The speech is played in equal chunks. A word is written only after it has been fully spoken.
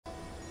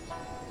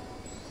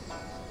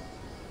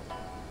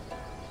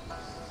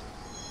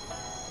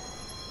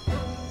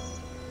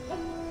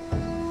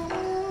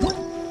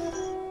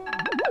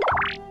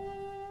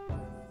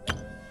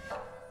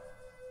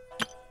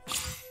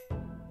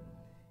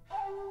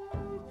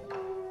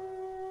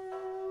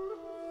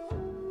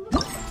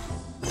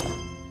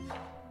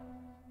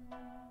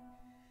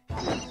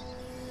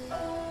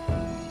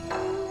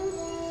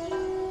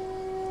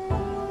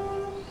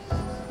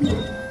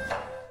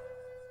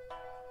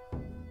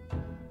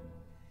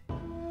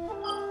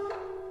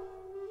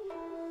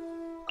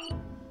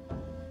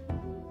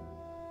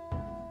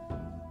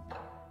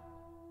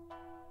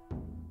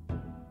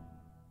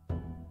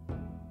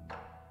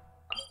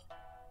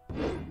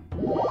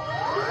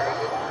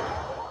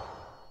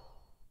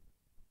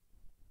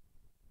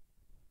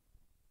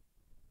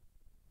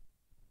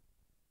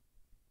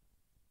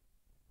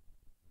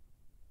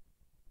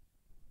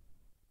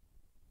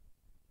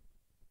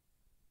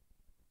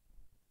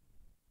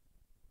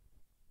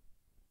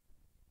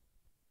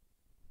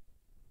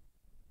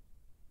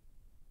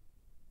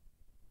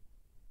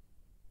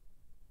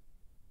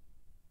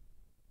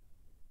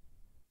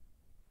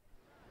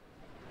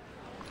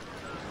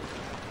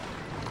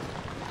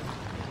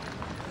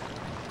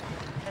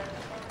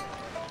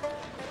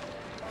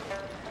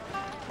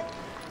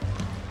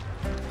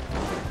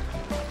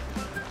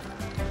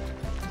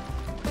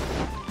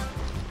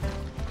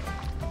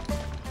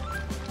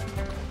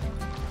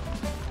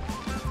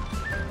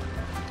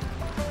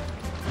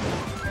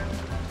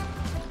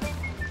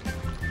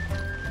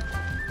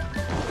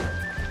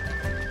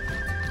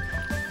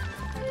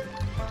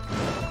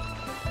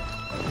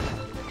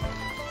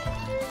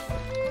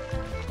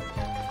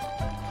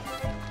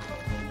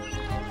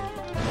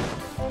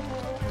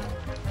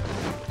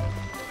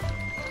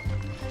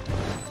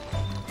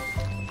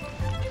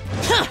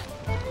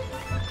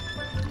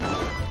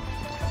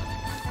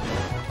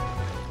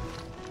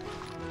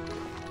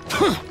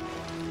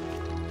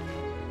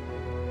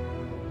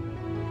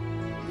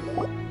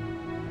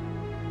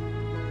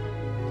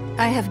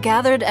I have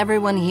gathered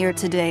everyone here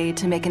today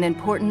to make an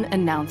important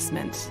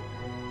announcement.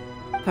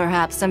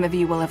 Perhaps some of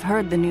you will have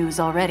heard the news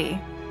already.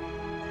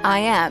 I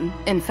am,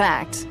 in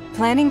fact,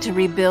 planning to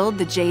rebuild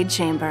the Jade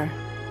Chamber.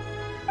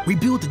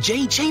 Rebuild the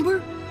Jade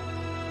Chamber?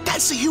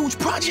 That's a huge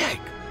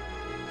project!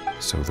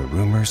 So the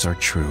rumors are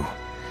true.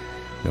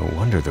 No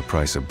wonder the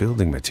price of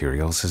building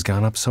materials has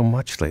gone up so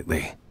much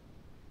lately.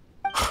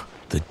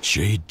 The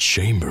Jade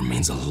Chamber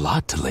means a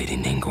lot to Lady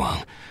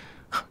Ningguang.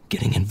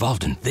 Getting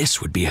involved in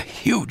this would be a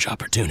huge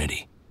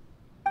opportunity.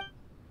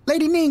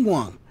 Lady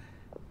Ningguang,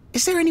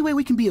 is there any way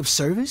we can be of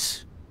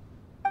service?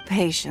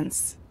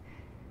 Patience.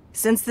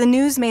 Since the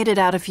news made it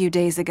out a few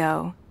days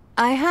ago,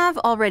 I have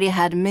already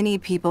had many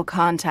people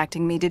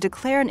contacting me to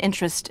declare an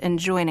interest in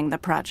joining the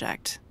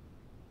project.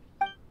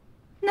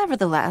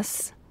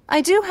 Nevertheless, I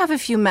do have a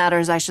few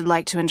matters I should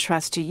like to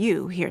entrust to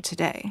you here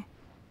today.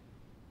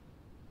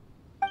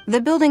 The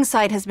building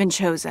site has been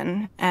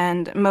chosen,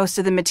 and most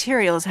of the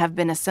materials have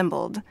been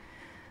assembled.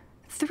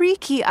 3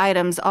 key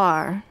items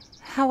are,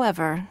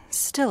 however,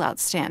 still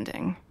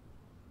outstanding.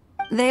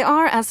 They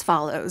are as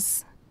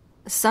follows: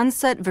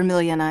 Sunset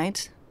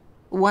Vermilionite,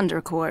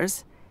 Wonder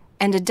Cores,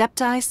 and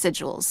Adepti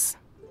Sigils.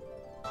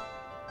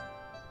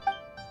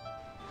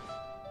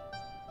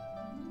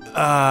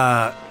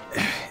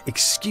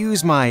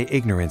 Excuse my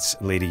ignorance,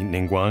 Lady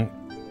Ningguang.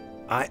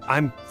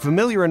 I'm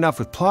familiar enough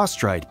with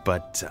Plostrite,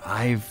 but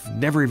I've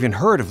never even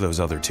heard of those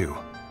other 2.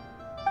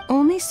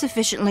 Only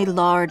sufficiently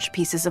large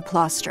pieces of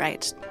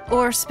Plostrite,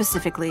 or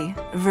specifically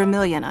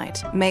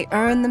Vermilionite, may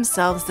earn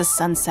themselves the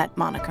Sunset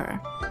moniker.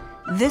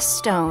 This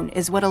stone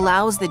is what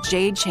allows the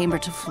Jade Chamber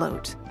to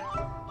float.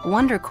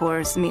 Wonder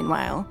Cores,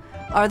 meanwhile,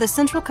 are the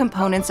central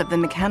components of the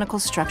mechanical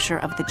structure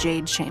of the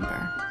Jade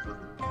Chamber.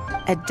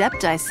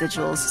 Adepti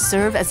Sigils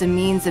serve as a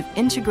means of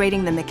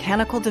integrating the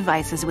mechanical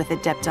devices with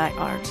Adepti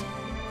art.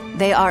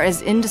 They are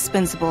as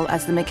indispensable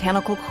as the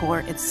mechanical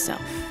core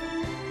itself.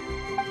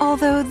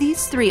 Although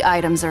these 3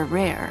 items are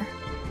rare,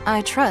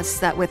 I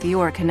trust that with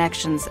your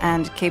connections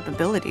and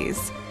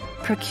capabilities,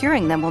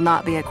 procuring them will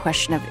not be a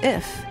question of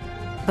if,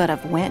 but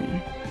of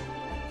when.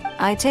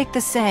 I take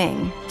the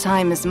saying,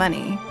 time is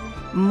money,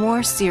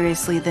 more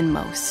seriously than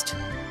most.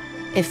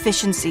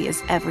 Efficiency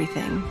is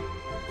everything.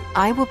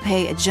 I will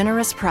pay a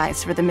generous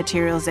price for the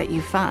materials that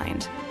you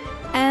find,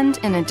 and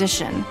in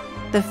addition,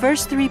 the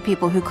first 3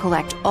 people who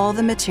collect all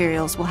the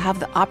materials will have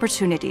the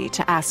opportunity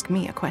to ask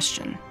me a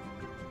question.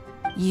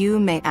 You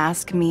may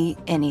ask me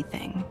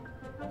anything,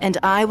 and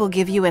I will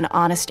give you an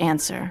honest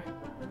answer.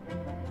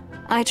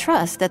 I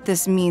trust that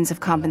this means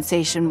of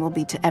compensation will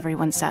be to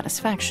everyone's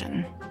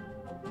satisfaction.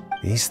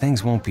 These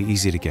things won't be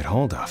easy to get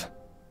hold of.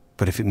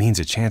 But if it means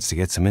a chance to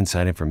get some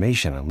inside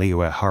information on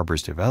Liyuet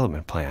Harbor's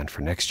development plan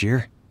for next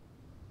year...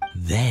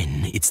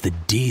 Then it's the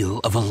deal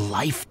of a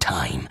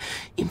lifetime.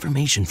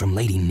 Information from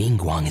Lady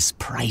Ningguang is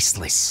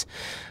priceless.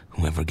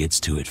 Whoever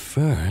gets to it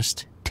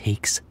first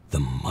takes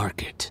the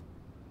market.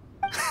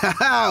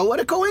 Haha, what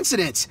a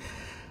coincidence!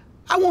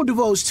 I won't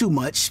divulge too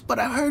much, but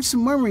I heard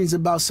some murmurings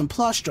about some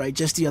Plostrite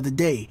just the other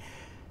day.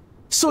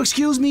 So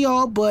excuse me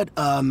all, but,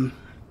 I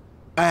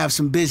have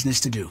some business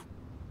to do.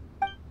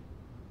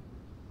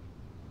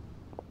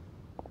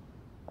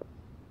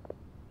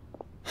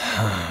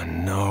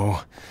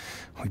 No.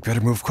 We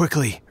better move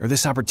quickly, or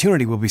this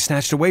opportunity will be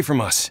snatched away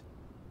from us.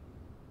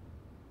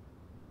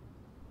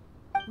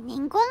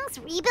 Ningguang's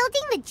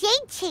rebuilding the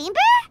Jade Chamber?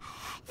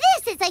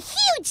 This is a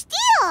huge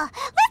deal!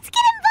 Let's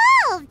get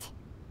involved!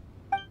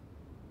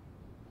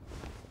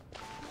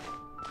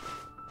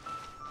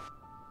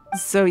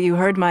 So you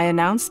heard my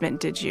announcement,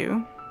 did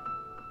you?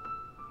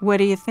 What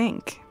do you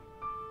think?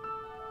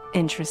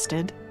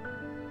 Interested?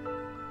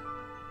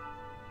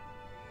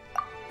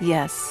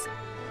 Yes.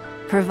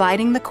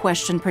 Providing the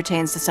question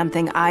pertains to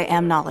something I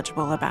am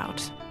knowledgeable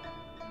about.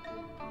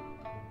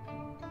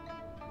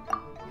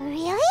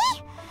 Really?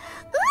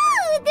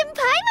 Ooh, then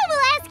Paimon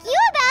will ask you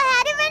about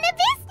how to run a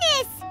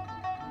business!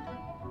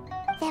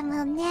 Then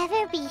we'll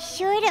never be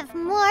short of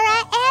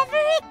Mora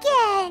ever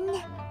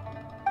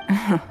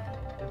again.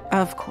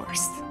 Of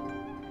course.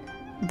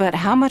 But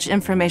how much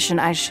information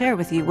I share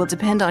with you will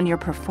depend on your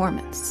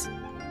performance.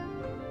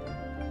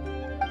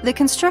 The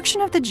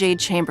construction of the Jade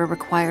Chamber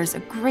requires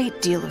a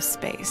great deal of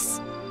space.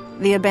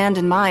 The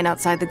abandoned mine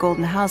outside the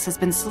Golden House has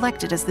been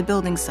selected as the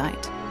building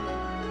site.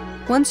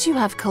 Once you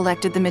have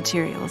collected the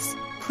materials,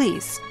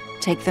 please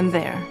take them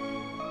there.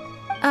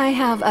 I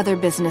have other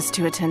business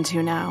to attend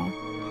to now.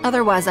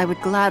 Otherwise, I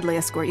would gladly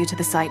escort you to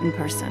the site in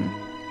person.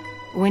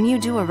 When you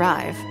do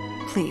arrive,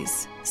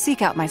 please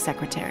seek out my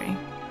secretary.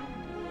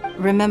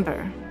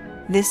 Remember,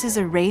 this is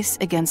a race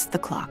against the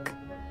clock.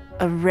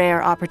 A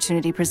rare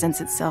opportunity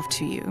presents itself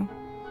to you.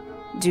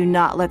 Do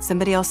not let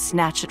somebody else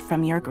snatch it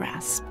from your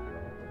grasp.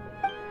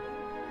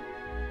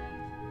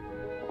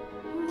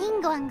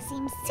 Ningguang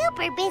seems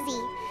super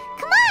busy.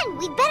 Come on,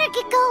 we'd better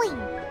get going.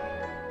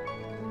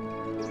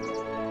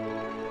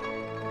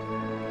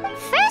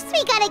 First,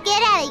 we gotta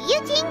get out of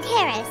Eugene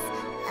Terrace.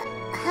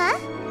 Huh?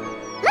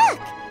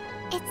 Look!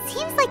 It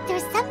seems like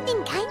there's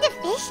something kind of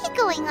fishy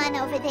going on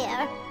over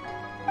there.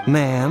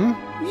 Ma'am,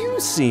 you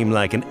seem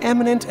like an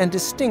eminent and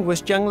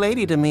distinguished young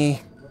lady to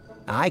me.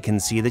 I can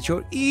see that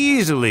you're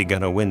easily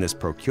gonna win this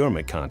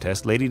procurement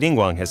contest Lady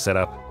Ningguang has set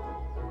up.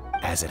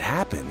 As it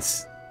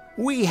happens,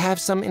 we have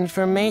some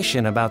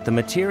information about the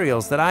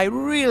materials that I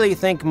really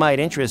think might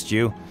interest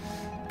you.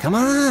 Come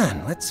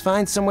on, let's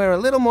find somewhere a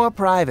little more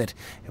private,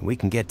 and we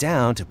can get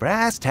down to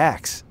brass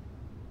tacks.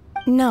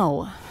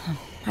 No,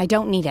 I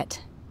don't need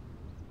it.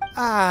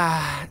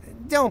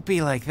 Don't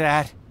be like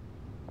that.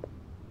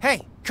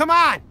 Hey, come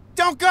on!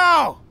 Don't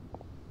go!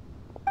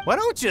 Why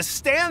don't you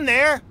stand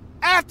there?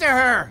 After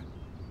her!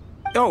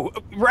 Oh,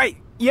 right,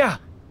 yeah.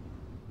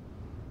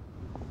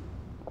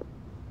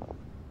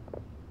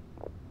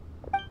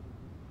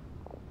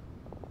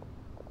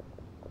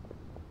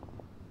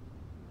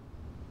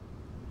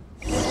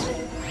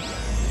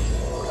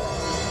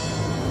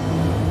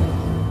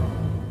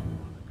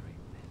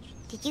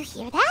 Did you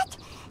hear that?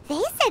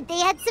 They said they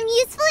had some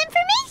useful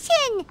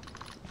information.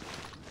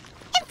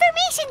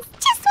 Information's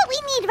just what we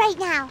need right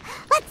now.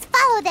 Let's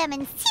follow them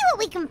and see what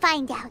we can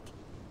find out.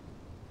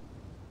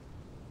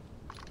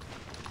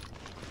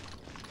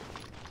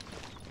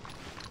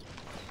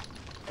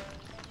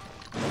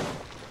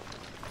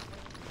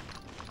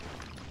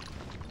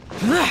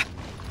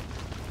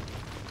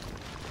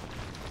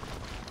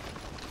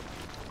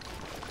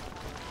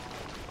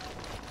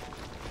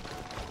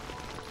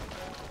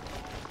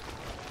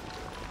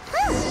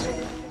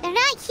 They're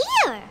not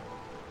here.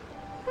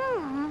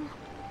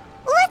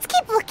 Let's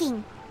keep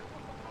looking.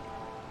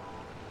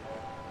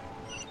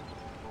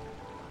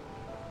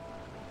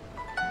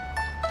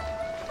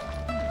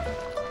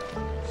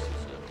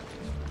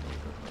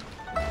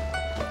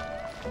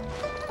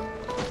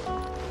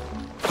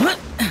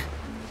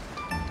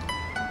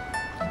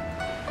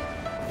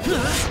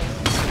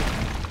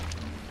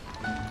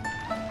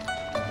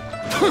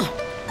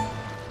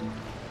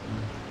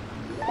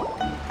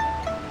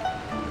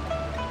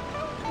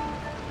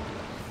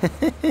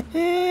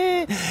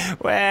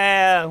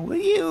 Well, will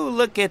you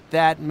look at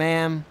that,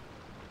 ma'am?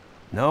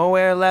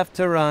 Nowhere left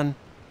to run.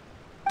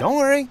 Don't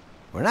worry,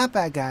 we're not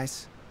bad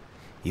guys.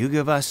 You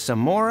give us some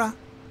mora,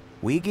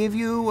 we give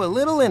you a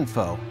little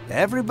info.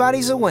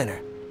 Everybody's a winner.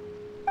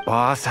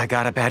 Boss, I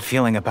got a bad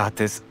feeling about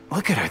this.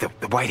 Look at her,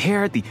 the white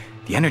hair, the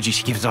energy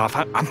she gives off.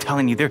 I'm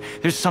telling you,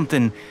 there's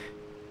something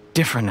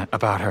different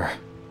about her.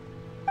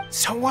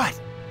 So what?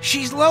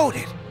 She's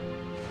loaded.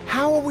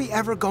 How are we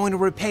ever going to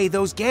repay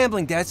those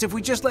gambling debts if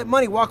we just let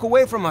money walk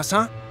away from us,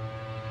 huh?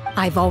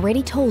 I've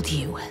already told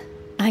you,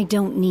 I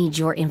don't need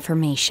your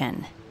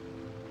information.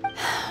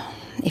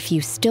 If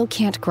you still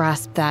can't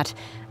grasp that,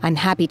 I'm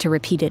happy to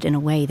repeat it in a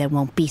way that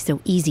won't be so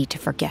easy to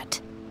forget.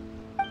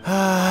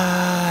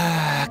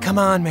 Come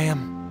on,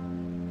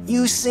 ma'am.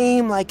 You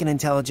seem like an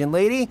intelligent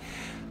lady.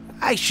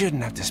 I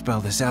shouldn't have to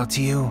spell this out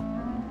to you.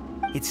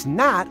 It's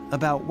not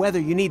about whether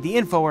you need the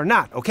info or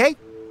not, okay?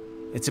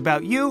 It's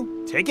about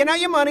you taking out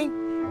your money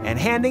and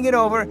handing it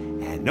over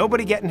and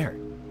nobody getting hurt.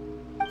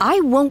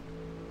 I won't.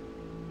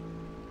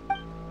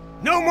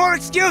 No more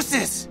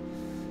excuses!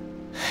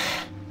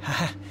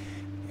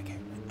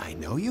 I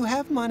know you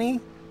have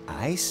money.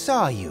 I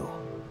saw you.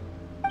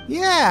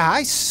 Yeah,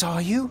 I saw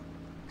you.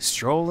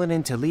 Strolling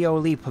into Leo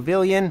Lee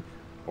Pavilion,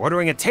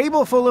 ordering a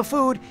table full of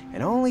food,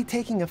 and only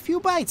taking a few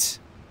bites.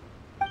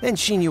 Then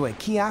Shinyue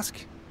Kiosk,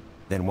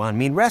 then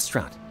Wanmin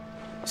Restaurant.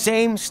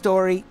 Same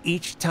story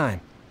each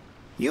time.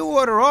 You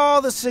order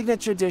all the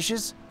signature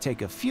dishes,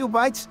 take a few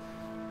bites,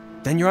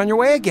 then you're on your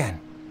way again.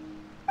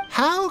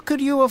 How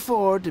could you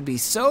afford to be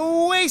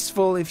so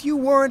wasteful if you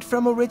weren't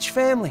from a rich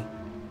family?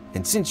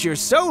 And since you're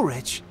so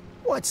rich,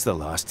 what's the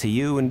loss to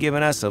you in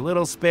giving us a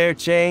little spare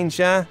change,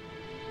 huh?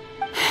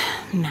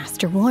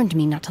 Master warned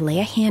me not to lay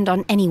a hand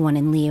on anyone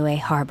in Liyue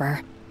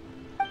Harbor.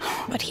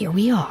 But here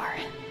we are.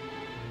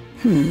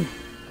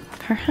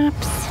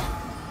 Perhaps...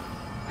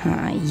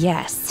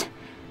 yes.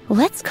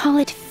 Let's call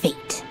it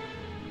fate.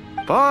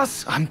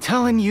 Boss, I'm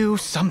telling you,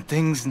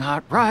 something's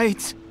not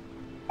right.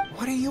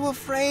 What are you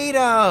afraid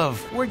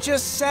of? We're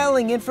just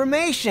selling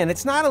information.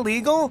 It's not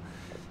illegal.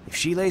 If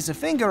she lays a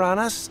finger on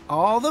us,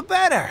 all the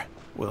better.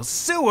 We'll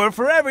sue her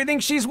for everything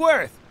she's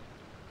worth.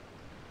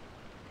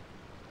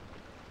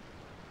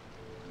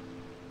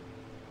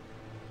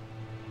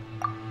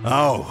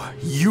 Oh,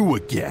 you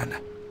again.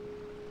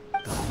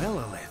 The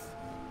Millilith.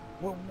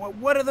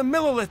 What are the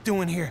Millilith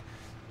doing here?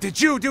 Did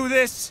you do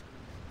this?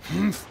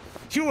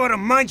 You ought to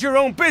mind your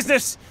own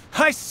business,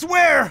 I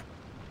swear!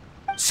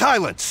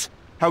 Silence!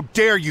 How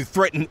dare you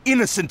threaten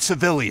innocent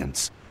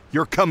civilians?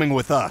 You're coming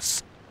with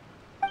us.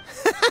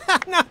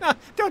 No,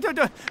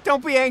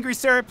 don't be angry,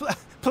 sir.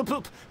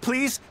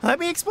 Please, let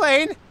me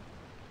explain.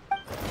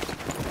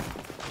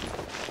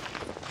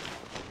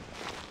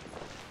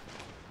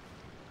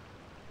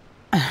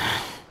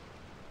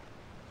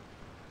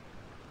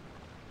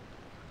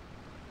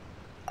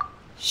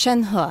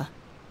 Shenhe.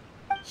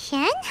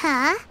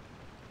 Shenhe?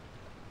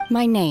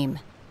 My name.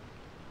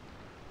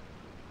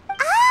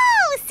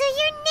 Oh, so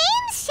your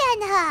name's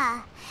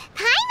Shenhe.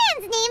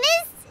 Paimon's name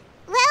is,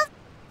 well,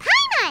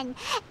 Paimon.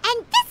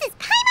 And this is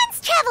Paimon's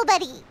travel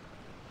buddy.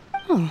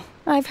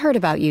 I've heard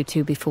about you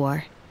two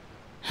before.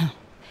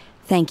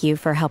 Thank you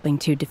for helping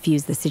to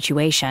defuse the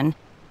situation.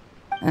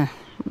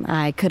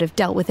 I could have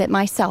dealt with it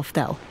myself,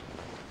 though.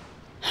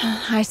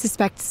 I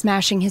suspect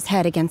smashing his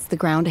head against the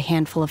ground a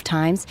handful of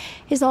times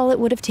is all it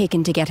would have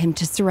taken to get him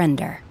to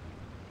surrender.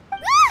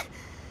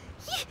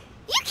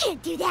 You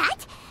can't do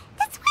that.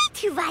 That's way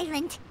too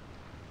violent.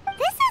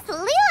 This is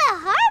Lila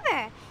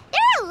Harbor.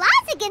 There are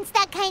laws against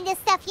that kind of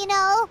stuff, you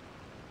know.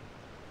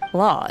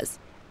 Laws?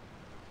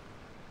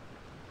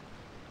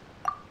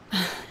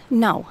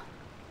 No,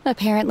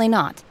 apparently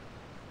not.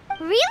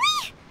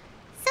 Really?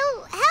 So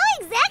how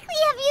exactly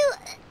have you...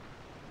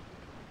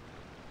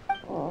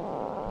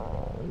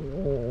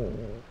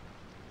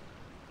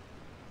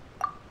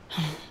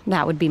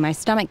 That would be my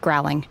stomach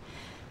growling.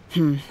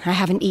 I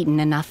haven't eaten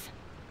enough.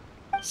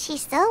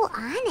 She's so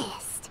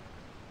honest.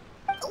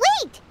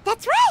 Wait,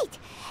 that's right.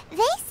 They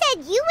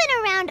said you went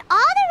around all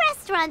the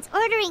restaurants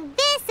ordering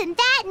this and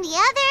that and the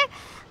other,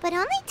 but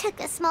only took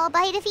a small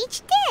bite of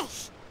each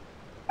dish.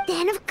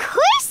 Then of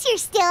course you're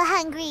still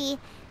hungry.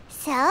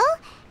 So,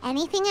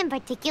 anything in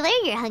particular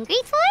you're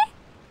hungry for?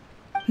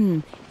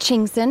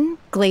 Chingson,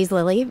 glaze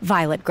lily,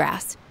 violet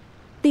grass.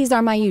 These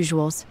are my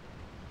usuals.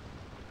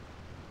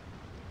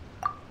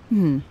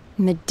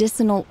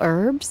 Medicinal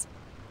herbs?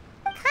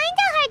 Kinda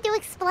hard to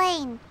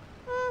explain.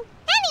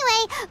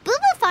 Anyway,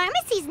 Booba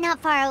Pharmacy's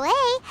not far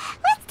away.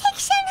 Let's take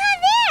Shenhe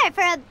there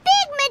for a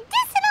big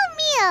medicinal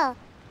meal.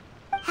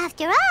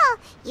 After all,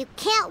 you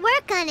can't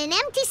work on an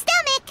empty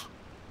stomach.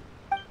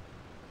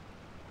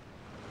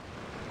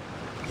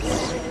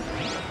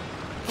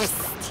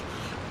 Psst.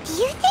 Do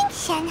you think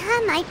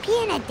Shenhe might be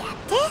an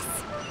Adeptus?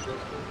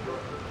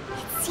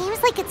 It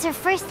seems like it's her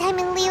first time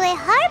in Liyue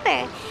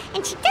Harbor,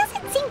 and she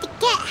doesn't seem to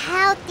get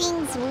how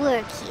things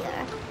work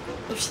here.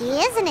 If she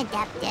is an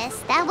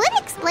Adeptus, that would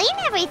explain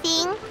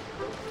everything.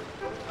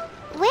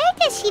 Where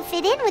does she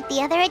fit in with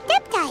the other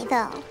Adepti,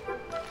 though?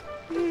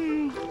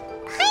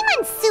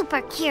 Paimon's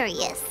super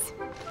curious.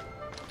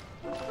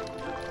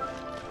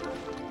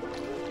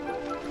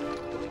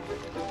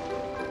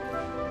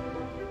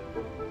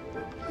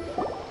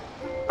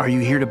 Are you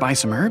here to buy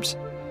some herbs?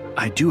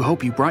 I do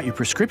hope you brought your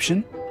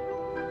prescription.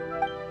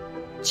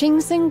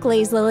 Chingson,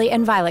 glaze lily,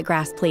 and violet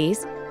grass,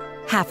 please.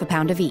 Half a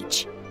pound of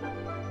each.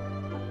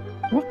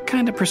 What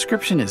kind of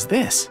prescription is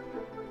this?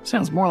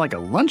 Sounds more like a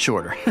lunch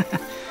order.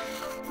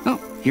 Oh,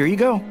 here you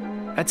go.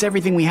 That's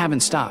everything we have in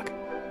stock.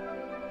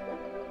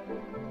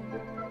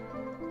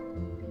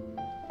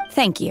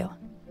 Thank you.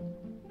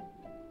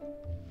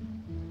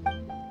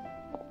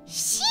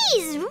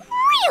 She's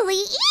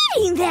really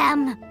eating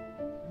them!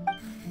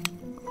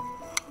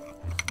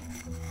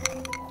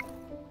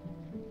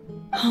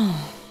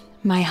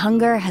 My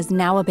hunger has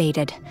now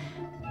abated.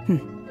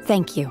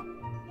 Thank you.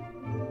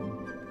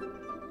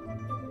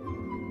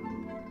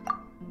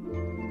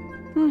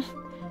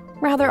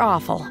 Rather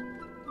awful.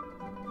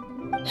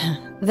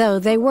 Though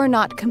they were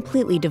not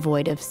completely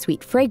devoid of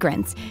sweet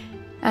fragrance,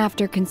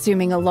 after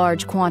consuming a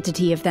large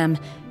quantity of them,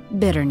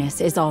 bitterness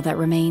is all that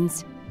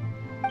remains.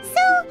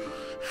 So,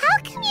 how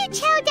come you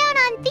chow down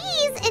on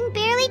these and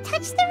barely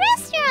touch the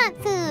restaurant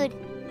food?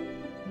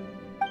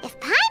 If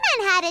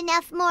Paimon had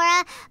enough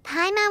Mora,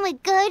 Paimon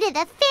would go to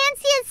the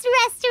fanciest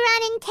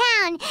restaurant in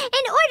town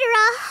and order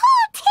a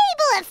whole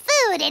table of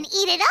food and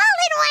eat it all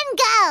in one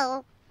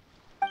go.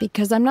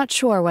 Because I'm not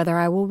sure whether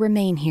I will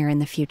remain here in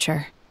the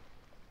future.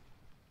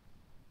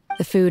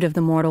 The food of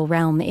the mortal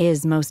realm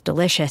is most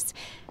delicious,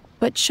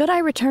 but should I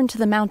return to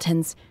the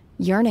mountains,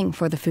 yearning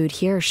for the food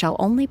here shall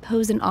only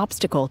pose an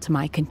obstacle to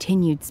my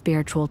continued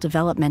spiritual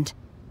development.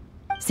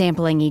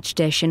 Sampling each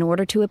dish in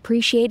order to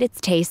appreciate its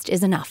taste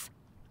is enough.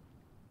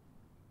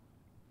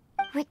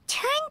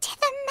 Return to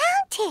the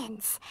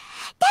mountains!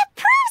 That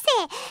proves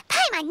it!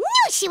 Paimon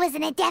knew she was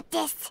an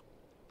Adeptus!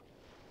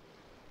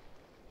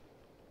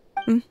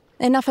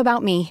 Enough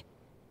about me.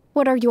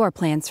 What are your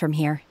plans from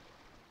here?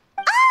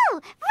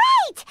 Oh,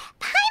 right!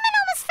 Paimon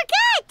almost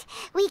forgot!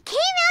 We came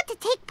out to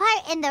take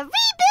part in the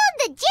Rebuild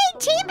the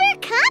Jade Chamber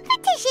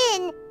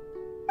competition!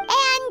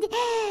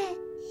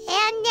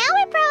 And now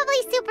we're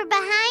probably super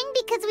behind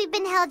because we've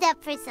been held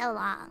up for so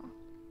long.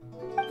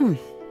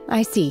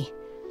 I see.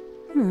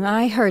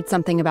 I heard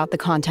something about the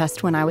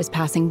contest when I was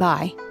passing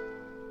by.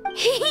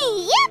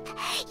 Yep!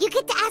 You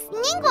get to ask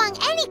Ningguang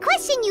any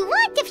question you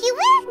want if you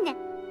win!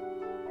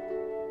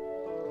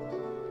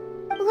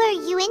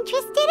 Were you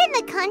interested in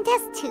the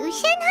contest too,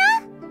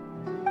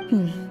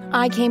 Shenhe?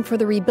 I came for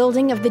the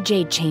rebuilding of the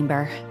Jade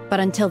Chamber, but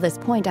until this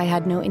point I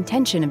had no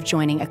intention of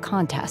joining a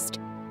contest.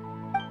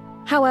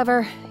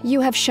 However, you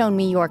have shown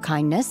me your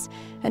kindness,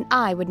 and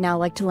I would now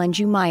like to lend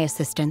you my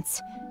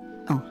assistance.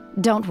 Oh,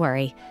 don't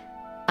worry.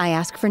 I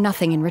ask for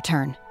nothing in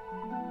return.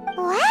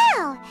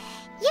 Wow!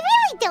 You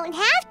really don't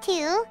have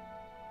to.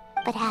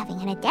 But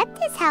having an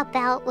Adeptus help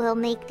out will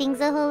make things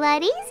a whole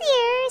lot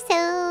easier,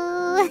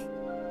 so...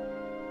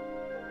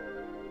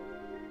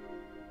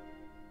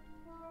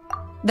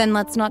 Then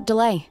let's not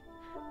delay.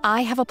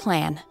 I have a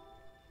plan.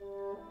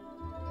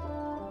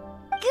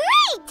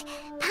 Great!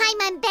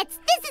 Paimon bets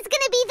this is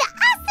gonna be the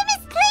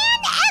awesomest plan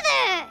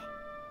ever!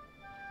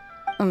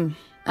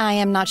 I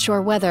am not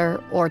sure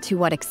whether or to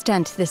what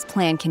extent this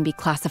plan can be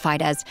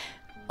classified as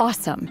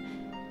awesome.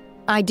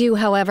 I do,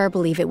 however,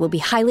 believe it will be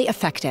highly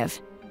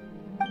effective.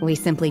 We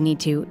simply need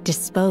to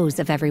dispose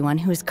of everyone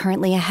who is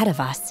currently ahead of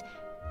us.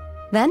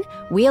 Then,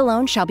 we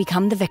alone shall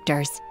become the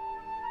victors.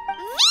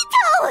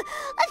 Veto!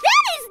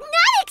 That is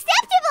not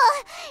acceptable!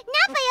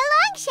 Not by a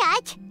long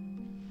shot!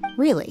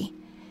 Really?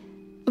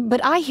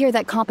 But I hear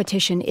that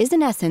competition is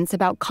in essence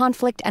about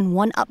conflict and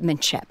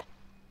one-upmanship.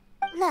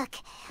 Look,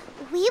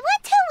 we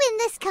want to win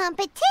this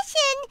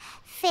competition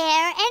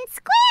fair and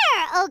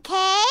square,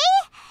 okay?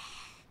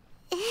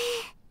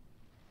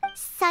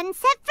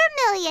 Sunset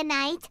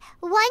Vermilionite,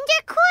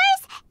 Wonder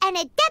Cores, and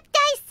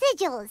Adepti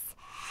Sigils.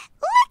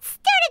 Let's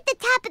start at the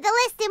top of the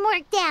list and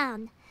work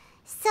down.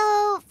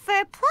 So,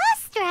 for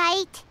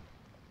Plostrite...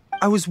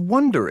 I was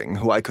wondering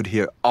who I could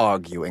hear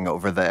arguing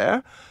over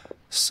there.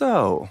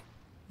 So,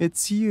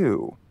 it's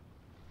you.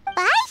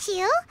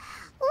 Baiju?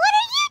 What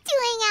are you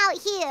doing out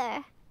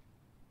here?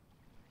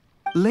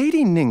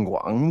 Lady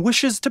Ningguang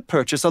wishes to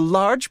purchase a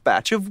large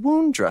batch of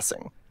wound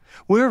dressing.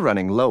 We're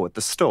running low at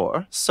the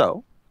store,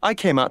 so I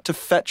came out to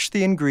fetch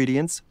the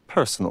ingredients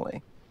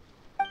personally.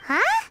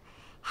 Huh?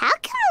 How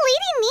come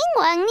Lady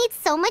Ningguang needs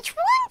so much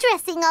wound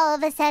dressing all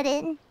of a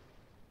sudden?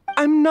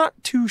 I'm not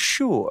too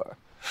sure.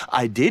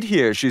 I did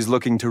hear she's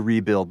looking to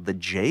rebuild the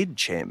Jade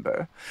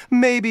Chamber.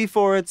 Maybe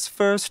for its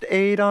first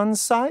aid on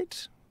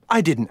site?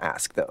 I didn't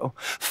ask, though.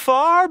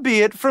 Far be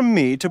it from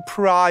me to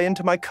pry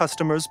into my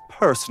customers'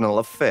 personal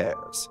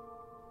affairs.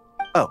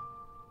 Oh,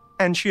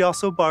 and she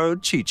also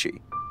borrowed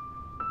Chi-Chi.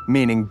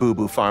 Meaning Boo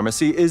Boo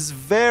Pharmacy is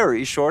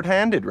very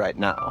short-handed right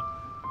now.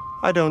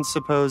 I don't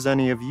suppose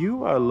any of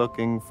you are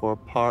looking for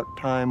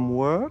part-time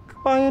work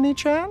by any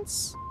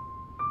chance?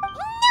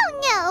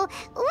 No,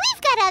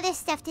 we've got other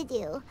stuff to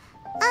do.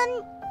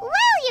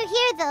 While you're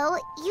here, though,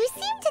 you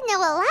seem to know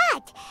a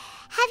lot.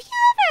 Have you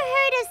ever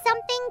heard of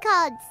something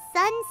called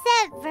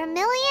Sunset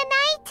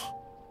Vermilionite?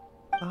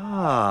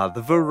 Ah,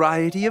 the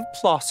variety of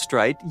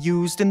plostrite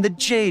used in the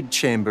Jade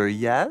Chamber,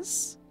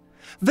 yes?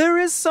 There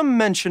is some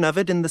mention of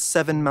it in the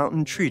Seven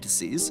Mountain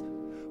Treatises.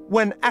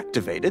 When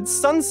activated,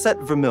 Sunset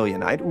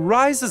Vermilionite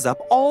rises up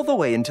all the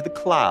way into the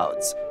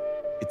clouds.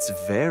 It's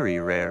very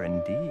rare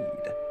indeed.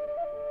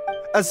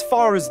 As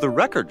far as the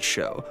records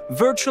show,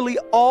 virtually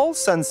all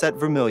Sunset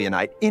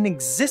Vermilionite in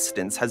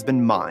existence has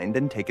been mined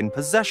and taken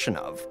possession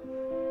of.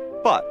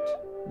 But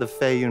the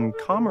Feiyun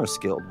Commerce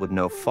Guild would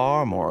know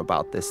far more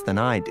about this than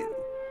I do.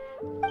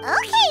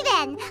 Okay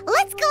then,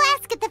 let's go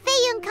ask at the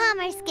Feiyun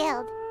Commerce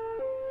Guild.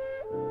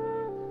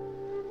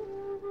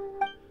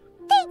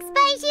 Thanks,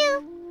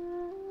 Baiju.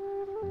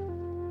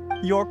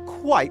 You're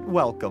quite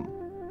welcome.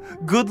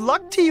 Good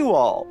luck to you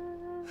all.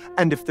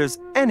 And if there's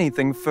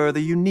anything further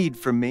you need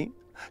from me,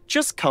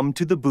 just come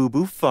to the Boo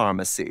Boo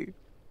Pharmacy.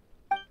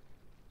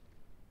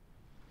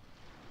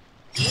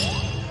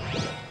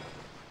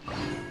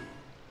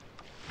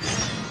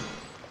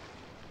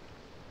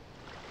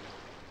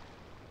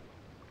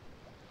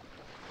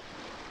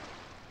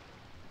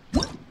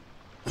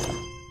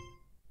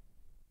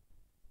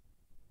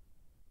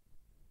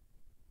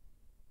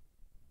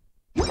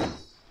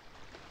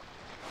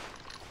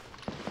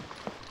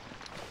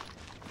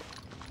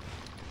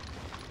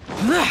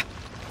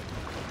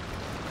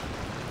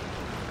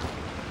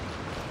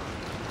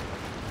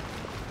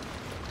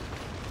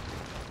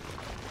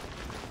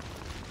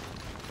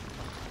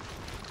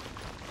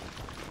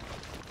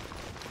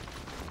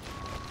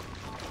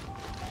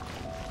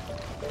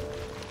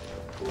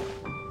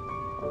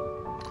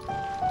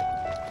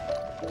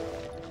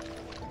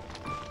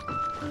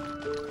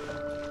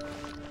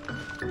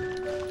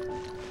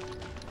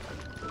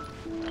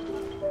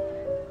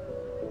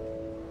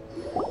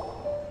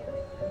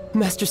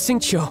 Master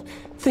Xingqiu,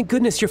 thank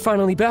goodness you're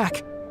finally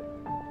back.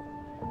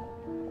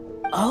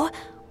 Oh?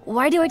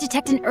 Why do I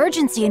detect an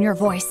urgency in your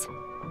voice?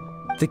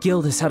 The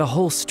guild has had a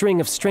whole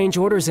string of strange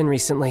orders in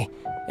recently.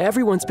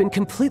 Everyone's been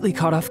completely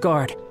caught off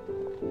guard.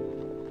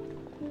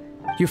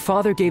 Your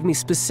father gave me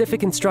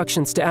specific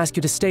instructions to ask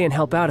you to stay and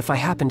help out if I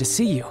happen to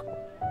see you.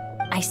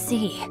 I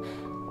see.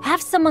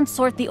 Have someone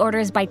sort the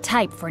orders by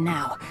type for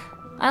now.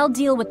 I'll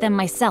deal with them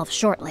myself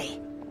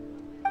shortly.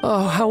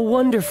 Oh, how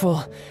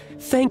wonderful.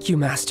 Thank you,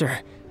 Master.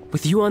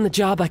 With you on the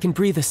job, I can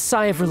breathe a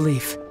sigh of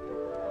relief.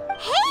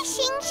 Hey,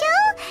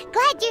 Xingqiu!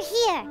 Glad you're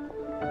here.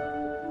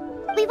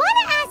 We want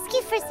to ask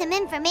you for some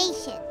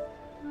information.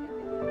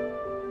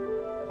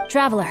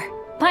 Traveler,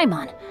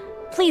 Paimon,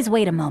 please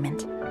wait a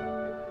moment.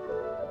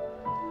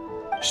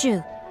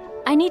 Shu,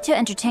 I need to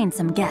entertain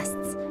some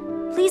guests.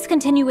 Please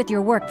continue with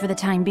your work for the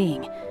time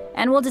being,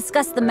 and we'll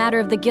discuss the matter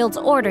of the guild's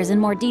orders in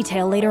more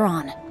detail later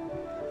on.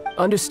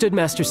 Understood,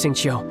 Master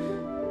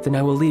Xingqiu. Then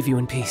I will leave you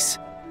in peace.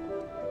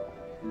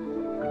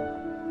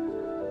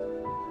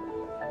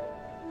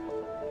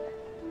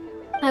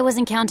 I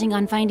wasn't counting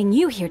on finding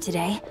you here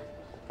today.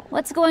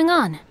 What's going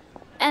on?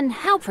 And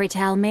how, pray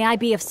tell, may I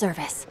be of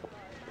service?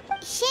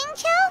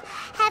 Xingqiu,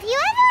 have you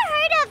ever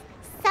heard of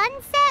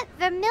Sunset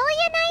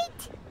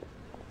Vermilionite?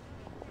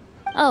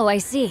 Oh, I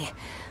see.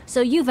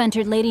 So you've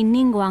entered Lady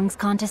Ningguang's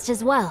contest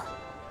as well.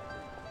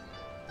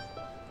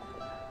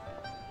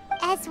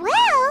 As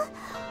well?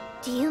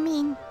 Do you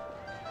mean...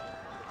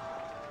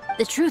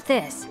 The truth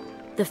is,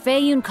 the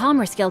Feiyun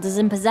Commerce Guild is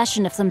in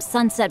possession of some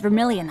sunset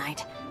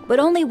vermilionite, but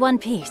only one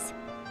piece.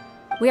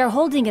 We are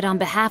holding it on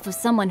behalf of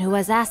someone who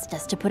has asked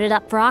us to put it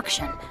up for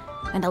auction,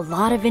 and a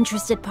lot of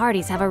interested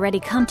parties have already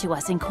come to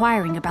us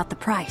inquiring about the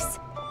price.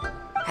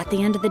 At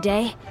the end of the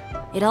day,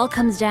 it all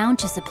comes down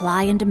to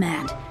supply and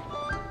demand.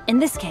 In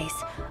this case,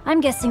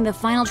 I'm guessing the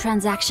final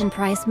transaction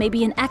price may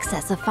be in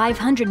excess of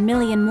 500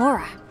 million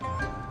mora.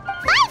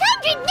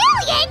 500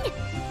 million?!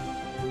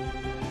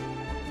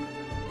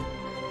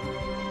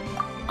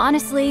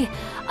 Honestly,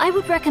 I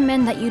would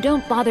recommend that you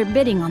don't bother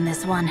bidding on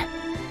this one.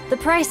 The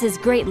price is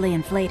greatly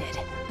inflated,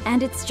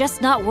 and it's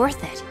just not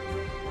worth it.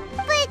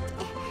 But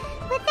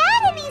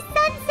without any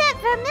sunset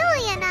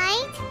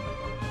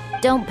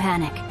vermilionite... Don't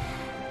panic.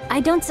 I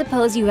don't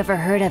suppose you ever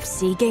heard of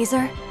Sea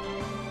Gazer?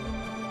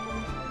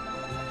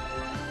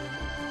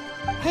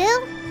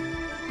 Who?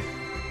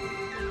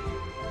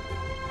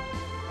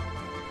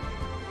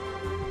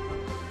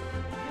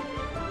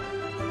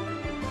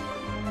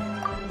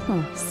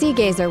 Sea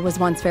Gazer was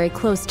once very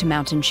close to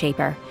Mountain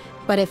Shaper,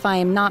 but if I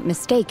am not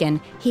mistaken,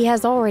 he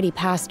has already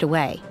passed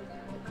away.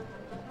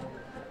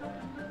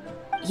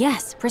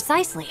 Yes,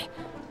 precisely.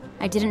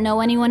 I didn't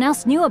know anyone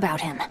else knew about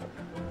him.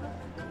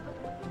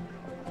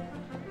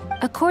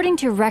 According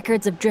to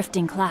records of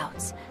drifting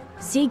clouds,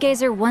 Sea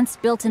Gazer once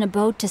built an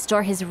abode to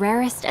store his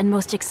rarest and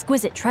most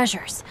exquisite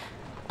treasures,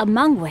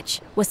 among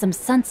which was some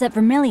sunset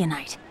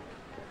vermilionite.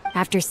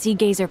 After Sea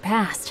Gazer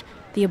passed,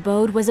 the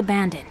abode was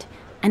abandoned,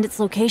 and its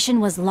location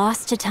was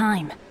lost to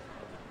time.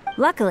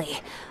 Luckily,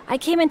 I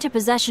came into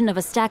possession of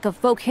a stack of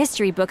folk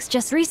history books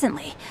just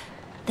recently.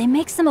 They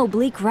make some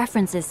oblique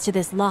references to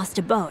this lost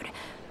abode,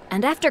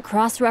 and after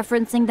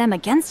cross-referencing them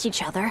against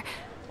each other,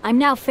 I'm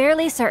now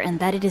fairly certain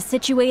that it is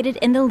situated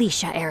in the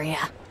Lisha area.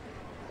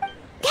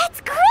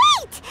 That's great!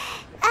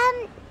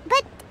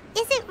 But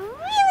is it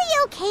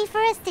really okay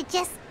for us to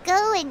just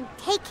go and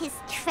take his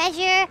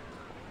treasure?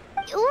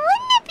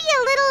 Wouldn't it be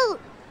a little,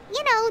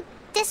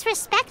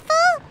 disrespectful?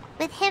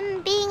 With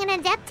him being an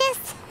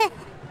Adeptus?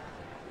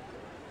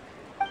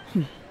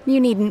 You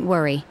needn't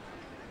worry.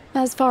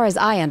 As far as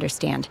I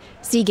understand,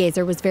 Sea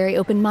Gazer was very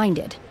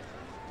open-minded.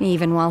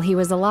 Even while he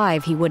was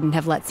alive, he wouldn't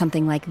have let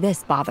something like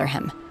this bother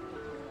him.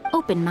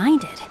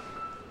 Open-minded?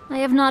 I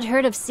have not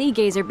heard of Sea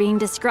Gazer being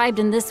described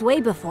in this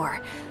way before.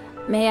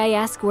 May I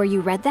ask where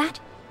you read that?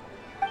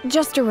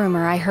 Just a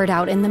rumor I heard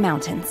out in the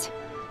mountains.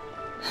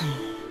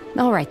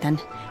 All right then,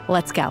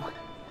 let's go.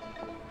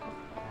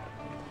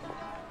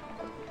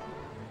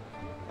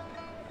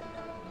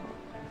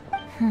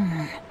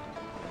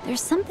 There's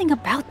something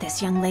about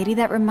this young lady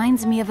that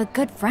reminds me of a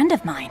good friend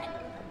of mine.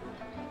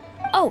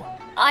 Oh,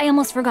 I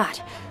almost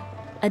forgot.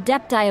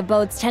 Adepti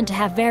abodes tend to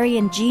have very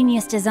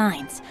ingenious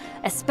designs,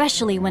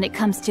 especially when it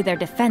comes to their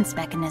defense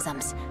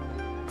mechanisms.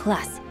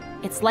 Plus,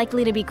 it's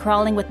likely to be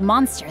crawling with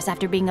monsters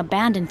after being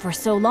abandoned for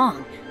so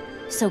long.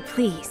 So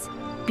please,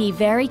 be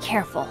very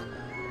careful.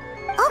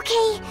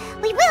 Okay,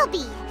 we will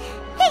be.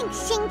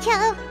 Thanks,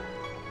 Xingqiu.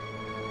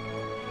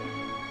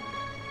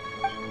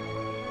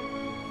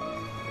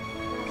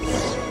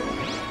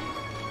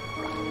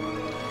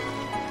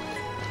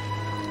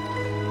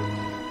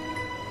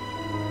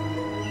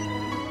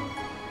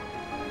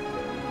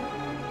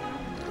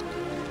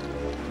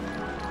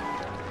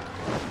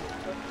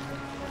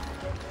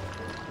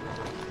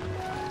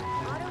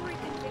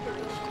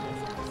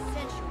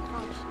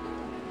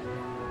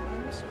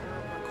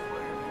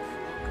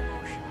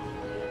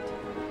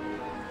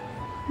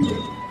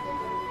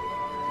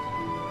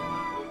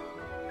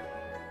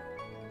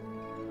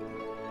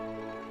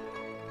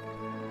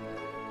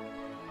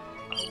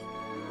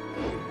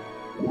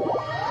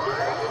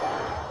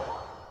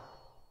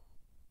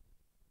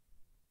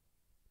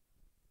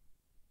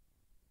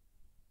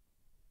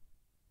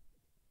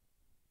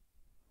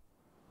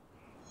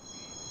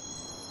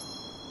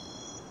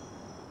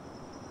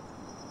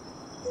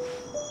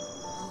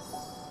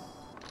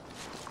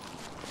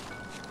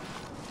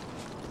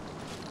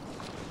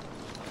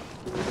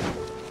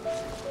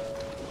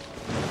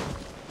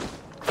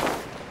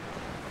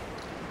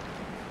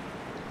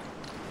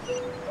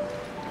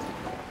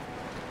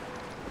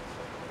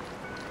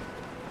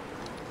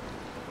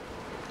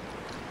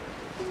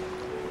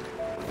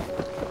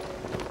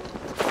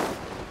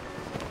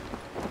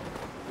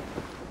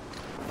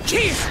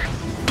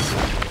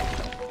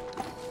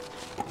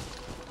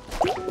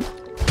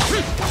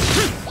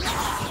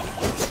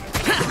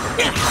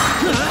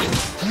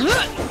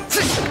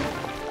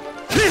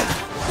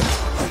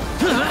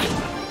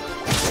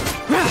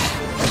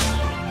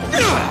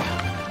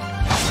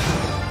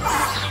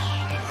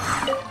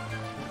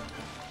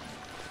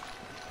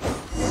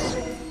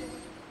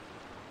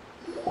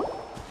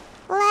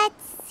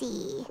 Let's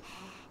see.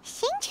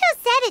 Xingqiu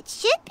said it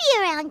should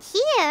be around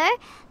here,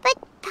 but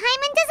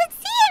Paimon doesn't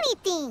see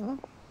anything.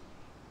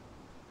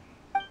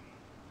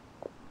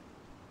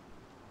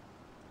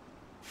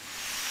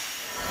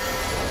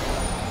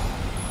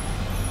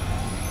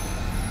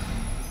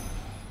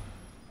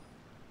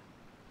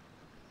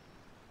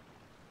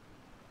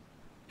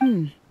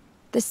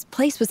 This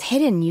place was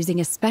hidden using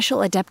a special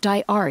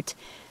Adepti art.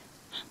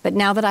 But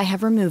now that I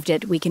have removed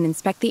it, we can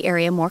inspect the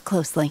area more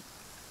closely.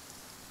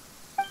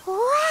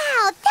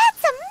 Wow,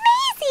 that's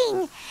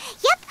amazing!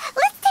 Yep,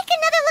 let's take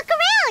another look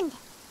around.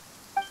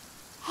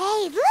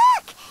 Hey,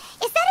 look!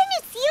 Is that a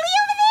new Sealy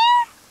over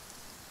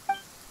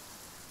there?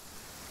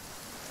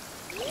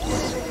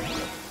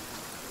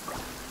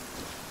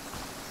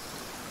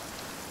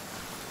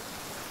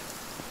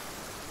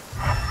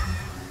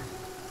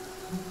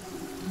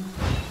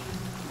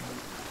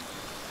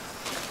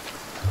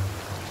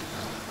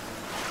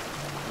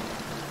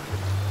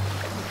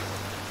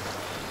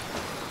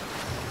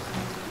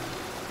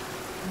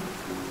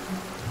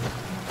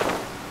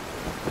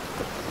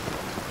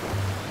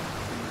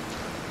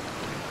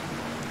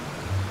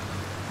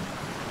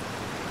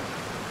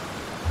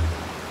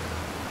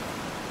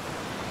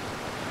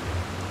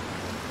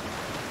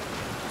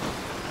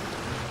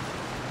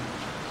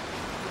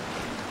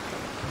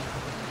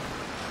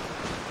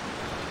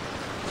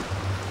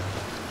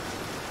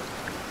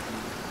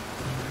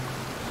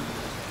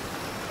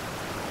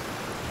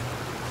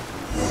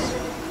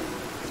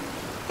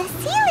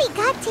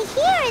 Got to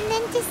here and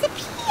then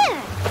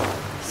disappear.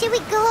 Should we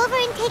go over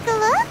and take a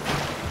look?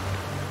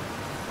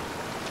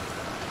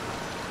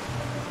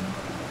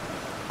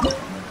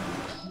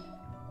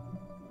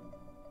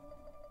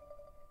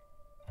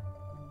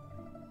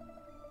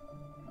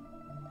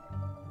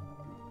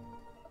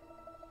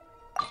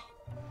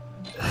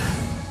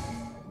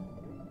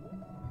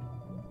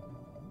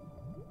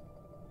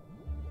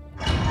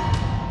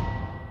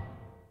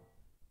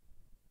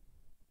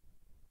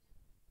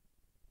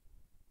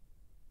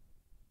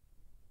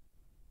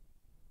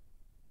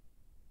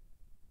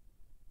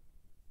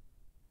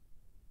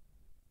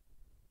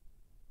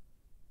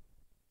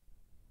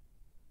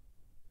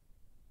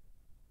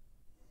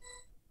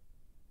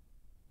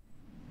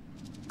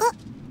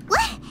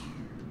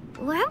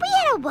 Weren't we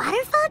at a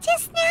waterfall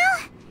just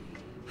now?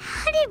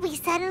 How did we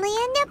suddenly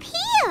end up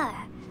here?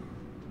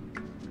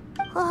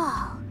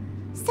 Oh,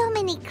 so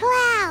many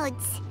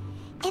clouds.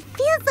 It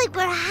feels like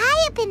we're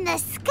high up in the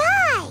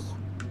sky.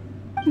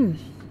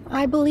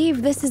 I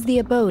believe this is the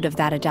abode of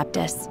that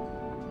Adeptus.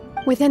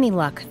 With any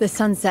luck, the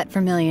sunset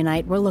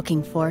Vermilionite we're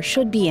looking for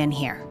should be in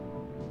here.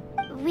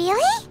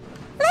 Really?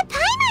 Let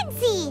Paimon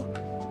see!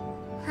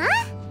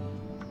 Huh?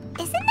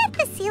 Isn't that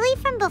the Sealy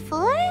from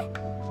before?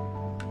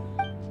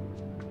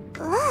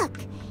 Look,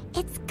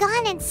 it's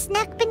gone and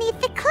snuck beneath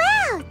the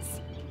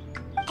clouds.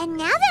 And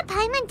now that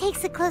Paimon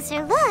takes a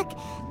closer look,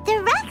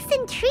 the rocks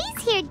and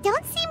trees here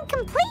don't seem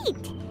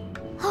complete.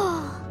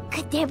 Oh,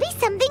 could there be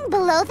something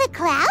below the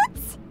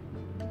clouds?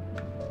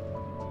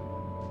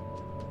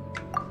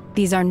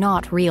 These are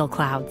not real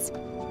clouds.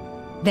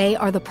 They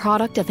are the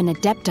product of an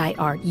Adepti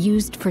art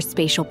used for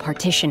spatial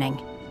partitioning.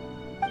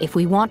 If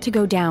we want to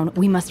go down,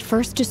 we must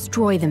first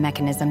destroy the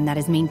mechanism that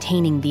is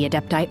maintaining the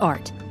Adepti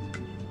art.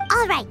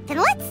 All right, then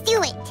let's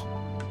do it.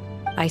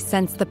 I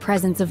sense the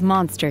presence of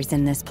monsters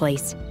in this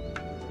place.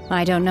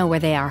 I don't know where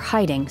they are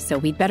hiding, so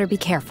we'd better be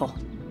careful.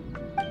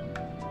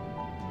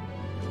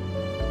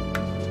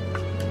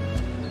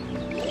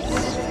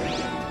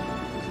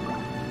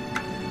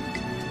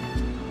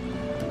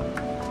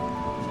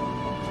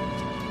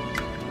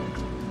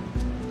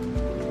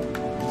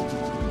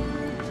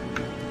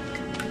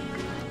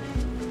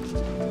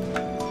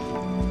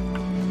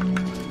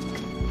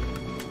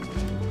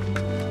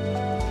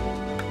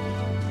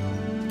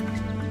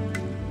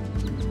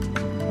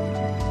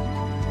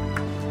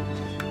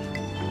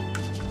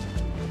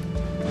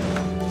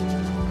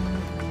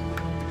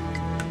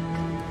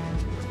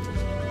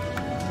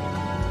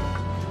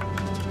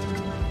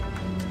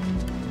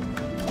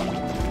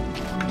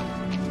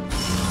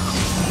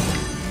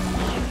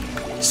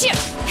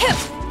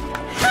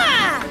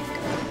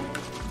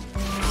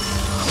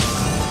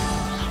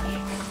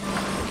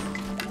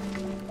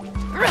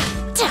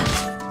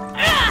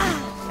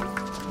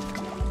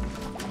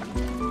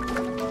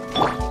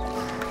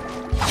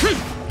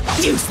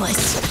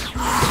 Useless.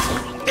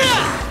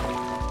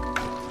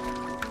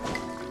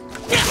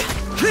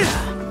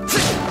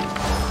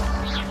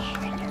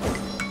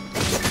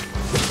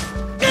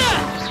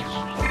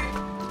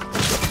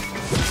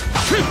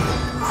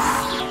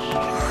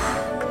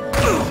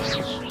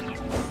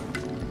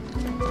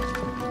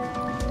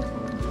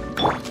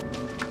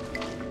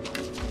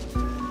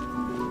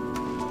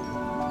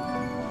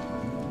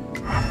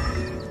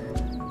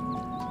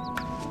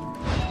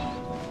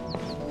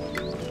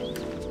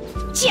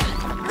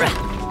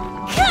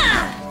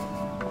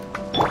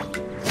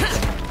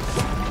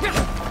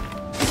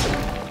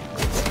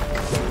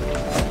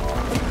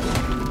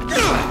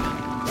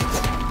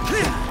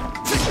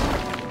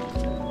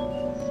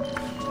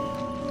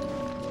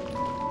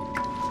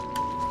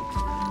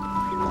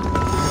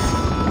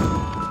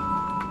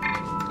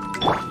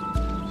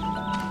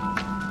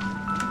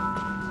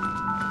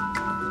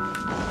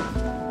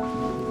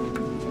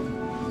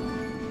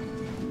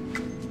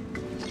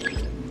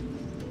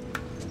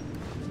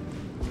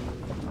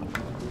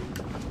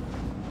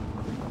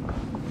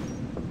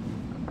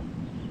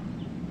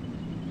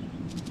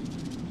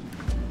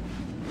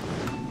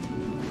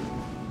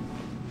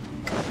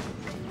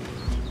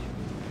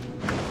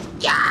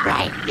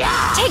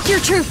 your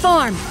true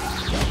form!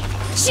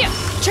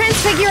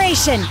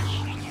 Transfiguration!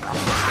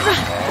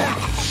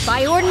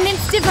 By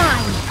ordinance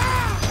divine!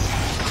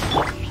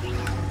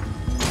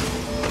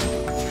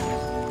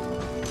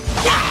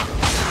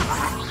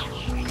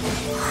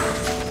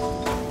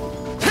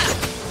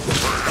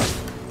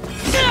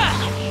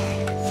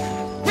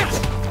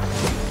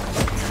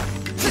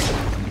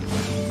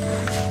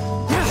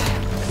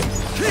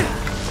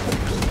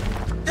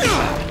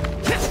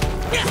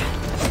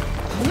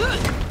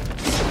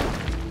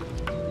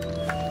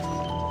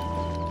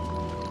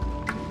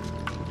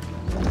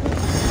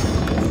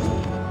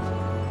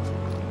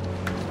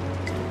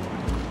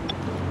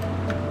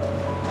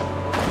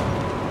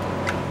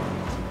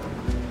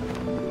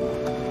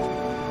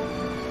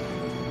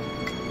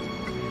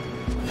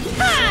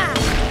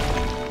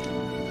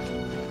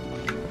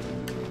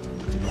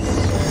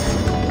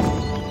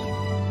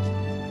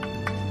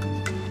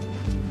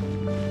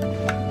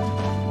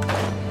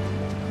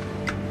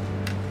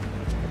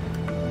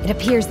 It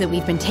appears that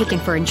we've been taken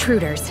for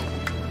intruders.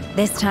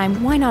 This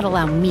time, why not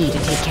allow me to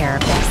take care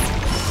of this?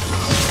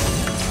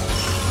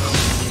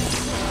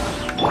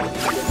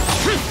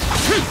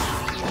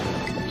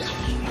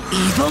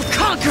 Evil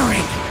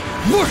conquering!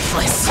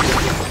 Worthless!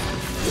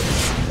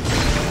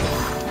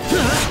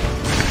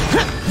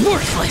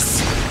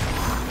 Worthless!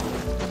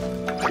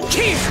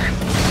 Here!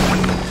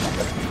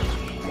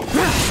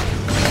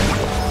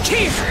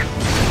 Here!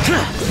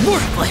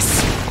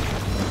 Worthless!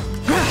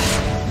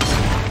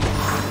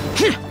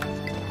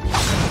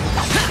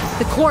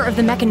 The core of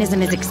the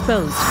mechanism is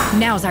exposed.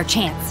 Now's our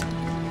chance.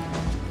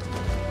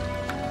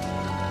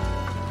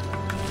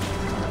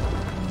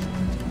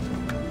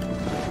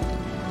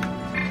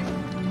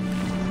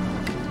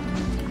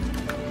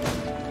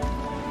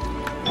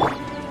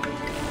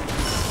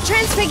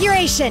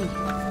 Transfiguration!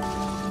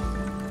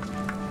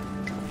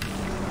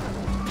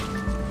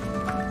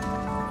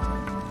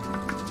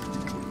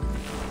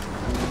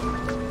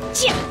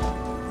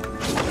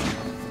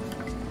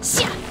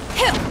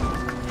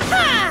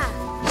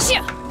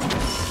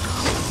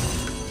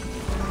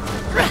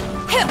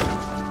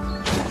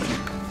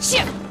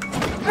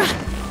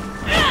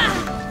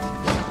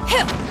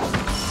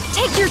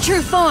 Take your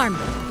true form!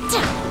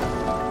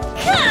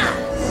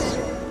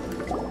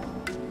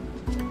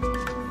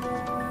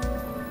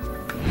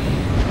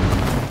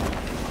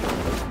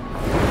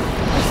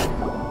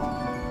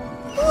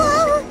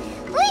 Whoa!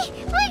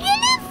 We're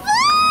gonna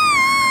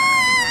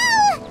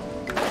fall!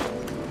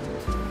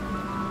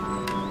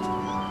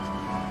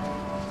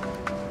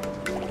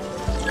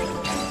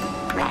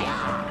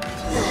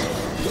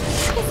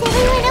 Is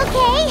everyone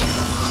okay?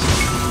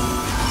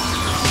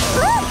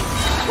 Look!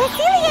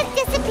 Cecilia's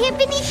disappeared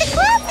beneath the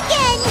clouds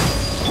again!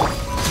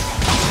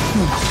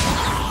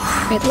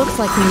 It looks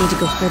like we need to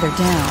go further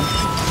down.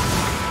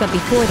 But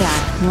before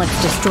that,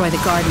 let's destroy the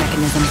guard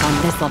mechanisms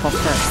on this level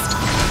first.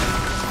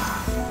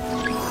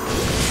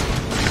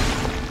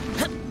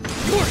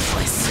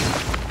 Worthless!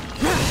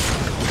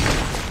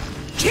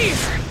 Here!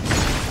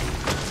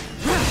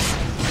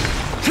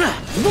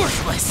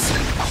 Worthless!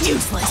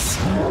 Useless!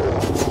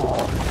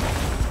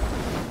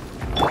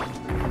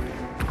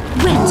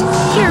 Wind,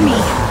 hear me!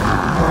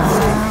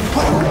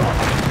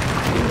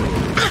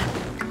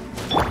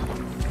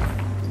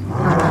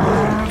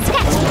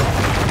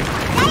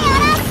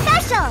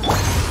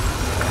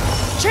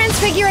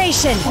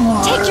 Transfiguration!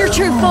 Take your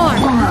true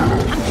form!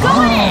 I'm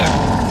going in!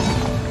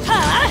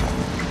 Huh?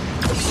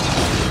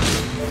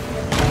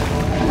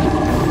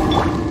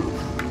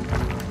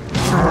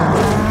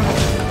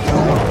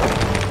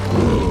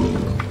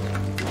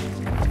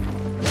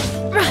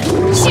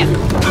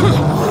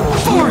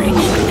 Boring!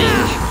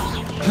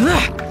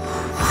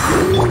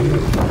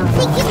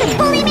 Think you can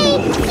bully me?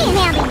 Get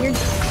out of here!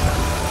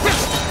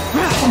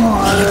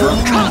 Evil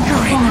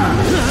conquering!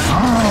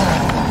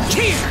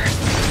 Here!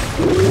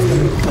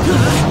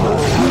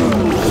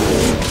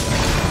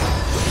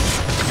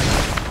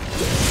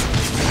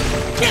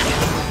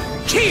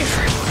 Here!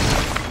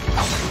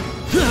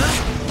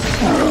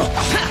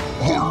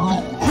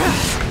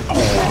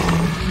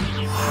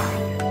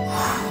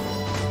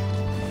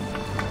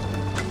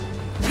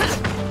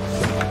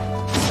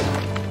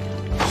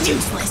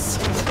 Useless!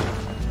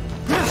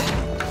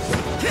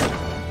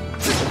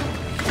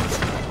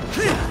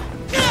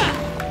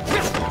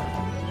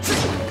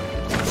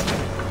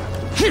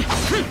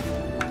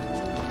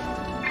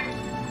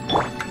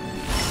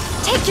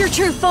 Take your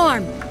true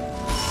form!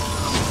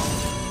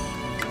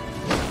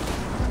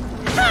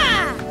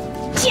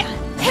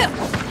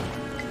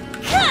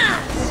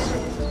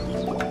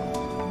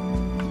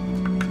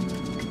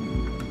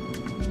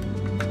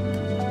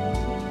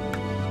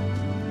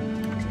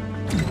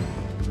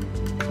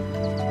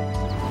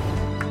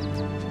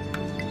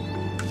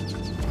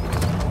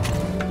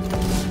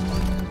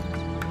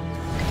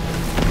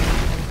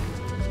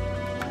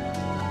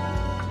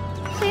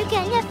 We're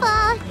gonna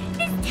fall!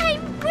 This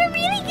time, we're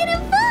really gonna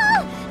fall!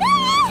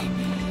 Ah!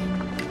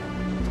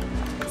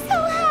 So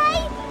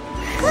high!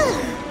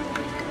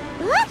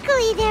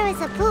 Luckily, there was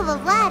a pool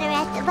of water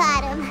at the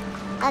bottom.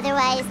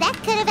 Otherwise, that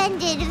could have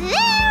ended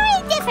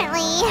very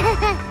differently.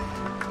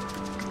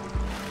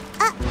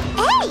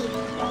 Hey!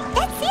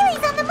 That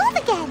Sealy's on the move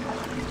again.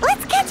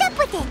 Let's catch up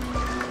with it.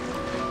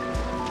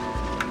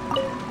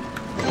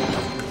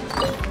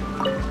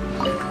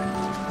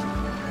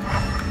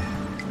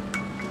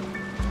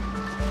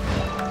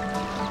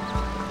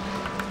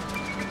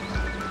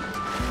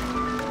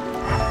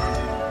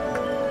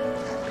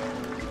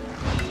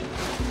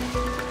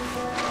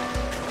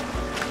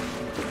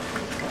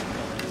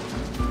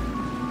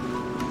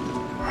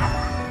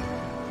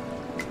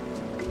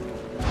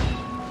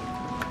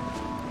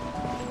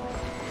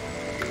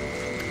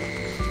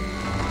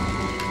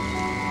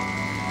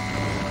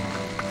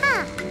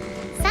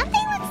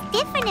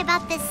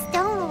 About this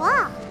stone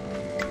wall.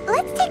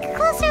 Let's take a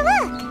closer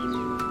look.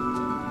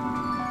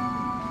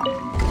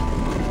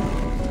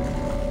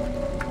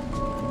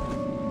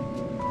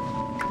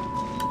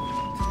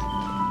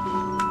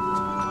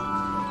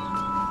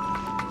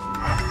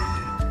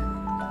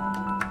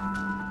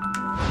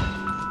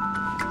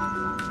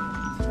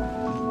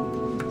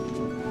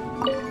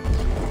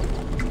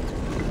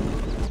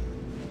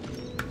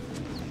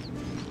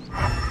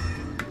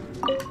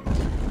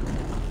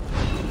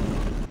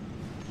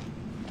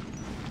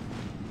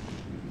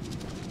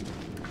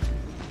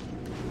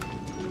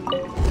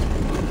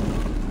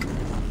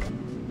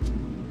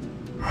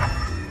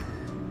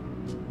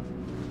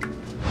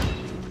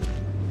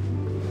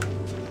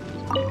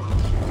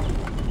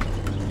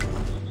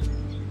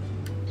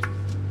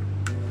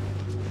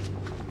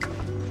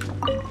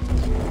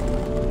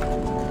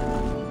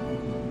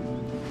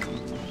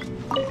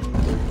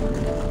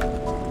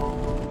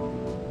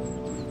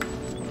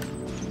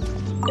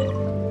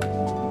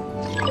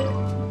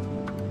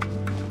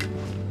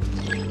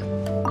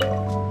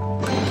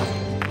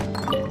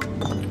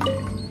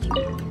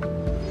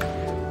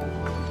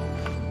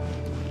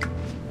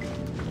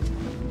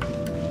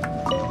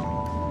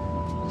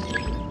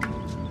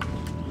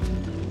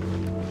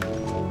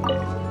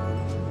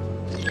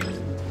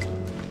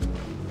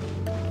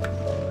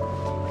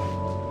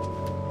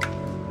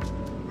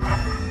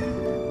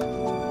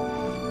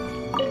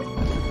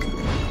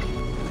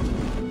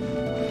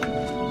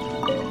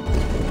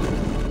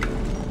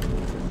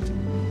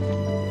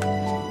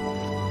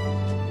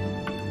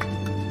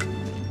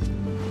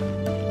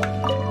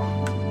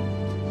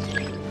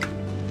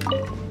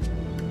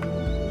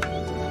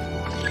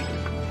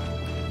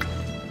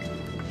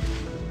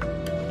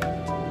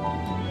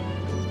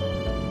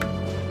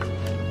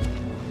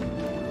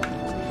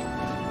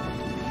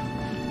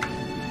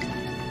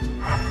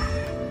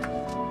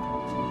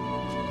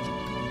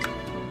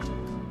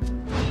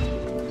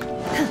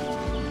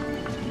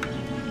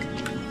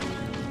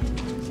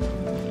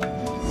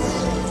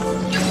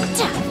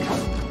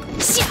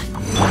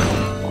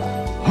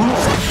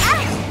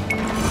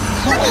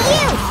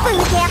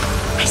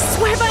 I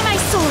swear by my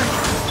sword!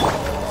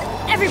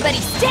 Everybody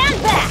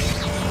stand back!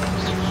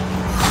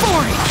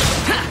 For it!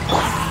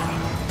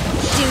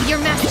 Do your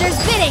master's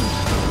bidding!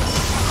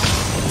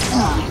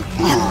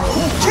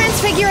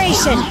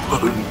 Transfiguration!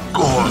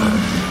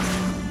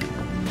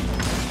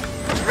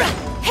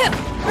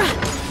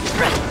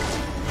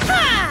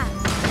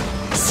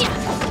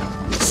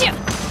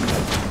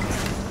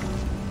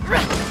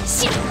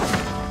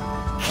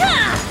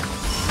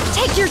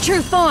 Take your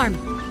true form!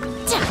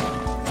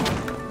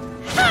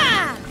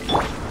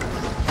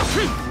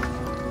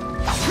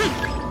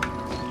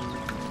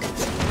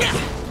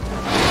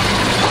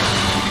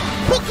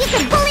 Think you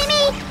can bully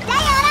me?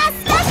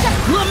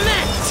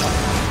 Lament!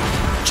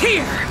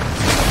 Here!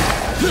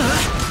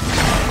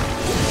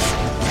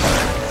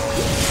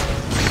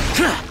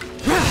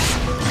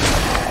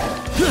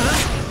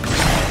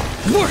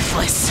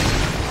 Worthless!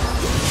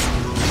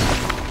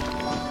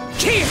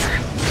 Here!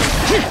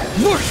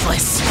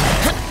 Worthless!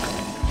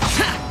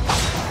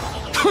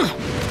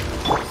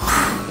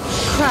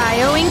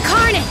 Cryo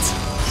Incarnate!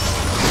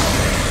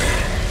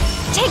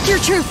 Take your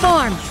true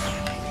form!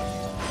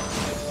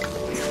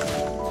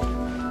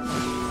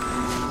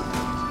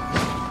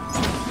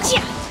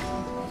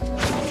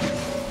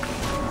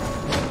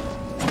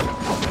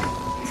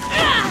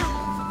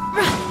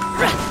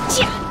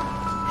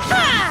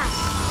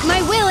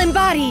 My will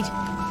embodied!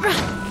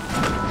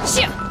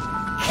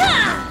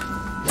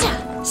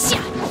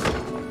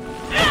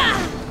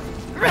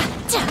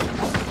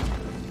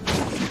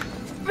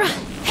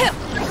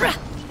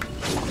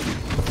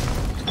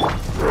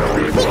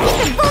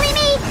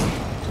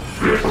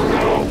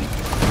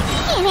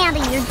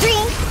 Your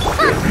drink?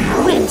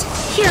 Wait,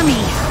 hear me!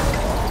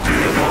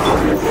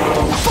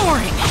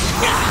 Boring!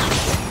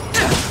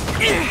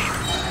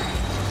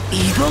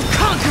 Evil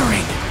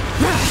conquering!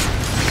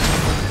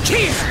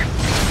 Here!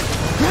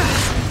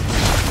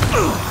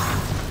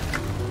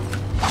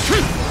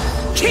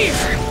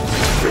 Here!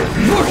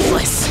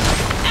 Worthless!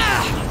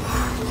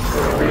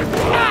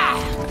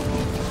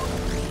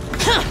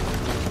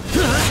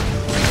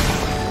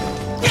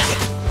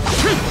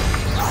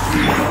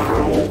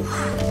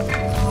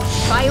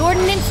 By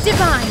ordinance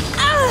divine!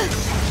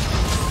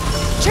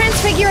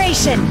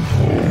 Transfiguration!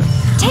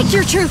 Take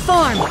your true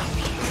form!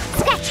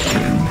 Scratch!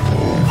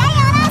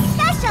 Diana,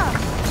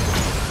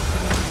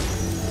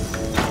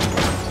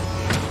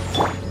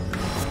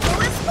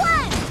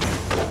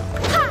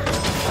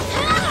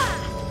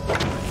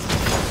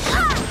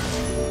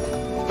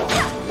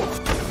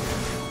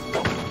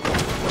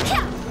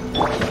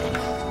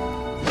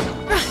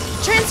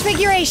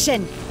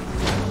 Regeneration!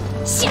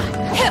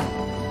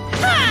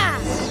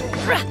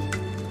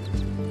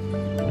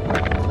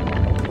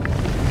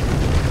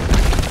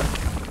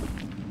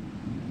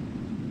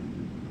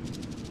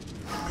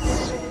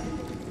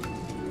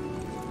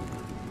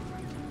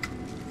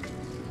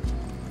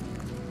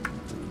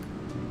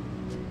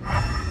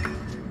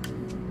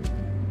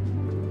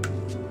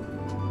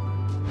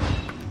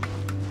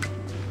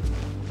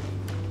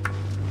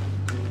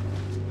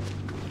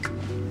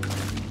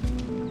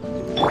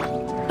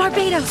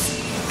 Barbados!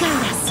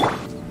 Guide us!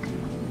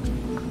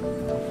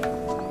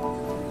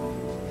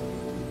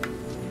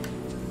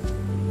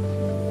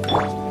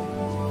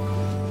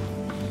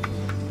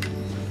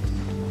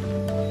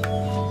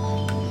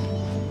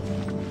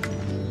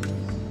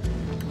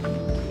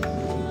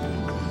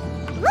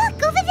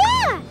 Look, over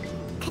there!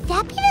 Could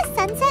that be the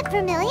Sunset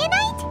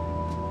Vermilionite?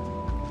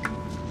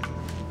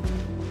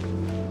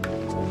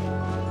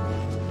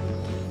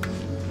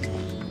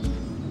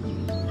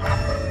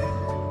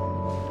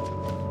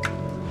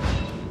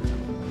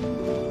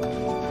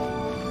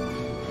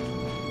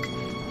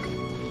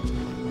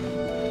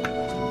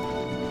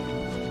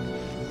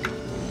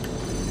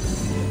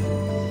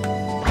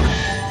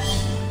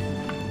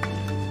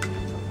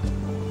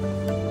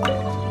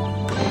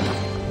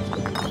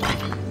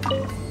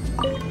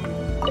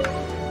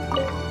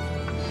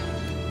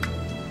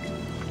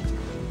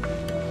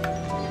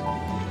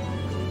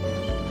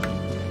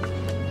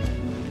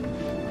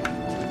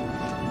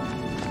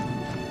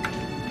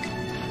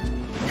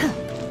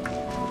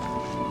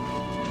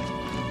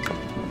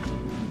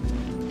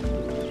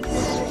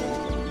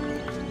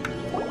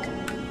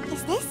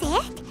 Is this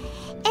it?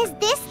 Is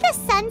this the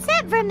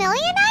Sunset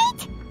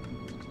Vermilionite?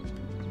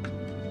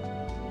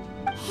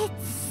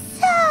 It's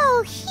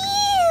so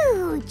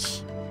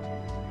huge!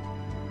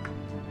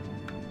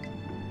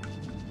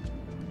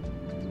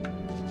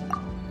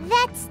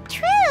 That's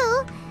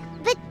true,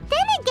 but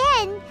then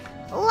again,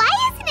 why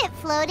isn't it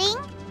floating?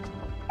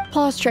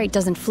 Plaustrite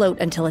doesn't float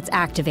until it's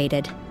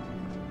activated.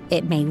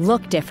 It may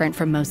look different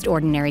from most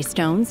ordinary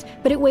stones,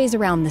 but it weighs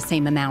around the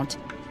same amount.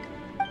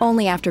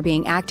 Only after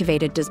being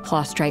activated does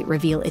Plaustrite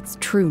reveal its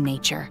true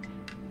nature,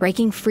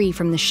 breaking free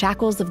from the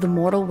shackles of the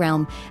mortal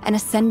realm and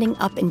ascending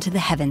up into the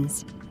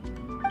heavens.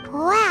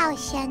 Wow,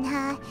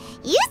 Shenhe,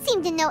 you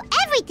seem to know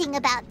everything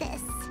about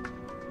this.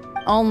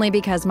 Only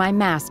because my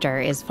master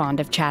is fond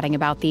of chatting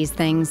about these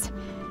things.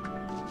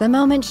 The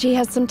moment she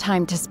has some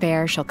time to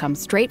spare, she'll come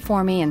straight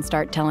for me and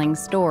start telling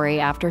story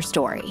after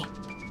story.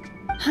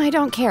 I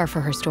don't care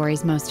for her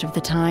stories most of the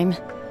time.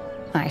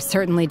 I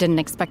certainly didn't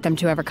expect them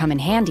to ever come in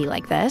handy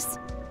like this.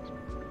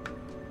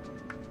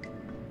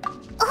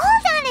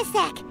 Hold on a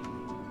sec!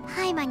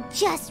 Paimon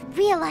just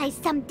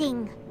realized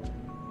something.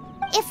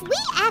 If we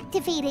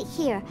activate it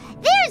here,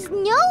 there's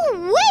no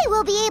way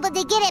we'll be able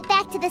to get it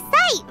back to the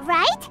site,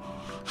 right?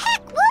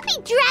 Heck, we'll be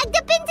dragged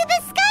up into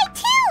the sky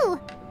too!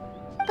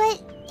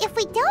 But if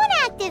we don't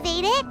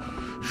activate it,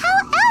 how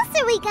else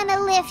are we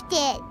gonna lift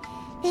it?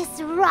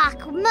 This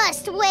rock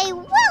must weigh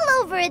well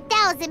over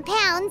 1,000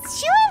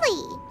 pounds,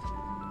 surely!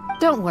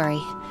 Don't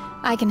worry.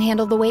 I can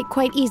handle the weight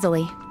quite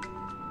easily.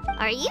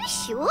 Are you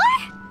sure?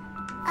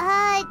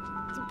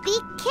 Be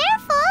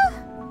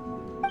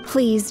careful!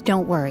 Please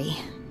don't worry.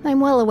 I'm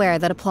well aware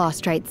that a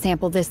Plaustrite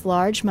sample this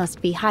large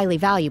must be highly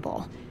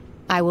valuable.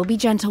 I will be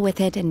gentle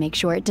with it and make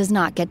sure it does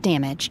not get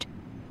damaged.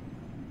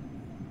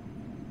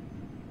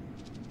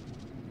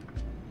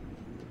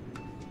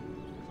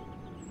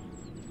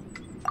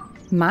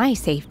 My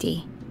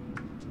safety.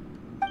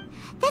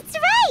 That's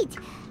right!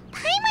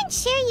 Paimon's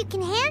sure you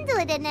can handle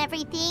it and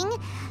everything,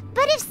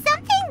 but if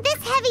something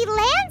this heavy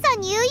lands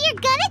on you,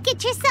 you're gonna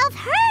get yourself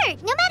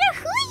hurt, no matter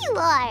who you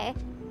are.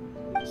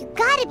 You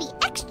gotta be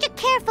extra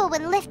careful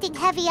when lifting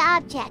heavy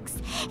objects.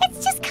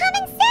 It's just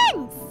common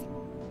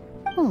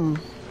sense.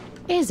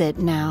 Is it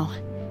now?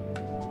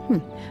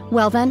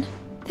 Well then,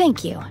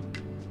 thank you.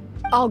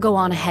 I'll go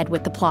on ahead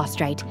with the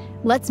Plaustrite.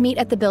 Let's meet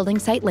at the building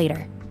site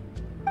later.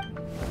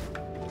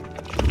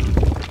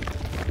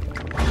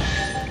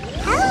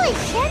 How is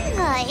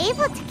Shenhe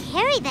able to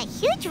carry that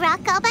huge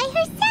rock all by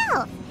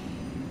herself?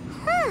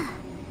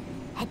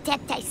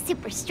 Adepti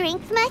super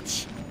strength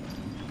much?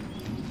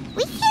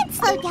 We can't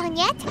slow down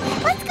yet.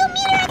 Let's go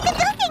meet her at the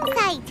building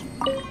site.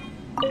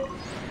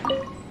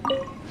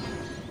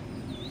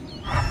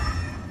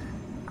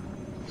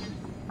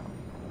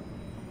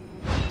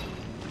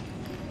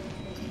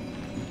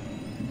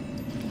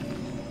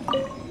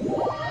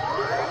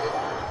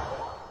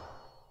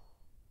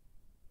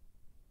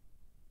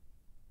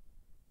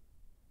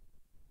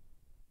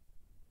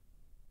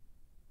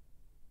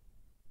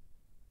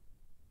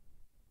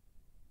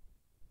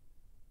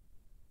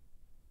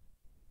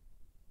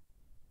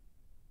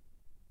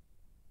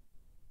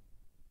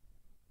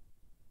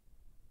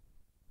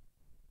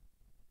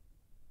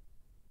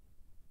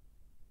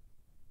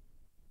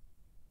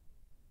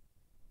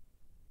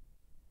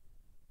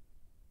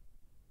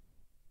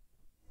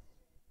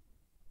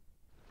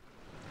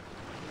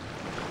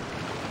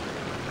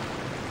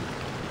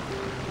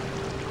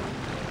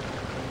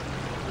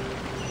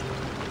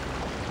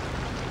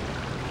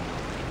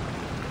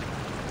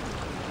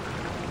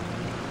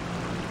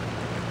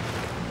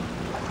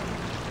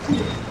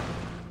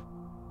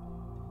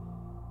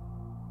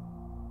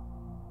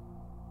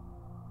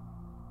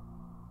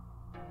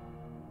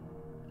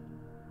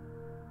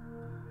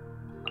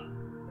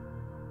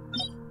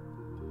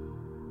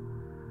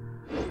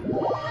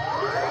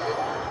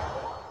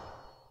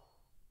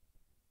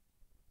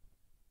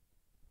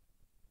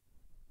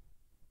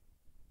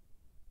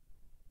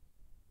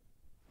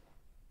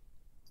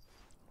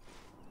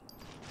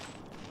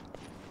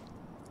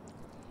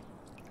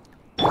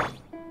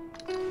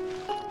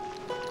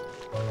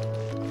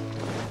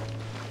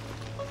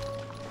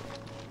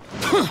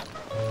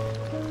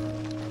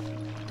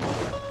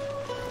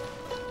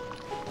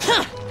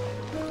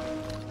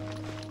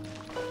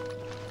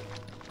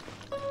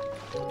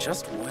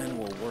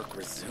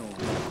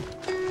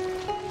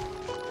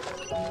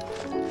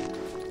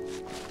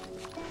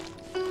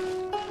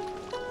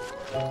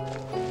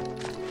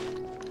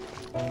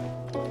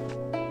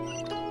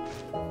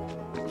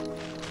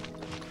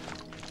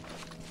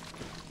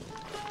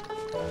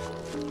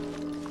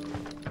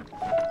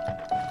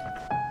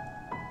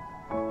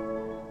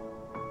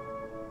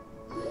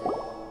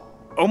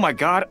 Oh my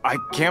god, I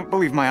can't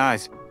believe my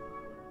eyes.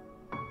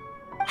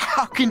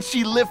 How can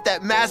she lift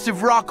that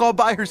massive rock all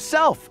by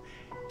herself?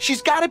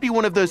 She's gotta be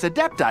one of those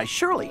Adepti,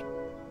 surely.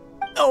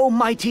 Oh,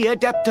 mighty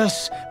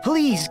Adeptus,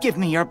 please give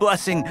me your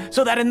blessing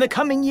so that in the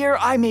coming year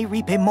I may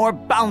reap a more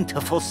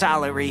bountiful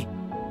salary.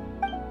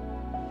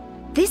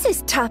 This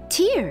is top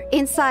tier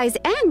in size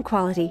and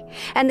quality,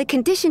 and the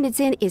condition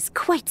it's in is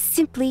quite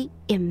simply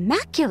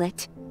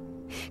immaculate.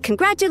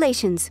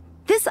 Congratulations,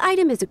 this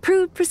item is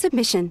approved for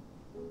submission.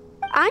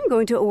 I'm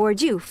going to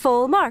award you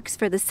full marks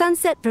for the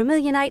Sunset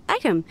Vermilionite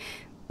item.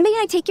 May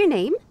I take your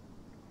name?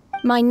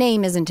 My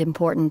name isn't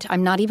important.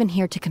 I'm not even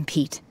here to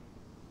compete.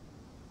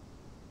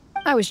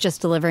 I was just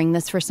delivering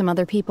this for some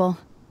other people.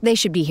 They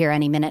should be here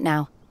any minute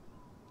now.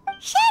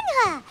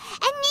 Shenhua, and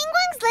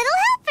Ningguang's little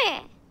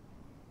helper.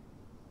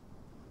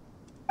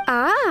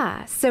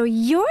 Ah, so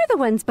you're the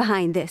ones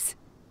behind this.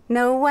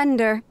 No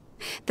wonder.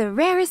 The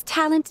rarest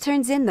talent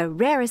turns in the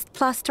rarest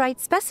Plostrite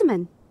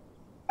specimen.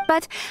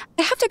 But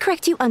I have to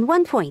correct you on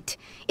one point.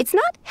 It's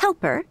not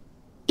helper,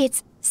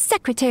 it's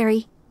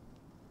secretary.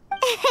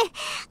 Okay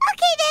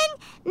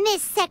then,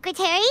 Miss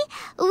Secretary,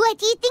 what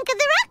do you think of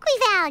the rock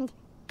we found?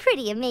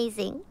 Pretty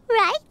amazing,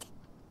 right?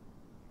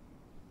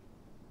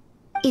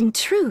 In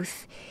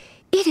truth,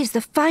 it is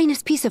the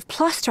finest piece of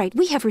Plostrite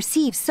we have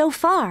received so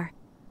far.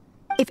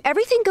 If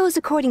everything goes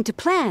according to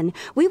plan,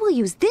 we will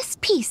use this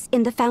piece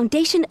in the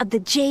foundation of the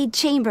Jade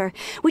Chamber,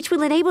 which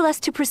will enable us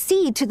to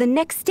proceed to the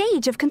next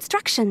stage of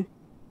construction.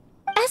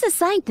 As a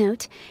side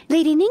note,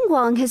 Lady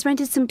Ningguang has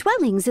rented some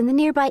dwellings in the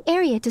nearby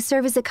area to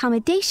serve as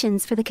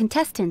accommodations for the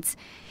contestants.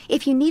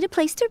 If you need a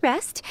place to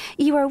rest,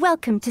 you are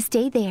welcome to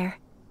stay there.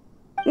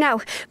 Now,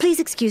 please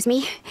excuse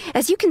me.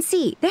 As you can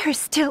see, there is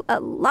still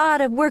a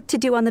lot of work to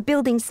do on the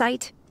building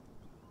site.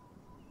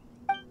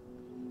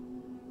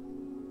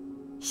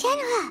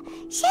 Shenhua,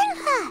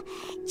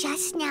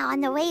 just now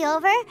on the way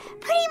over,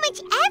 pretty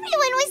much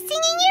everyone was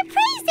singing your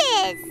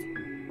praises.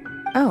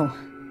 Oh,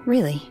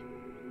 really?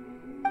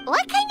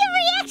 What kind of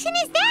reaction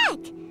is that?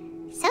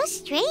 So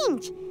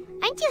strange.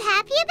 Aren't you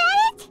happy about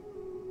it?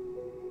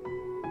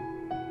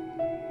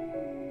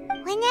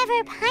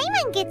 Whenever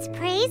Paimon gets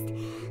praised,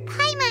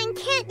 Paimon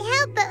can't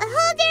help but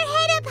hold their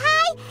head up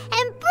high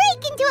and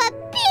break into a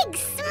big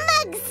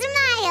smug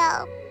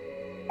smile.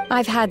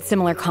 I've had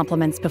similar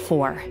compliments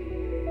before.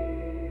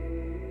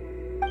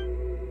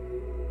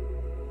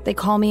 They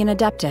call me an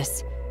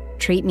Adeptus,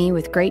 treat me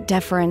with great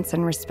deference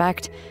and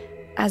respect,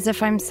 as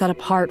if I'm set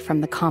apart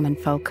from the common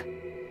folk.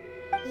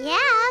 Yeah,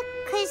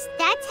 'cause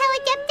that's how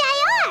Adepti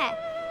are.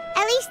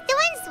 At least the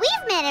ones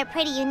we've met are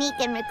pretty unique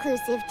and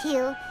reclusive,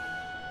 too.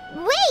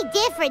 Way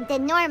different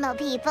than normal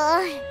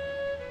people.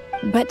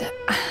 But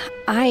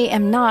I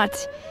am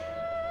not...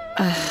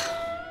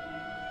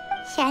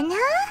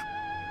 Shenhua?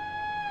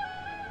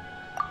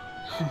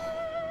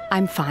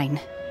 I'm fine.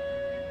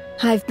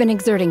 I've been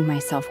exerting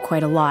myself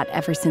quite a lot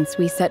ever since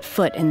we set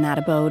foot in that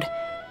abode.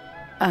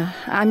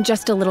 I'm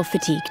just a little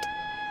fatigued.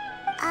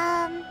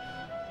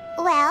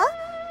 Well,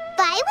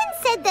 Byron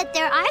said that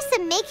there are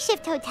some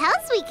makeshift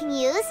hotels we can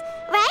use,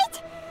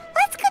 right?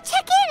 Let's go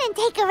check in and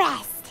take a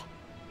rest.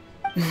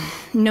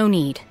 No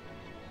need.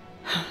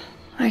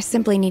 I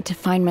simply need to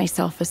find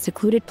myself a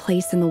secluded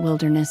place in the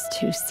wilderness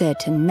to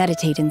sit and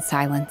meditate in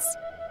silence.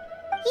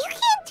 You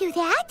can't do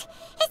that.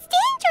 It's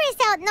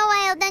dangerous out in the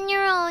wild on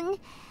your own.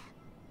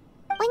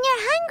 When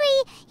you're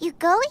hungry, you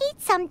go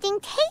eat something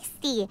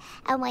tasty.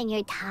 And when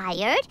you're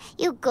tired,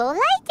 you go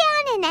lie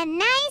down in a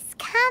nice,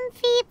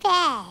 comfy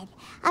bed.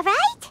 All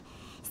right?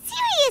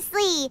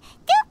 Seriously,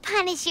 don't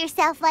punish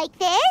yourself like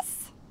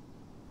this.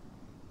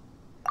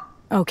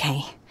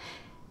 Okay.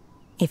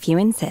 If you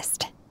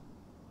insist.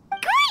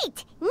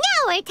 Great! Now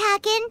we're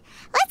talking.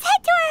 Let's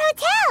head to our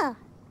hotel.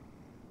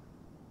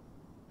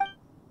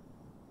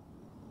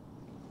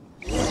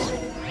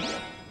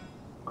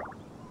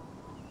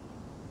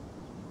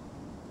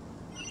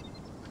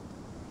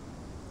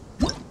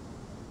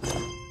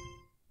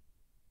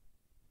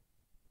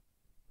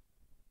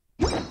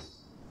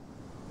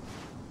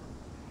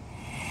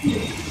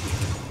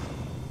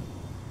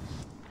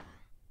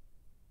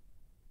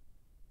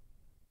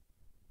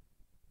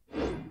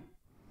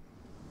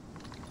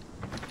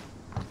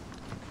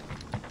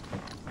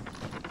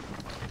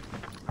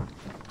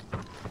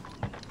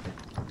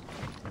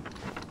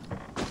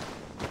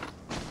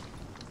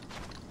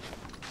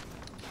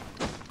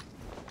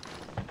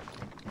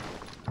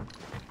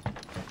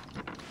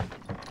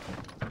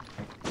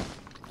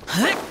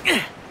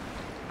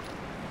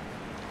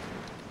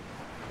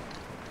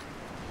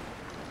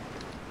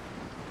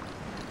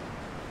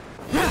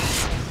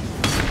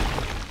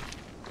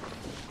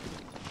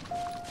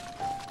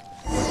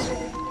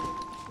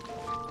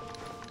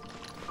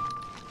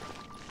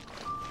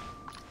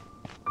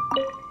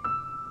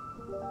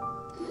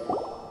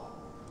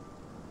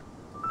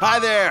 Hi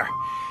there!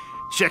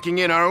 Checking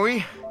in, are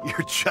we?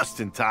 You're just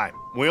in time.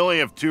 We only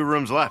have 2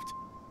 rooms left.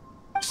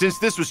 Since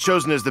this was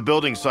chosen as the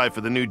building site for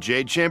the new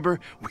Jade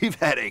Chamber, we've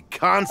had a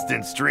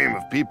constant stream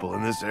of people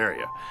in this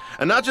area.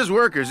 And not just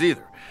workers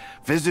either.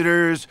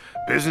 Visitors,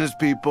 business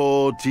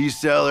people, tea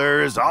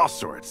sellers, all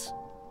sorts.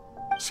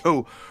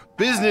 So,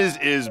 business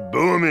is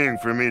booming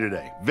for me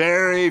today.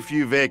 Very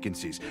few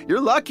vacancies.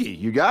 You're lucky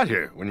you got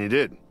here when you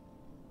did.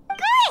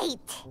 Great!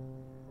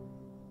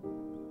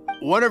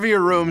 One of your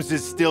rooms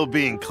is still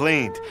being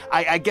cleaned.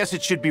 I guess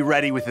it should be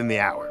ready within the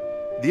hour.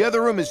 The other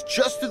room is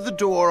just through the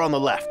door on the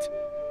left.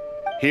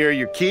 Here are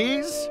your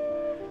keys.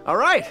 All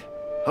right.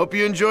 Hope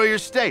you enjoy your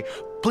stay.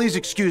 Please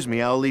excuse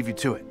me, I'll leave you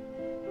to it.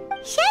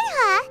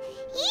 Shenhe,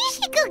 you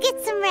should go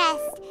get some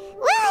rest.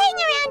 We'll hang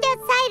around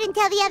outside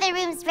until the other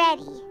room's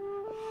ready.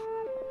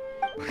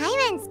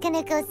 Paimon's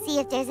gonna go see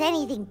if there's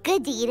anything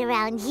good to eat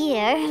around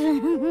here.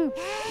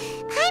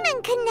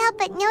 Paimon couldn't help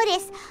but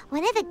notice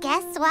one of the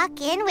guests walk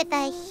in with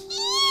a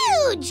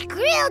huge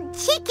grilled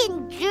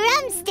chicken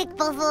drumstick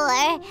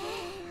before.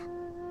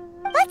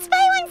 Let's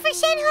buy one for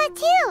Shenhe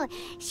too.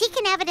 She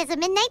can have it as a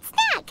midnight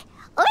snack.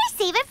 Or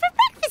save it for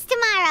breakfast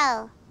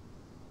tomorrow.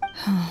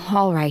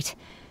 All right.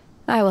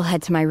 I will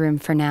head to my room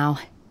for now.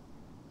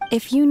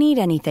 If you need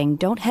anything,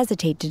 don't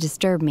hesitate to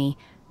disturb me.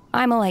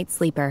 I'm a light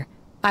sleeper.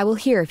 I will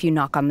hear if you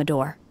knock on the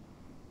door.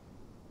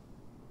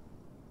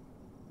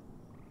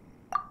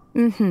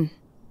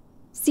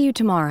 See you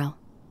tomorrow.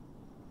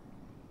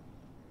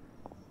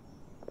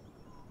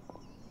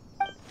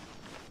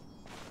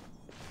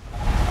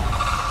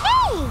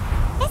 Hey!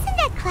 Isn't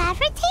that Cloud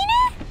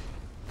Retainer?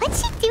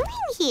 What's she doing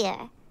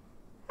here?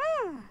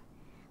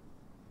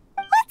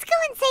 Let's go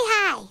and say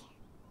hi.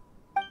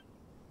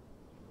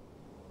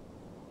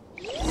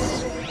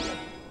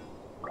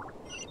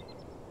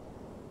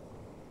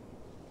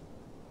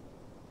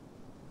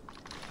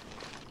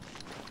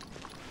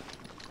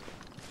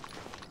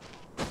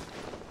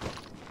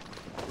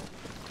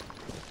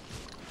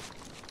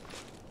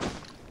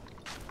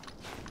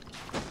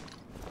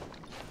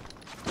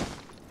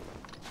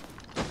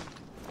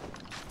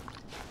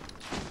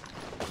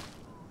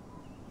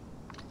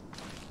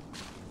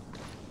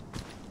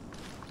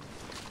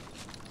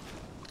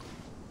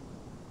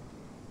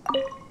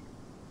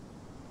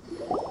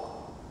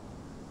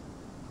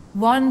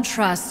 One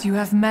trusts you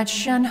have met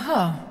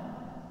Shenhe.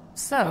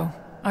 So,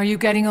 are you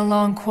getting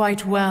along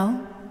quite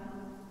well?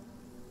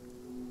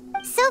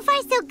 So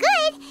far, so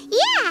good.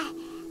 Yeah.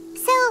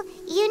 So,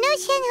 you know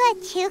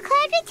Shenhe too,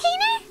 Cloud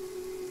Retainer?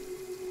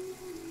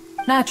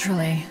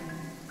 Naturally.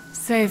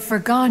 Save for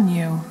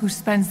Ganyu, who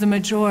spends the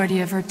majority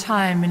of her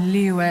time in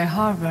Liyue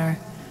Harbor.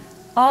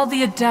 All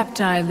the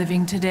Adepti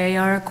living today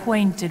are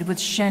acquainted with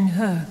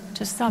Shenhe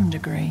to some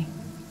degree.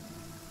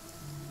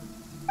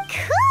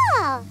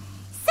 Cool.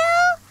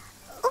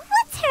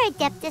 What's her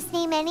Adeptus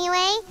name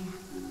anyway?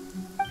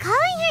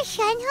 Calling her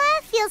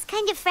Shenhe feels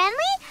kind of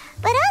friendly,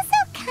 but also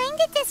kind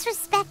of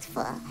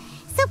disrespectful.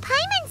 So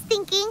Paimon's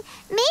thinking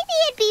maybe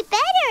it'd be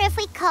better if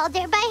we called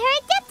her by her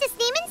Adeptus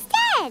name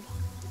instead.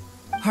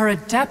 Her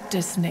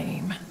Adeptus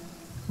name?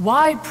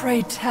 Why,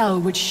 pray tell,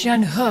 would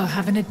Shenhe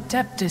have an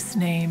Adeptus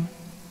name?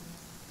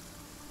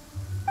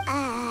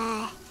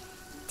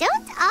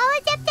 Don't all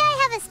Adepti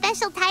have a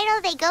special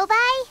title they go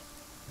by?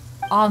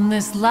 On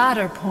this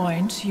latter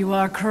point, you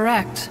are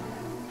correct.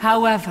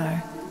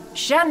 However,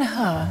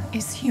 Shenhe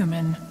is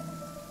human.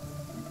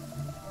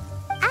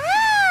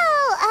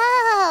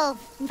 Oh,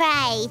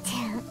 right.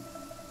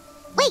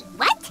 Wait,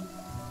 what?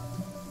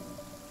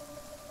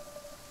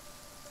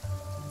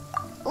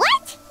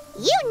 What?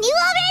 You knew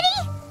already?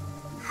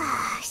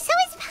 So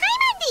is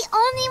Paimon the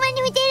only one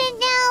who didn't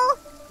know?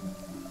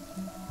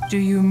 Do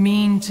you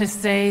mean to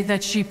say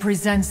that she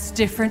presents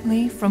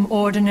differently from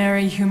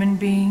ordinary human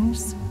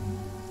beings?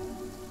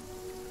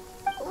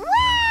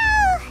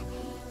 Well,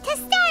 to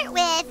start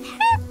with,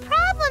 her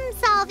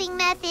problem-solving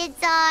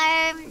methods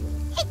are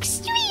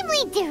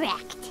extremely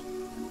direct.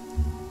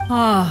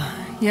 Ah,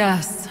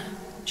 yes.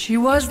 She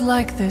was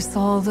like this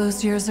all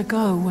those years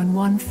ago when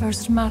one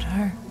first met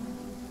her.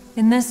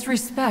 In this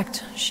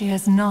respect, she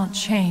has not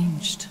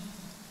changed.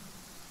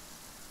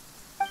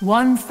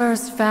 One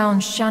first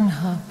found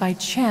Shenhe by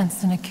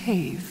chance in a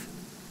cave.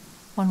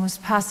 One was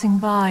passing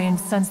by and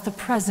sensed the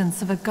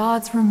presence of a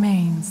god's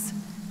remains.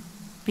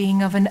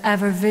 Being of an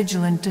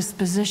ever-vigilant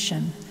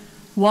disposition,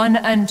 one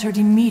entered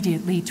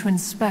immediately to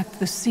inspect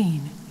the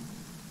scene.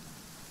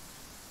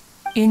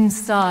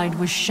 Inside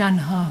was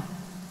Shenhe,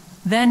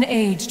 then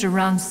aged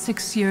around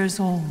 6 years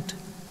old.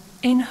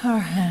 In her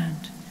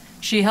hand,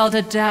 she held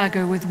a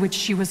dagger with which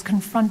she was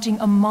confronting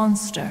a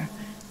monster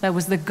that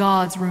was the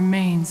god's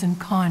remains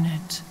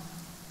incarnate.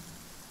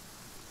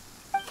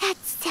 That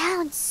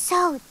sounds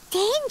so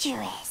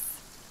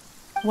dangerous.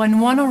 When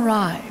one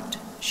arrived,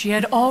 she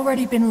had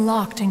already been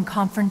locked in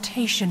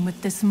confrontation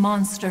with this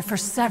monster for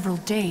several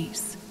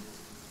days.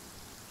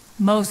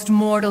 Most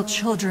mortal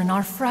children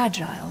are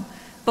fragile,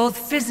 both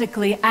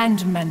physically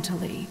and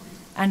mentally,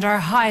 and are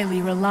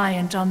highly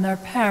reliant on their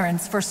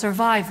parents for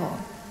survival,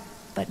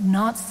 but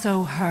not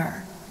so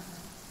her.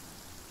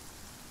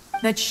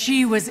 That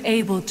she was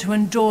able to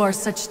endure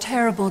such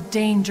terrible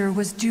danger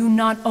was due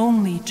not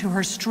only to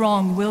her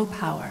strong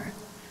willpower,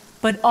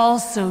 but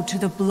also to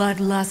the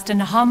bloodlust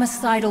and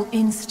homicidal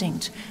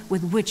instinct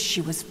with which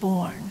she was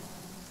born.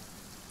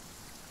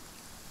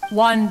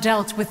 One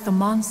dealt with the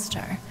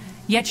monster,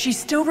 yet she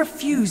still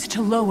refused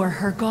to lower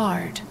her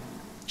guard.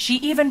 She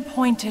even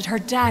pointed her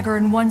dagger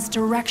in one's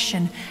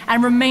direction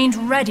and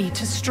remained ready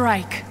to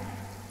strike.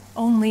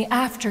 Only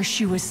after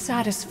she was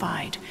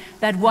satisfied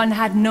that one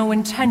had no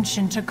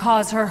intention to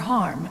cause her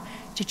harm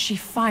did she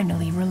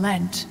finally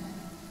relent.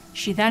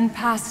 She then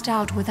passed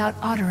out without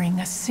uttering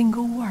a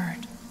single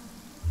word.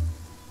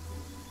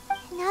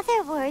 In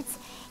other words,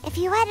 if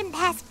you hadn't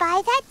passed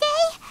by that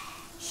day,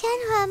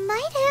 Shenhe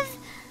might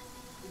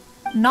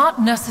have...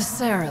 Not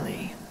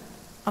necessarily.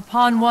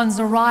 Upon one's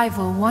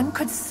arrival, one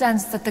could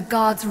sense that the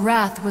god's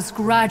wrath was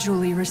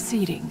gradually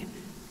receding.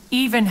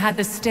 Even had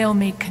the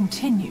stalemate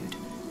continued,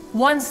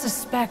 one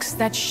suspects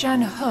that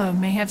Shenhe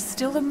may have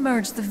still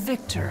emerged the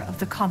victor of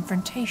the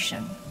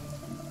confrontation.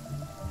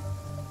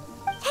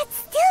 That's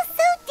still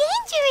so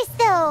dangerous,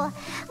 though!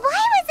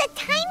 Why was a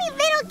tiny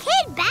little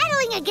kid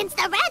battling against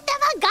the wrath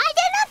of a god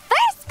in the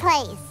first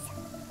place?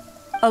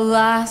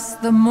 Alas,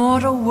 the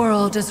mortal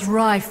world is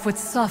rife with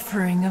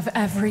suffering of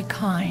every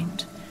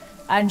kind.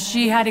 And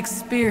she had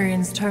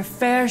experienced her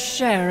fair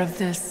share of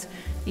this,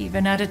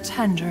 even at a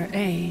tender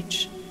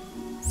age.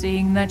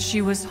 Seeing that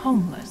she was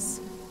homeless,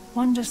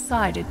 one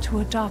decided to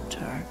adopt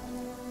her.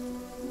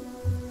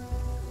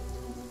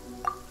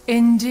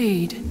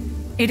 Indeed,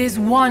 it is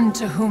one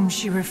to whom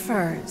she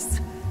refers.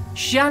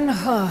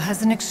 Shenhe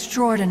has an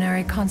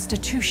extraordinary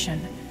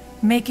constitution,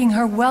 making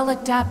her well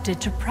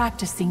adapted to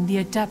practicing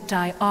the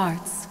Adepti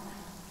arts.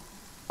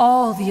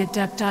 All the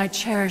Adepti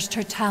cherished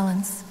her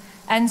talents,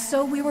 and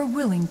so we were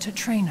willing to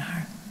train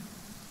her.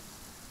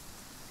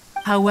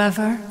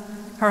 However,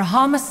 her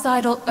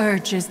homicidal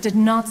urges did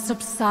not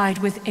subside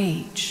with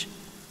age.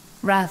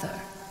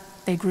 Rather,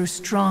 they grew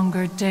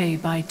stronger day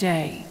by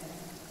day.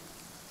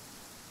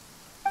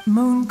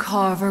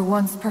 Mooncarver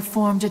once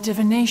performed a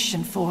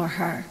divination for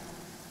her.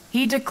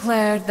 He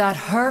declared that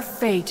her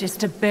fate is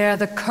to bear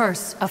the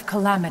curse of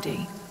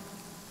calamity.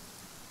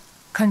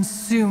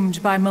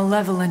 Consumed by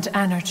malevolent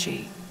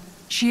energy,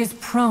 she is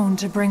prone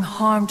to bring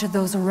harm to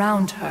those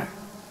around her.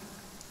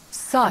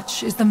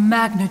 Such is the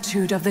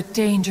magnitude of the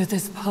danger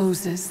this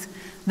poses,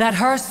 that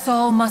her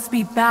soul must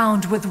be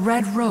bound with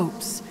red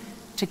ropes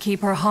to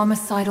keep her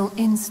homicidal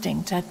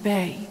instinct at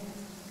bay.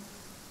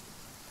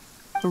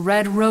 The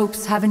red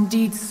ropes have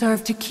indeed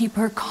served to keep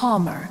her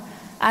calmer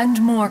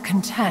and more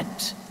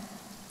content.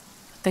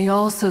 They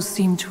also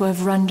seem to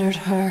have rendered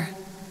her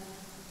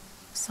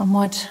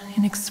somewhat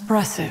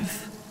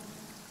inexpressive.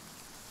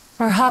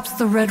 Perhaps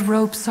the red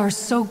ropes are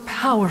so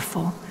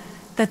powerful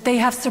that they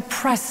have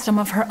suppressed some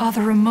of her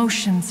other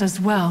emotions as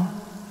well.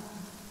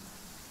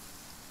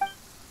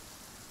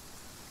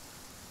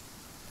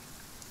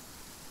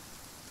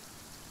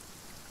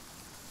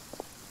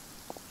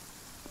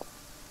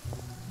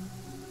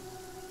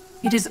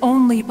 It is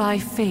only by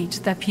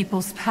fate that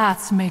people's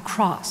paths may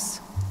cross.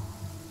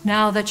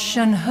 Now that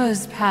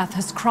Shenhe's path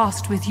has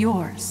crossed with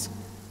yours,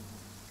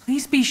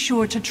 please be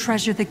sure to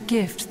treasure the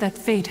gift that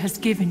fate has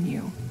given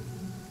you.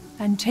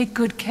 And take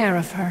good care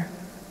of her.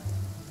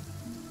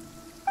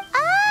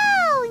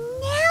 Oh,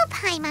 now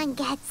Paimon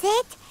gets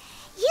it.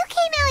 You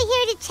came out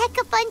here to check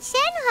up on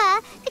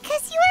Shenhe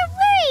because you were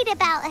worried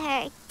about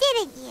her,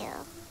 didn't you?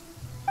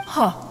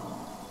 Huh.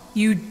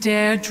 You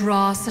dare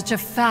draw such a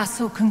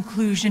facile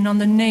conclusion on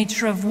the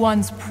nature of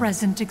one's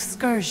present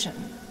excursion?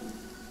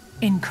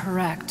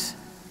 Incorrect.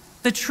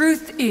 The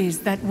truth is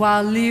that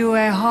while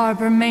Liyue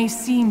Harbor may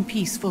seem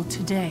peaceful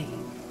today,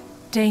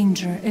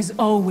 danger is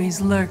always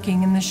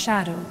lurking in the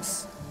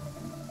shadows.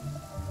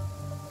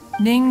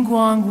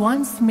 Ningguang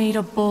once made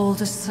a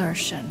bold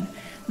assertion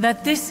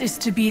that this is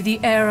to be the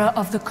era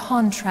of the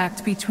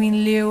contract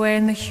between Liyue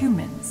and the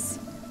humans.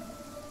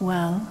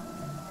 Well,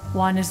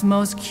 one is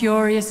most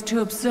curious to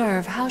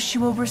observe how she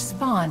will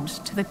respond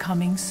to the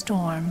coming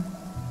storm.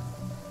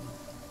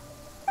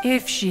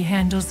 If she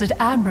handles it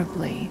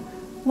admirably,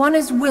 one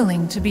is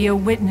willing to be a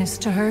witness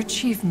to her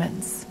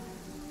achievements.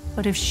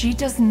 But if she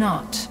does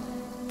not,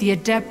 the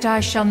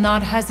Adepti shall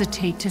not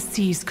hesitate to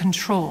seize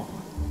control.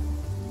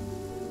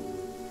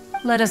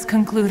 Let us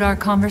conclude our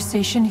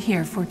conversation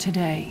here for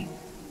today.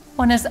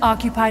 One has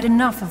occupied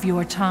enough of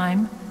your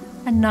time,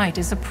 and night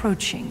is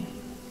approaching.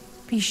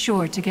 Be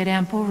sure to get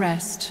ample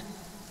rest.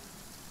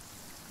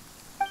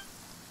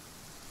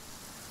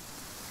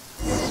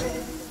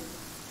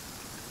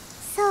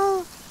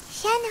 So,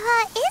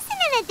 Shenhe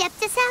isn't an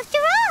Adeptus after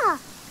all.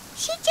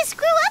 She just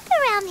grew up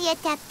around the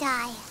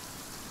Adepti.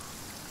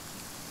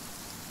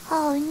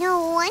 Oh,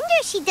 no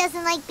wonder she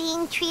doesn't like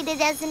being treated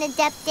as an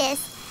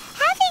Adeptus.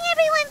 Having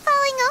everyone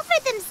falling over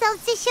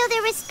themselves to show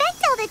their respect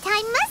all the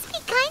time must be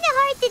kind of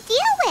hard to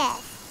deal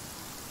with.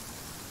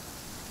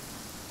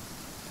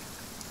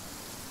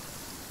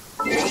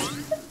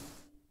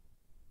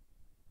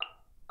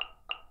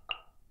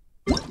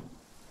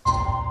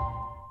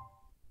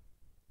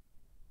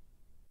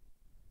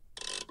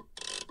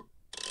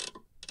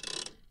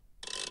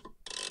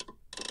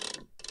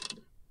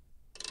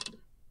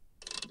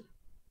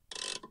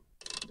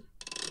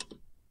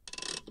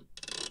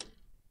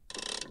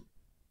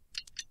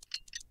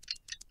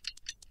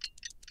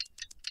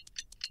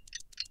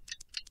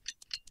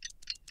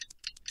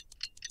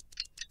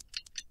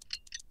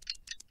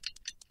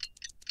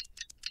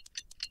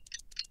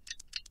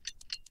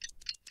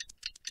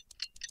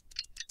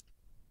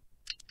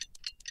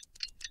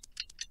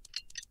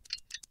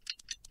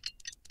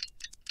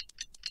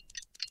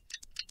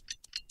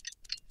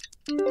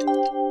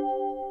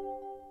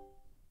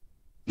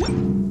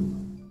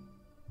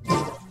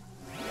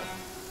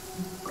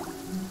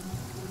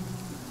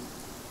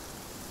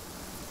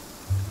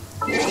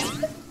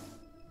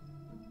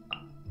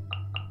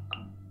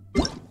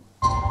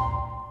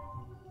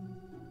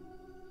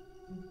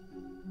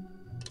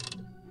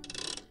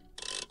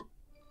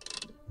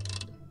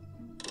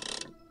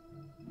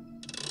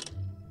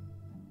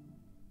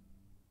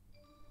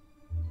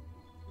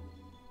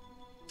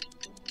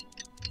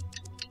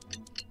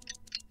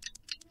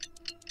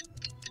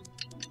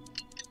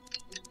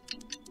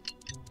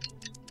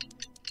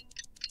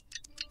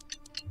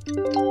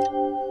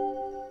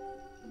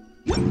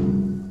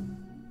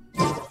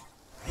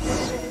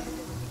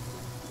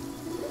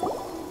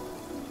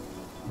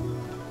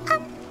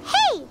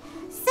 Hey!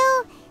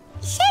 So,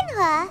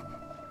 Shenhua...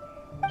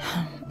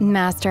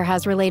 Master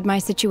has relayed my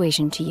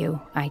situation to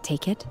you, I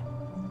take it.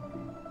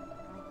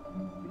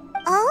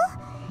 Oh?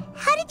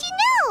 How did you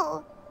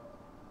know?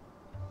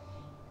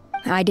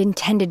 I'd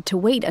intended to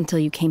wait until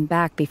you came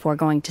back before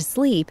going to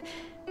sleep,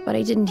 but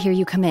I didn't hear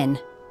you come in.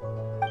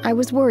 I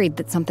was worried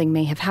that something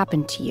may have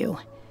happened to you,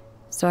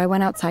 so I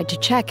went outside to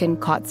check and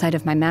caught sight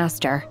of my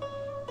master.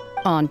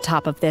 On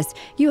top of this,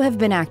 you have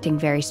been acting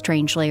very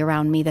strangely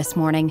around me this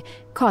morning,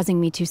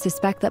 causing me to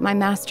suspect that my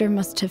master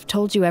must have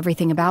told you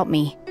everything about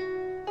me.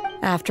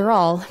 After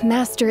all,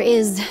 Master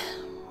is...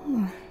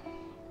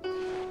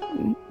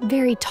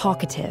 very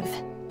talkative.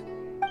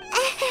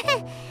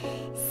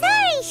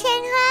 Sorry,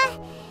 Shenhua.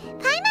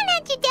 Paimon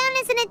had you down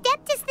as an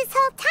Adeptus this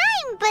whole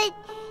time, but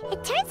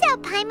it turns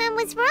out Paimon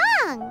was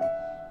wrong.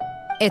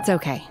 It's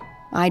okay.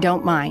 I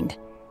don't mind.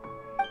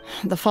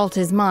 The fault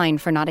is mine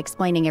for not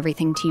explaining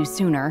everything to you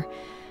sooner,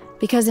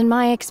 because in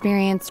my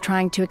experience,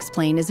 trying to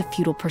explain is a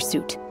futile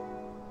pursuit.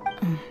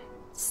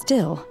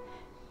 Still,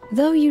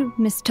 though you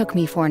mistook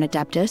me for an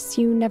Adeptus,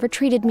 you never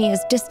treated me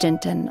as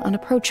distant and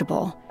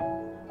unapproachable.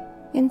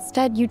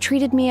 Instead, you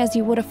treated me as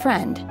you would a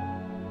friend.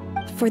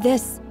 For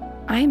this,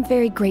 I am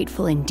very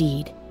grateful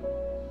indeed.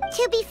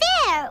 To be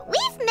fair,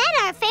 we've met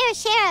our fair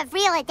share of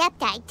real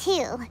Adepti,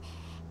 too.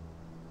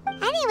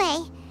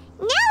 Anyway,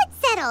 now it's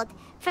settled.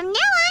 From now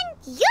on,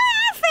 you're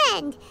our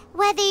friend.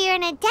 Whether you're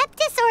an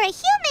Adeptus or a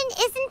human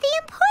isn't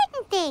the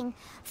important thing.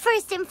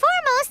 First and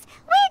foremost,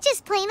 we're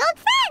just plain old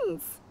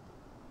friends.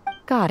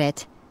 Got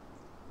it.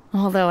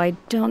 Although I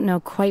don't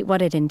know quite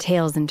what it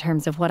entails in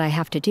terms of what I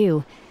have to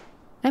do,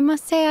 I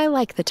must say I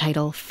like the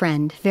title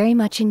friend very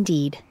much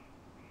indeed.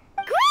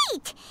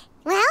 Great!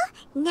 Well,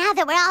 now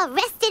that we're all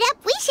rested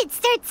up, we should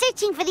start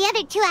searching for the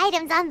other 2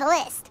 items on the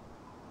list.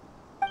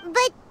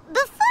 But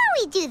before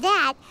we do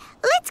that,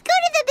 let's go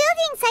to the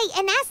building site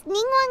and ask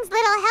Ningguang's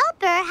little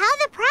helper how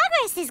the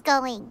progress is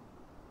going.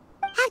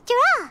 After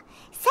all,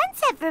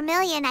 Sunset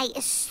Vermilionite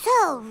is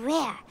so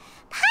rare.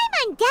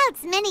 Paimon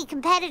doubts many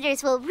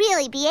competitors will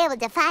really be able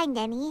to find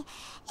any.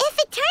 If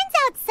it turns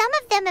out some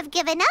of them have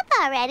given up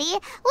already,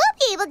 we'll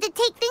be able to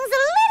take things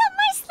a little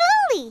more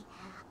slowly.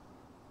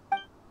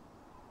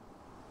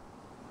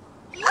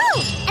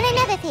 Oh, and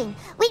another thing.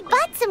 We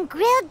bought some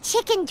grilled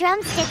chicken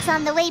drumsticks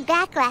on the way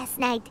back last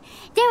night.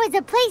 There was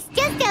a place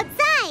just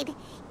outside.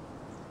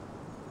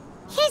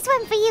 Here's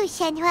one for you,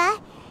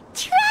 Shenhua.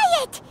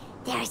 Try it!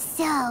 They're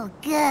so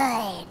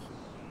good.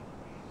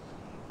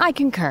 I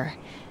concur.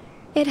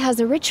 It has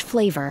a rich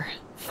flavor,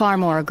 far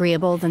more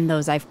agreeable than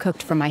those I've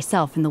cooked for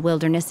myself in the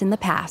wilderness in the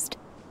past.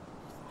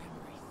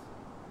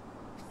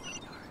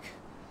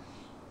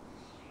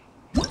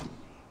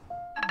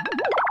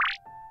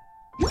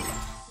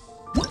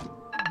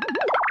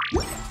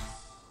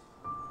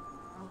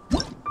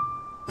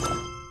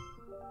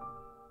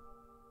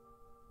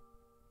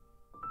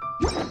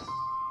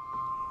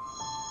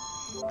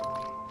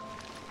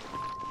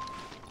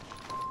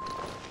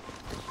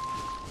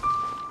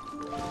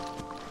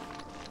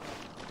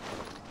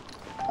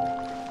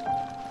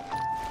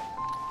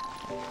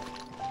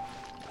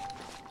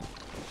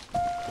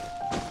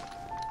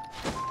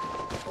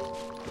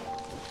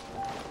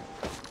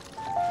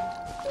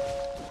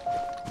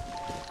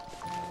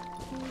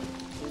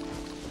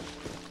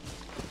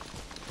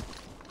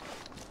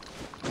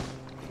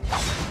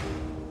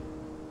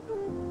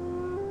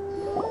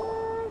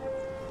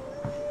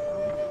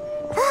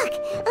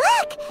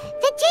 Look!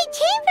 The Jade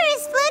Chamber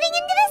is floating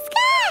into the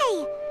sky!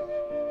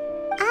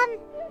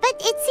 But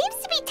it seems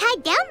to be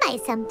tied down by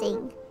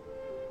something.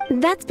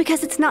 That's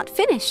because it's not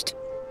finished.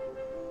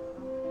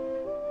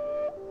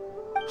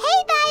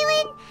 Hey,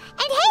 Bylin!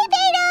 And hey,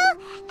 Beto!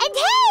 And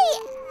hey,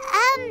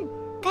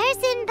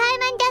 person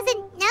Paimon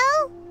doesn't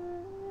know?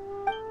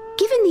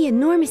 Given the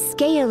enormous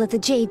scale of the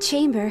Jade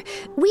Chamber,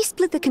 we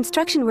split the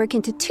construction work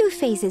into 2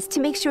 phases to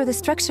make sure the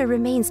structure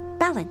remains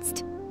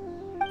balanced.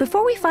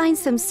 Before we find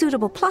some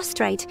suitable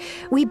plastrite,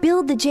 we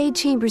build the Jade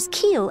Chamber's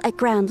keel at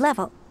ground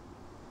level.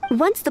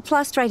 Once the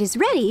plastrite is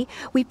ready,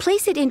 we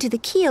place it into the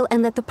keel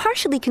and let the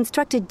partially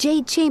constructed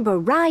Jade Chamber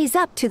rise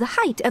up to the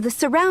height of the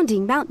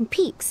surrounding mountain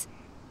peaks.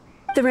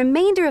 The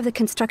remainder of the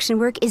construction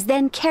work is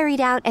then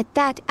carried out at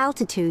that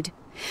altitude,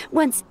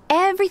 Once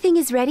everything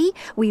is ready,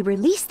 we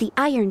release the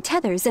iron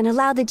tethers and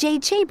allow the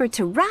Jade Chamber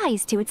to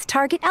rise to its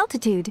target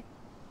altitude.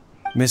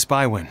 Miss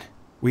Bywin,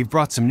 we've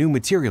brought some new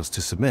materials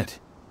to submit.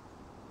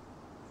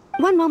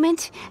 One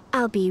moment,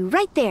 I'll be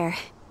right there.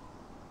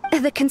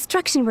 The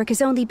construction work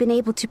has only been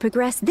able to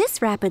progress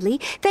this rapidly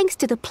thanks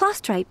to the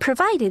plostrite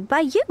provided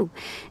by you.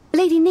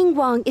 Lady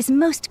Ningguang is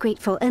most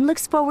grateful and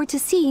looks forward to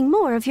seeing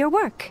more of your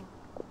work.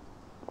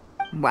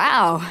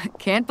 Wow,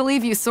 can't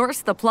believe you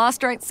sourced the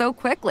plostrite so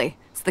quickly.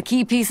 It's the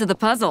key piece of the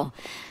puzzle.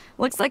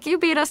 Looks like you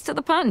beat us to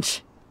the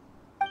punch.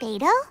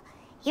 Beidou,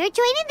 you're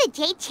joining the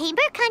Jade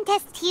Chamber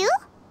contest too?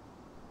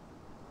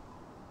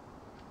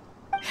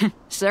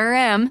 Sure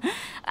am.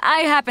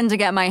 I happened to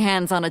get my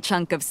hands on a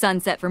chunk of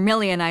sunset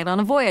vermilionite on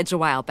a voyage a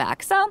while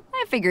back, so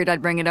I figured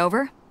I'd bring it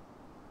over.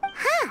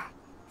 Huh.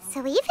 So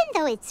even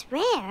though it's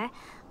rare,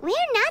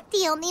 we're not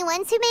the only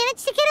ones who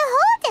managed to get a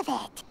hold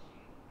of it.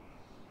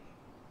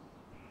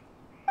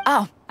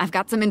 Oh, I've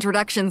got some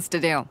introductions to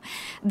do.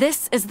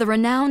 This is the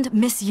renowned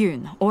Miss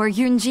Yun, or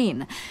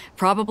Yunjin,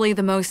 probably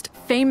the most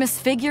famous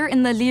figure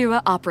in the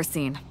Liyue opera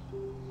scene.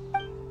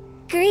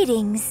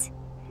 Greetings.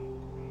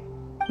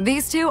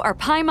 These two are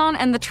Paimon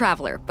and the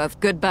Traveler,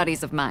 both good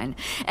buddies of mine.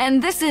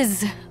 And this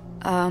is...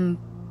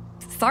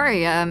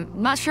 sorry,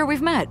 not sure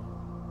we've met.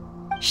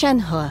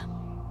 Shenhe.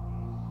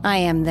 I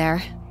am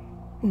their...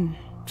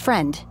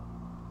 friend.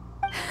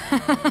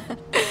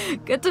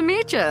 Good to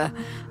meet you.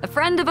 A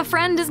friend of a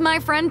friend is my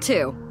friend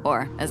too.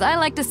 Or, as I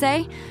like to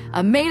say,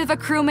 a mate of a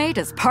crewmate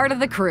is part of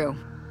the crew.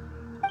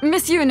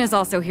 Miss Yun is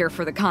also here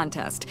for the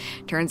contest.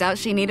 Turns out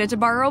she needed to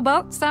borrow a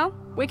boat, so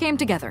we came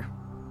together.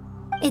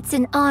 It's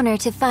an honor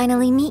to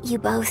finally meet you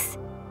both.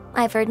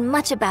 I've heard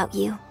much about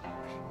you.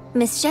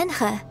 Miss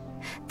Shenhe,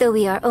 though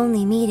we are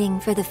only meeting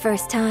for the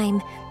first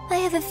time, I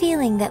have a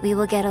feeling that we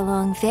will get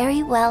along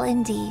very well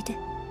indeed.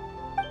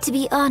 To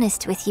be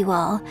honest with you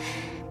all,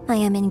 I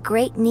am in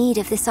great need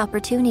of this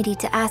opportunity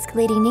to ask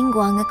Lady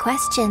Ningguang a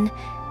question.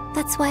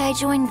 That's why I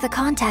joined the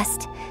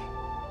contest.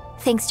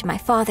 Thanks to my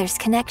father's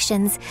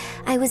connections,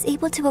 I was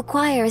able to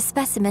acquire a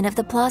specimen of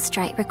the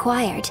plostrite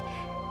required.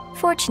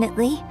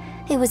 Fortunately,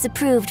 it was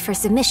approved for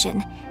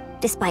submission,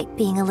 despite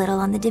being a little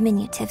on the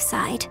diminutive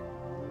side.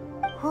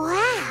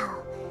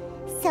 Wow!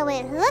 So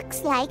it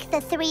looks like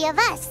the three of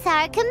us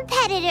are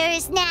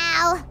competitors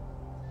now!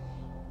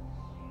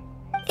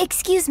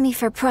 Excuse me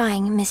for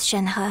prying, Miss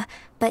Shenhe,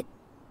 but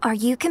are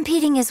you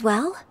competing as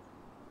well?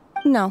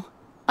 No,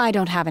 I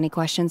don't have any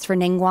questions for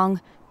Ningguang.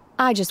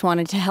 I just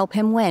wanted to help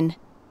him win.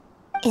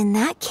 In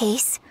that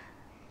case,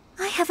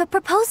 I have a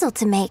proposal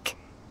to make.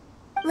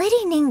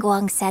 Lady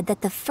Ningguang said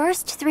that the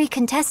first 3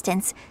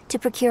 contestants to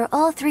procure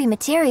all 3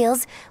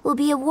 materials will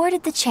be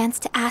awarded the chance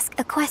to ask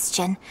a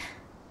question.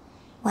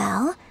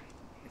 Well,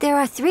 there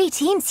are 3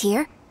 teams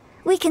here.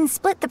 We can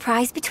split the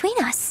prize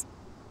between us.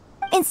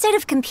 Instead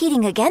of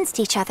competing against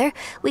each other,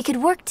 we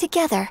could work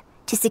together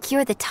to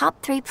secure the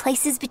top 3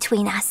 places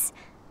between us.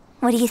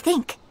 What do you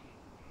think?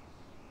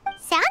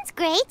 Sounds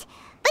great,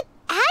 but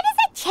how does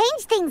it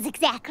change things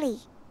exactly?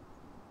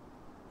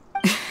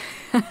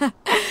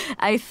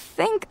 I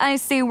think I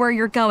see where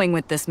you're going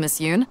with this, Miss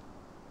Yun.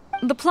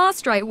 The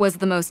plostrite was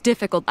the most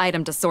difficult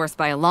item to source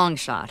by a long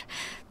shot.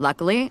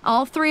 Luckily,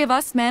 all 3 of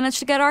us managed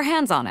to get our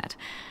hands on it.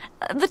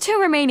 The 2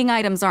 remaining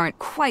items aren't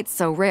quite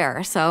so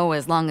rare, so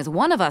as long as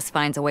one of us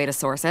finds a way to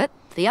source it,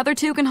 the other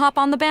 2 can hop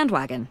on the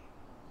bandwagon.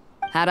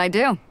 How'd I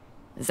do?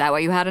 Is that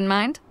what you had in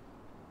mind?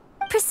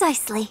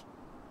 Precisely.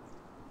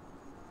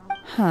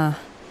 Huh.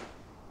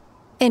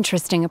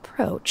 Interesting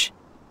approach.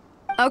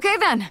 Okay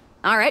then.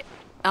 All right.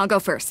 I'll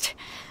go first.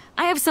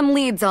 I have some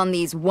leads on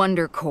these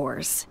wonder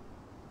cores.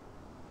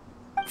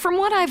 From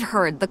what I've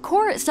heard, the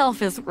core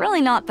itself is really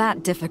not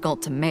that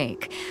difficult to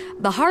make.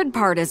 The hard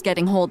part is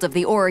getting hold of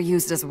the ore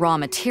used as raw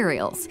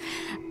materials.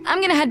 I'm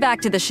gonna head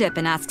back to the ship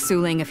and ask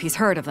Su Ling if he's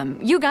heard of them.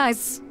 You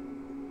guys...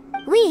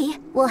 We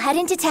will head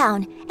into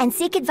town and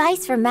seek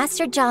advice from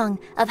Master Zhang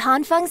of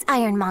Hanfeng's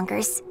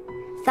Ironmongers.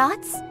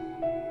 Thoughts?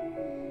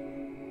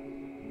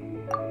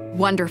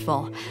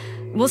 Wonderful.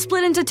 We'll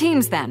split into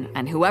teams then,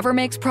 and whoever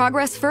makes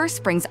progress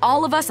first brings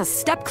all of us a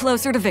step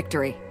closer to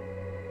victory.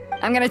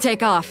 I'm gonna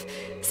take off.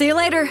 See you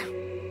later!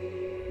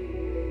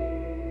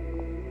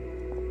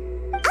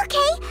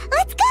 Okay,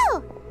 let's go!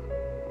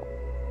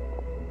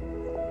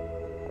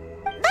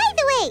 By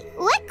the way,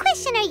 what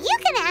question are you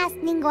gonna ask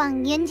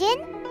Ningguang,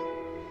 Yunjin?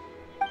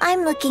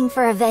 I'm looking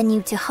for a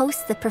venue to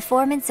host the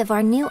performance of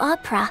our new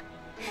opera.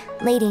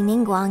 Lady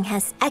Ningguang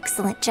has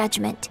excellent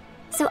judgment,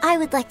 so I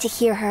would like to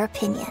hear her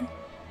opinion.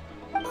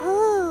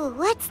 Ooh,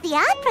 what's the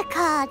opera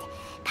called?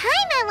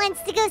 Paimon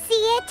wants to go see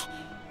it.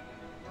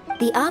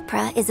 The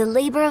opera is a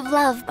labor of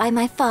love by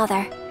my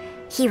father.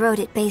 He wrote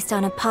it based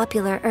on a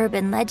popular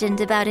urban legend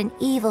about an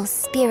evil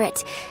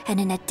spirit and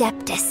an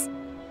adeptus.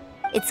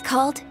 It's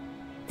called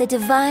The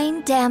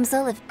Divine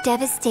Damsel of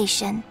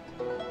Devastation.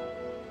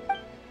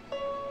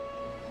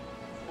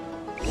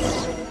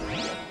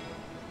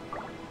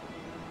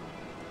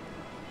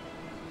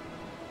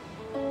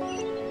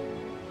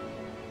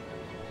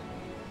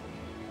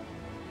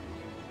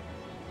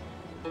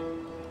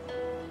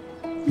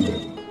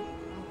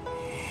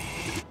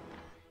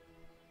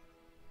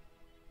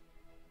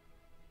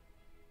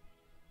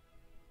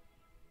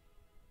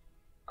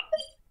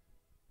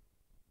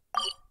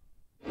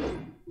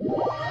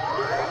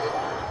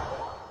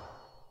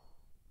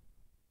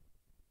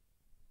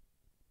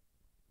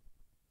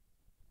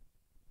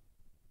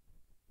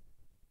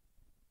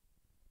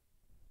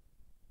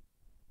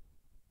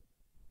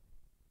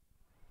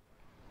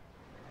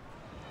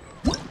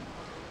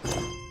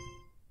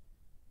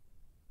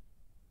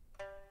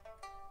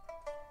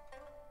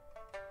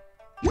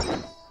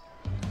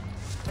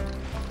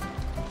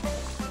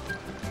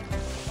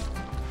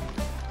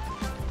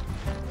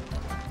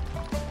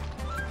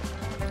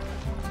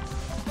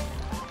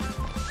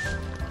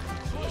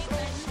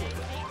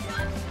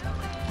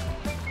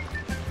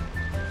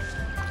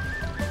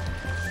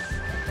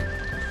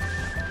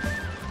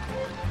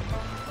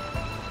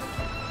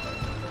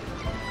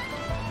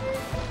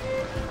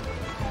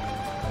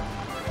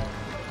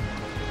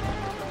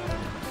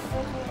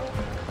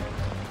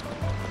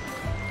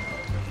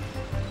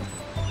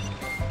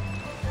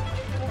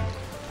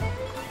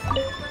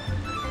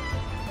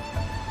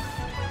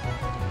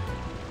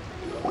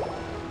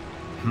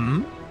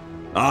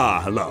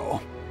 Ah, hello.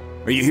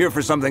 Are you here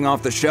for something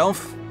off the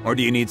shelf, or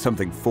do you need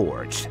something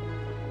forged?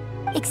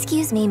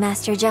 Excuse me,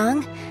 Master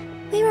Zhang.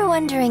 We were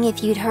wondering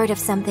if you'd heard of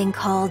something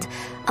called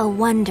a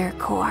Wonder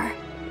Core.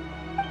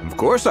 Of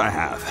course I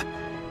have.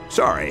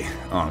 Sorry,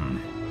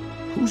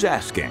 who's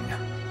asking?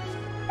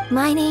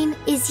 My name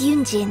is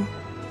Yunjin.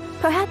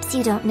 Perhaps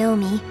you don't know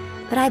me,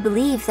 but I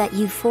believe that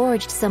you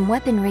forged some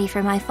weaponry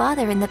for my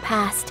father in the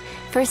past,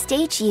 for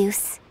stage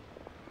use.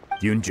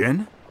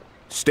 Yunjin?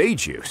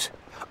 Stage use?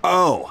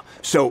 Oh,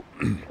 so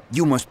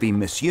you must be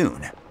Miss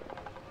Yoon.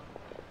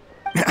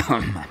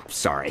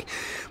 Sorry,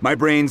 my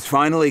brain's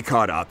finally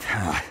caught up.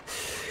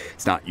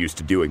 It's not used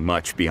to doing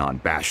much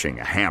beyond bashing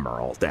a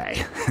hammer all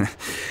day.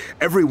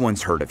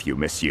 Everyone's heard of you,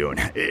 Miss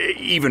Yoon,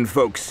 even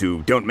folks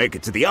who don't make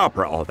it to the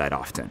opera all that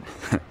often.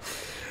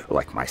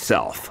 Like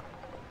myself.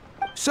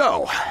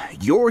 So,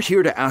 you're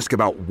here to ask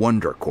about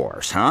Wonder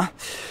Cores, huh?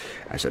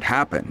 As it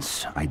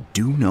happens, I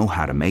do know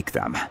how to make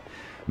them.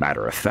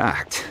 Matter of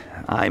fact,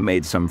 I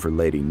made some for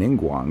Lady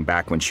Ningguang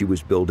back when she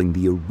was building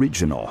the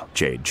original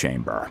Jade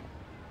Chamber.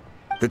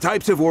 The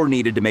types of ore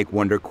needed to make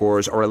Wonder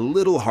Cores are a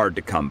little hard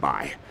to come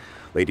by.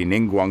 Lady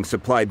Ningguang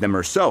supplied them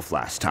herself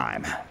last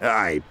time.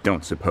 I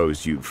don't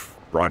suppose you've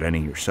brought any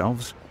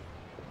yourselves?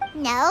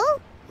 No,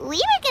 we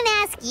were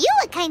gonna ask you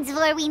what kinds of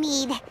ore we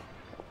need.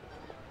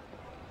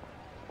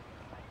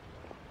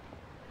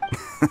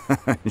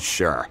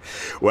 Sure.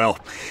 Well,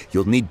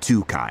 you'll need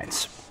two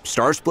kinds.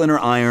 Star Splinter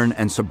Iron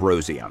and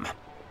Subrosium.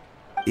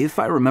 If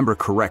I remember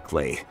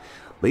correctly,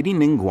 Lady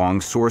Ningguang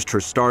sourced her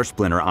Star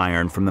Splinter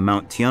Iron from the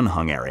Mount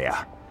Tianheng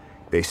area.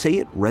 They say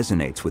it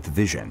resonates with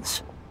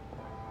visions.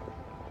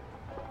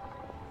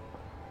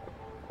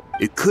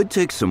 It could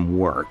take some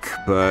work,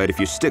 but if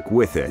you stick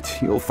with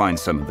it, you'll find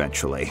some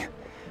eventually.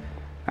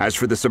 As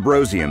for the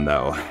Subrosium,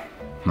 though,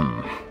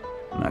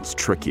 that's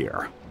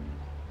trickier.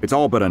 It's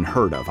all but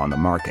unheard of on the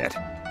market.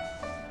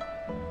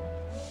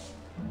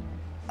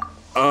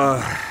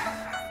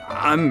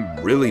 I'm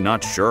really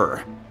not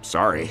sure.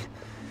 Sorry.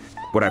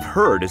 What I've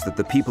heard is that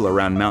the people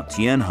around Mount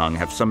Tianheng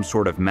have some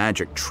sort of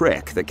magic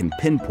trick that can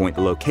pinpoint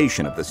the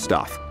location of the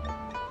stuff.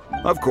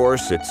 Of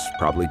course, it's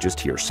probably just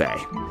hearsay.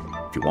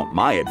 If you want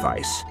my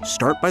advice,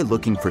 start by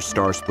looking for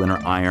Star Splinter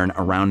Iron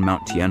around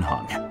Mount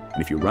Tianheng.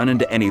 And if you run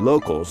into any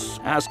locals,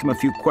 ask them a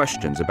few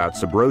questions about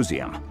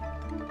Subrosium.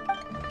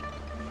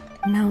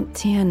 Mount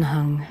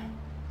Tianheng.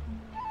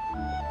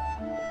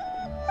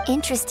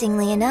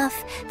 Interestingly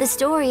enough, the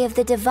story of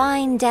the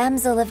divine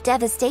damsel of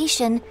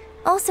devastation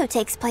also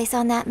takes place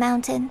on that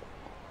mountain.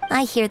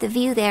 I hear the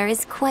view there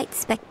is quite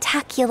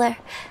spectacular.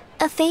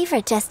 A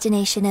favorite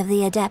destination of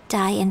the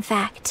Adepti, in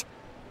fact.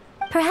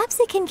 Perhaps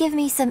it can give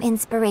me some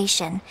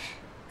inspiration.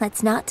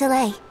 Let's not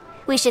delay.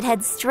 We should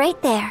head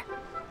straight there.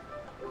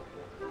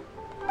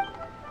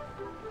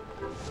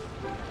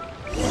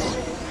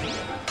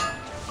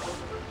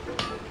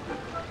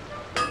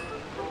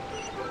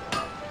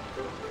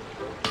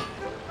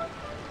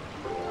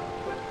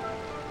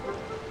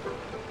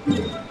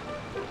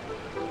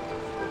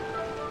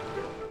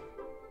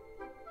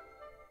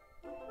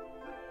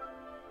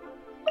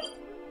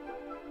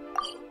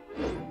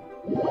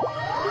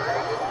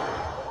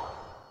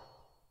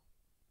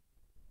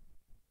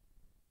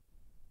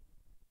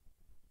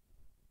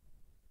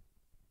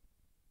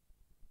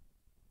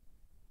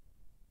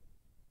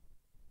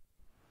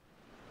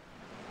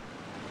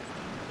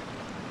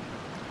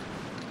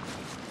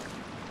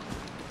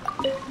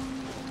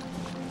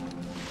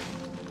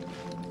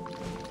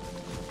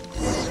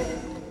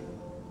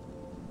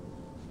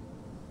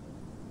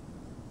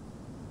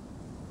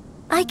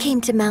 I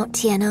came to Mount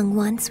Tianheng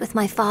once with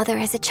my father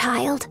as a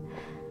child.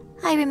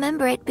 I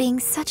remember it being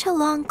such a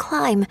long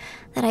climb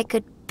that I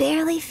could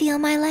barely feel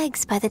my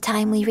legs by the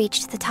time we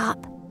reached the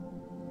top.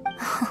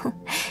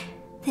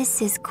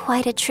 This is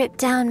quite a trip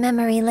down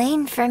memory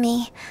lane for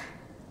me.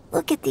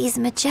 Look at these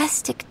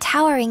majestic,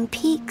 towering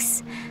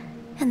peaks.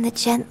 And the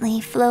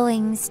gently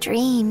flowing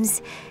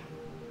streams.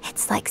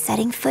 It's like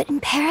setting foot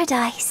in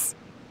paradise.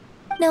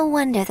 No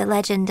wonder the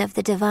legend of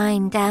the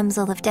divine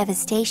damsel of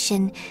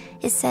devastation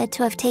is said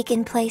to have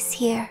taken place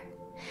here.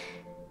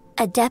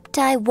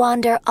 Adepti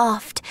wander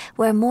oft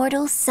where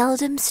mortals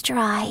seldom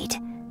stride.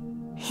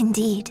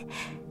 Indeed,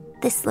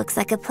 this looks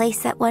like a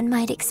place that one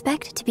might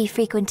expect to be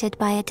frequented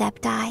by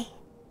Adepti.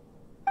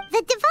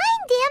 The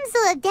Divine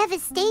Damsel of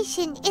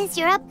Devastation is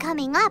your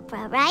upcoming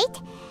opera,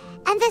 right?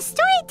 And the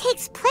story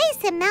takes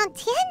place in Mount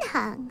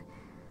Tianheng.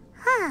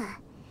 Huh.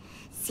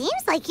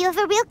 Seems like you have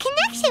a real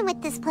connection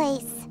with this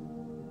place.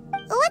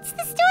 What's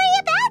the story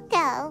about,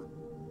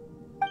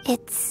 though?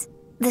 It's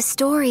the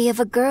story of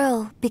a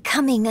girl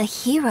becoming a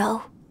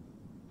hero.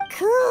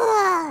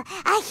 Cool!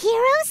 A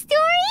hero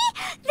story?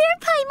 They're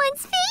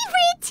Paimon's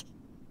favorite!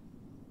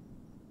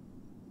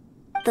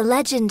 The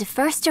legend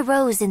first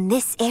arose in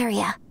this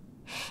area.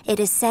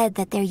 It is said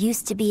that there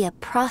used to be a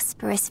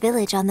prosperous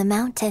village on the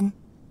mountain.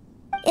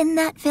 In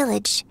that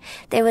village,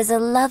 there was a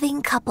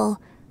loving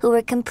couple who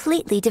were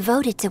completely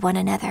devoted to one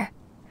another.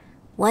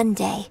 One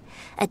day,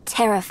 a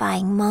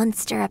terrifying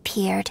monster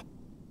appeared.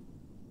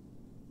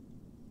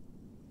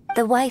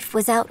 The wife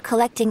was out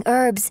collecting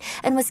herbs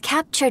and was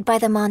captured by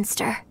the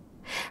monster.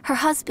 Her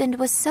husband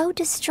was so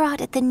distraught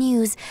at the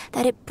news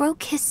that it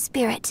broke his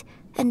spirit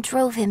and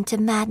drove him to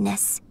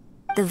madness.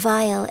 The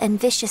vile and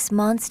vicious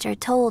monster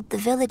told the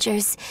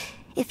villagers,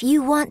 "If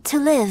you want to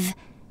live,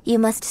 you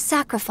must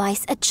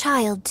sacrifice a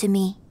child to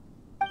me."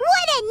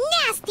 What a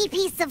nasty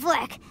piece of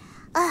work!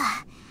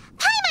 Ugh.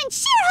 Paimon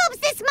sure hopes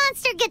this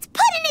monster gets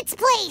put in its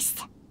place!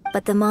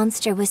 But the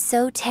monster was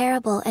so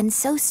terrible and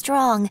so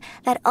strong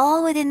that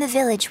all within the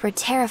village were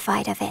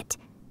terrified of it.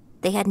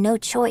 They had no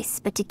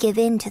choice but to give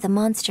in to the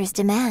monster's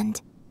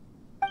demand.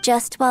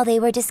 Just while they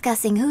were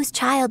discussing whose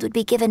child would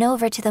be given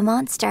over to the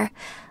monster,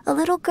 a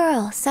little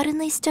girl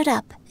suddenly stood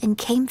up and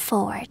came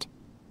forward.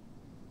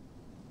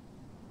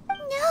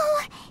 No!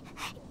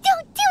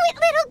 Don't do it,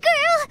 little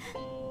girl!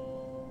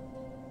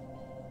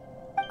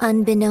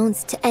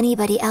 Unbeknownst to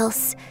anybody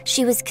else,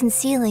 she was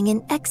concealing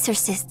an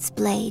exorcist's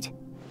blade.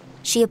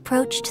 She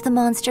approached the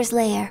monster's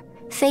lair,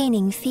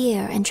 feigning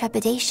fear and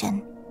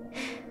trepidation.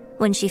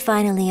 When she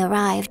finally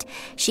arrived,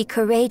 she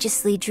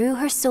courageously drew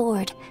her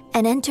sword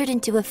and entered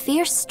into a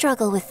fierce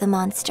struggle with the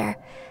monster,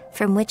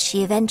 from which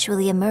she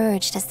eventually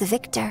emerged as the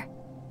victor.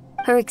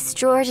 Her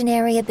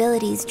extraordinary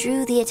abilities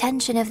drew the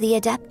attention of the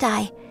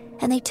Adepti,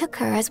 and they took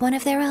her as one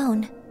of their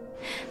own.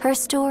 Her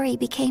story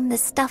became the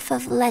stuff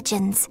of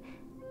legends.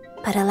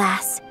 But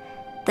alas,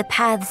 the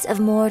paths of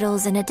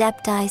mortals and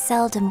Adepti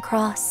seldom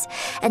cross,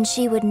 and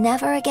she would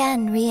never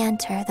again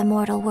re-enter the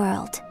mortal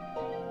world.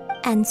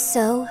 And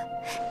so,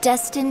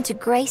 destined to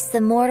grace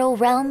the mortal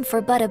realm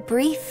for but a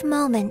brief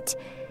moment,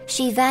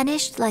 she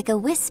vanished like a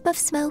wisp of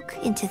smoke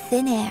into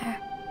thin air.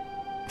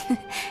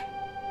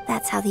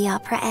 That's how the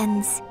opera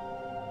ends.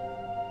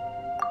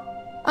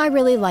 I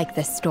really like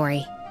this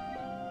story.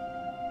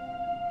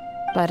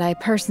 But I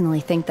personally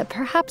think that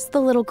perhaps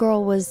the little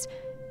girl was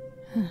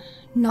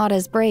not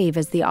as brave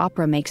as the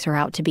opera makes her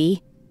out to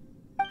be.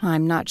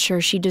 I'm not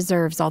sure she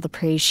deserves all the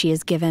praise she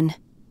is given.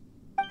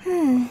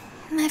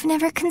 I've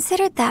never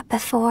considered that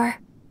before.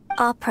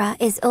 Opera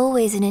is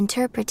always an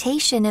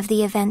interpretation of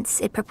the events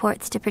it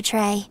purports to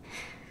portray.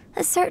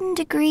 A certain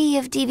degree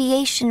of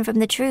deviation from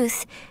the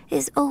truth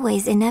is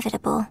always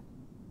inevitable.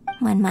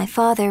 When my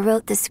father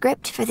wrote the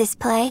script for this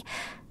play,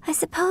 I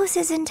suppose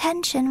his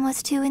intention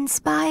was to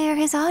inspire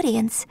his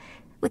audience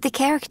with the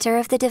character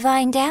of the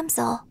Divine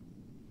Damsel.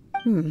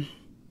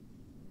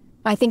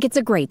 I think it's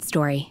a great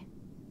story.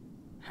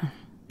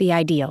 The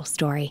ideal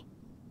story.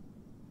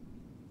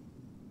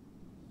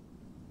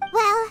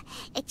 Well,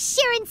 it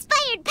sure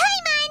inspired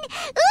Paimon!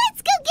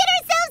 Let's go get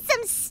ourselves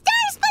some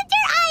Star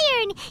Splinter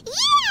Iron!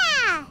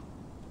 Yeah!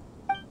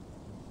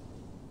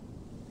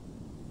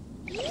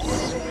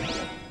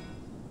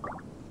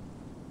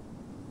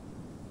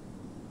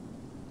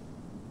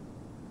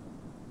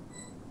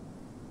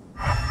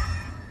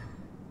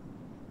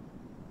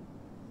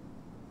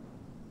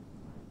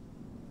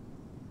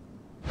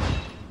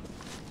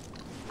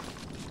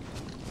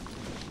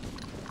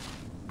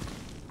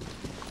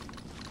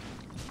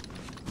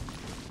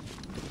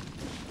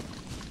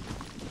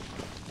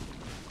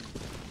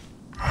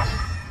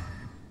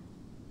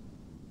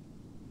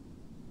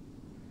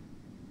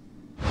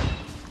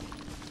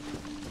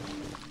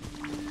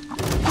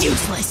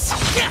 Useless!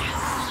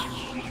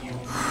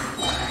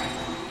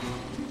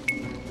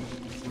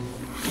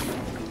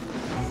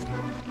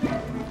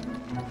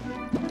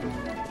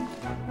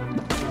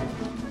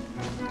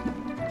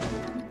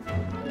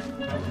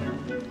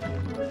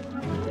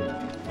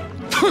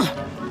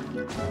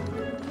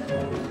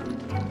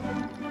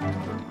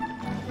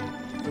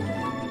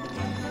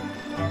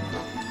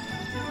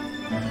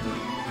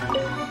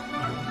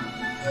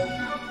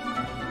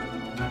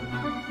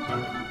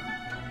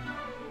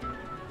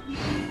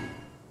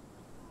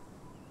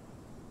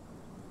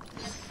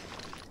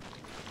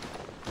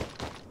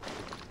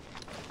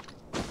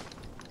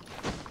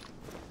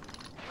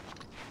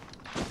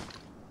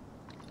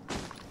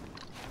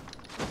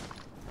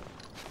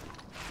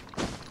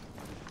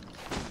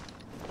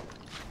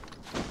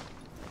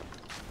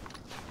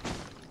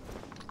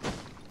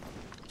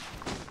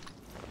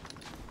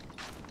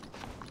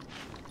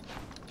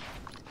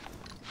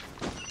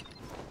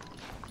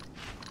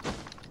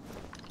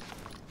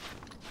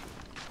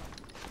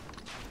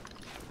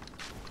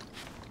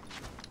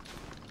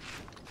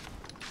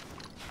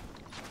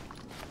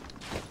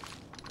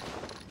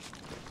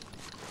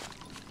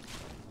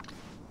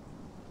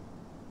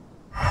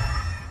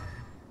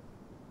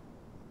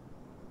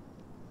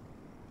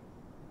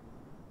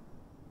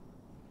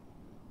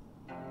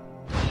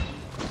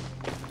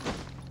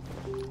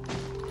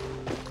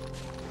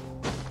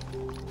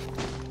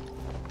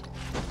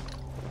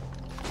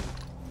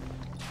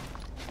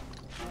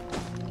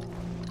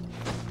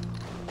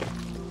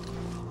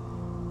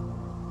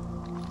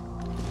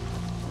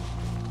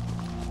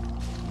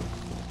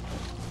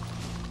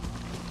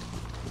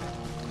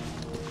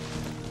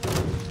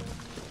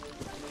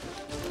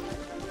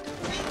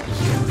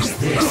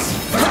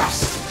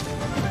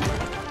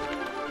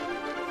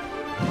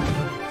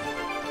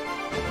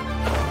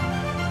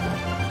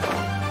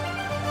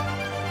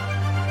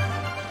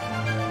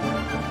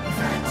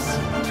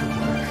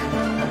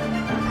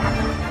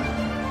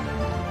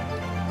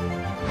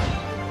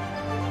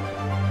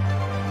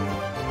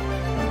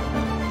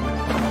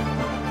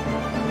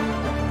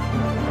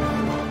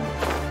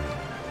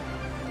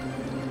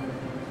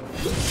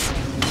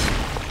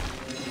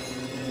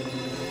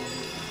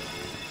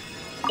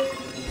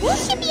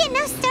 should be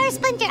enough Star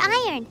Splinter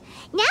iron.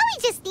 Now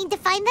we just need to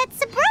find that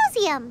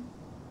Subrosium.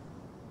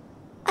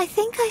 I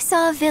think I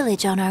saw a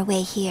village on our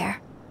way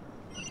here.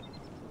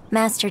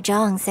 Master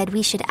Zhang said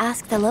we should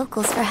ask the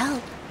locals for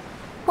help.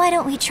 Why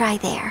don't we try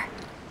there?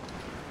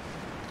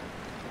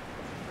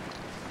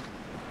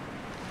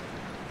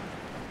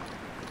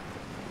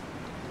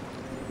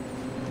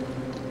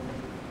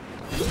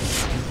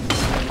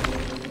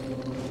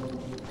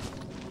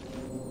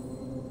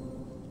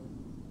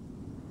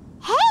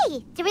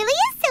 Hey, there really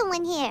is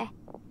someone here.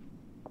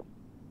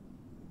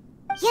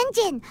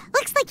 Yunjin,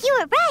 looks like you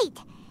were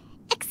right.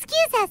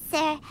 Excuse us,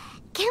 sir.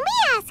 Can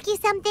we ask you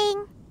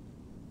something?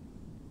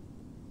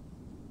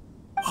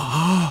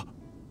 Huh.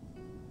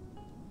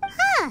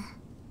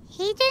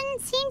 He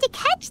didn't seem to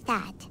catch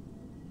that.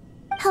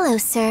 Hello,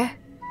 sir.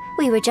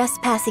 We were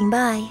just passing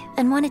by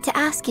and wanted to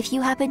ask if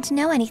you happen to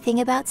know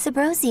anything about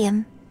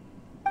Subrosium.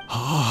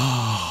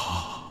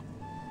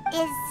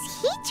 Is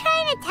he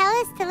trying to tell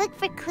us to look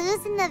for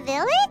clues in the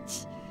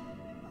village?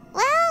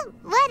 Well,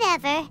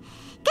 whatever.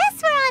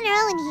 Guess we're on our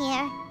own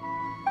here.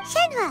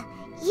 Shenhua,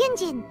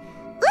 Yunjin,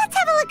 let's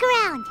have a look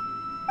around.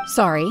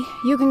 Sorry,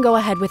 you can go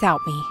ahead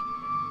without me.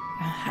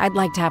 I'd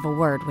like to have a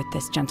word with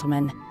this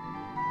gentleman.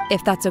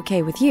 If that's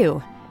okay with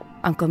you,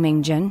 Uncle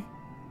Mingjin.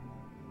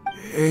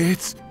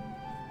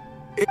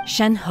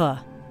 Shenhe.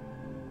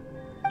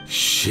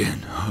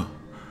 Shenhe.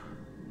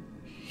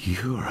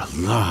 You're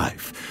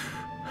alive.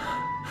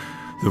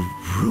 The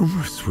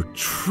rumors were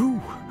true.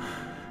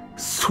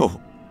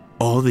 So,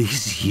 all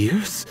these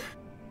years?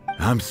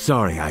 I'm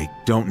sorry, I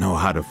don't know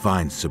how to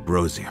find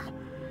Subrosium,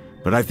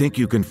 but I think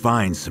you can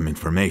find some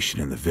information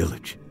in the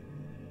village.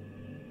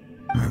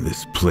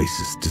 This place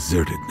is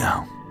deserted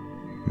now.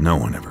 No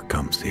one ever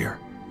comes here.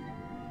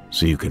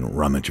 So you can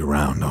rummage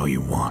around all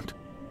you want.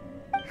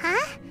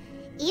 Huh?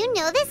 You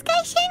know this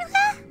guy,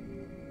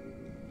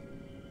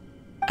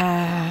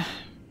 Shenhua?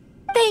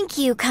 Thank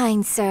you,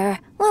 kind sir.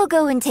 We'll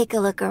go and take a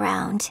look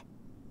around.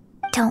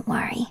 Don't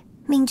worry.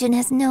 Mingjin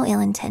has no ill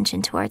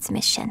intention towards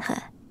Miss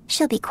Shenhe.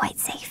 She'll be quite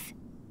safe.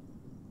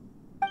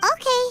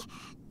 Okay,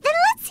 then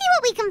let's see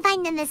what we can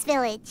find in this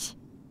village.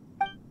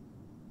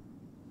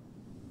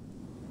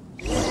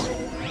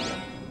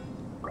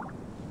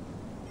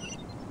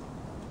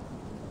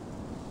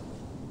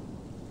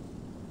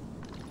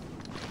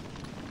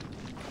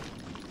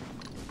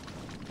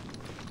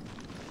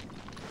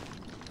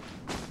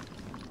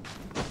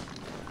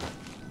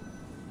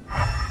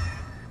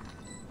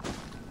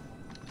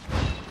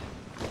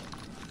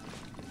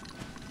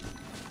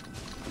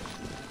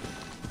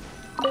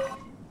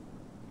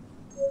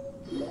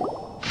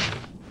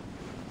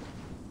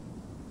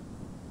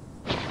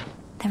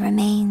 The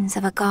remains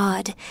of a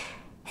god,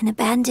 an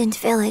abandoned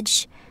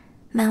village,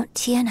 Mount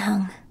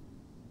Tianheng.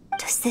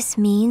 Does this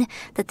mean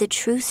that the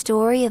true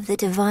story of the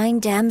divine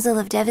damsel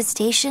of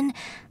devastation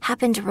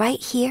happened right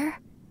here,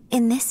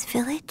 in this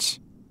village?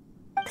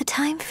 The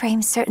time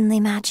frame certainly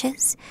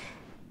matches,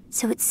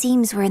 so it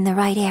seems we're in the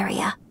right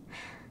area.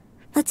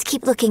 Let's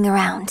keep looking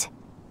around.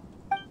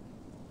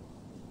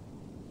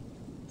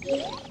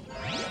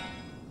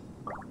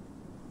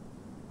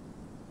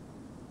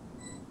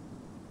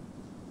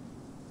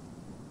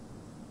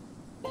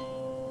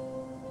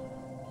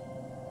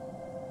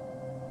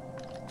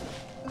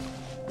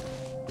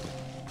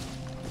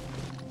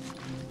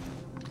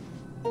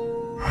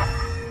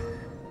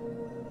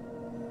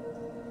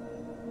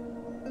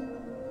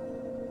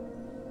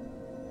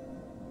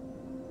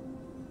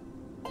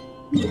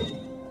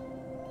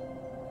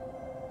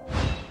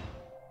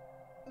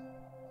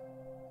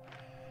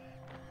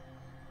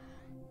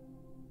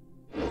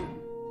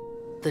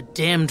 The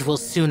damned will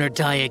sooner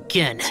die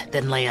again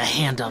than lay a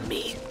hand on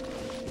me.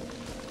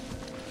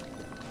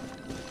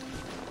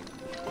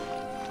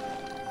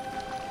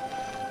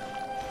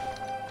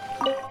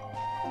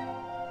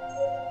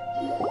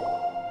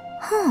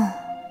 Huh.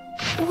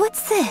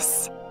 What's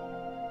this?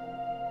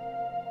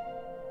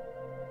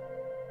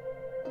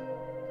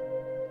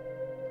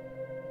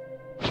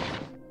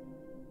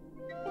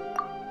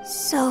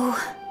 So,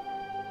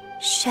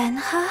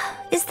 Shenhe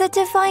is the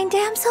divine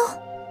damsel?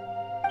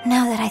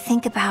 Now that I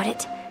think about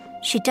it,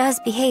 she does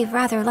behave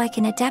rather like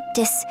an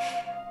adeptus,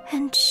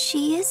 and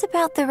she is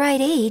about the right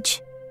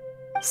age.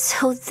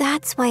 So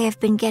that's why I've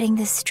been getting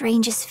the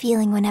strangest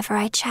feeling whenever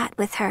I chat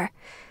with her.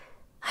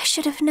 I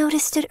should have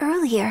noticed it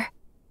earlier.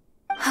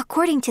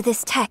 According to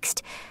this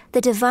text,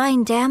 the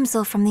divine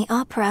damsel from the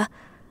opera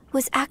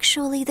was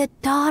actually the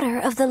daughter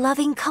of the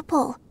loving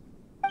couple.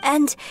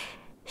 And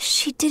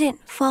she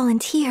didn't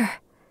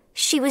volunteer.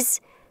 She was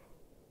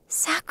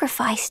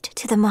sacrificed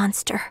to the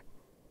monster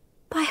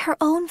by her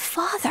own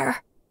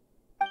father.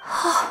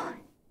 Oh,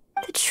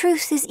 the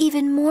truth is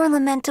even more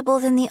lamentable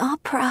than the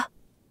opera.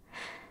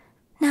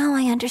 Now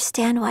I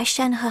understand why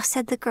Shenhe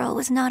said the girl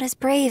was not as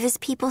brave as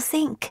people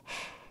think.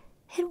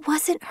 It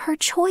wasn't her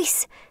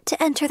choice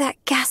to enter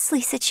that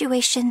ghastly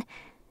situation.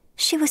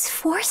 She was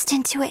forced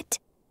into it.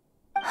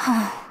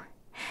 Oh,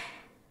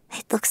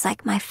 it looks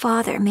like my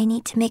father may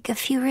need to make a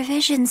few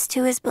revisions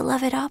to his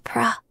beloved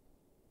opera.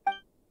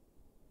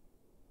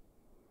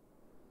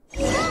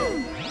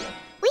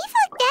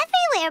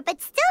 there,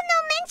 but still no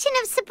mention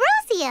of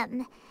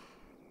Sybrosium.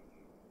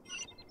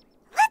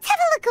 Let's have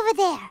a look over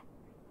there.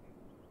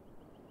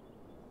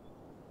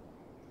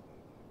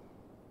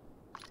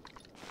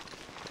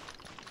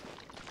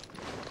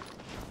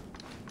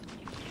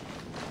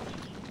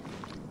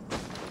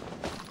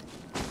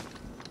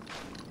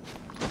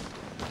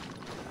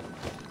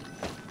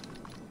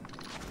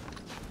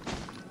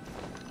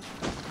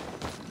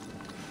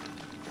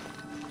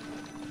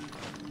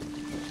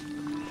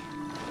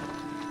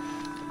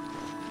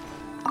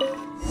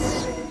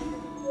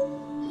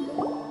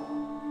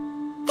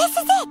 This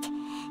is it!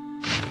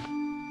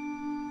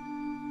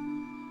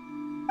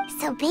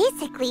 So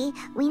basically,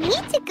 we need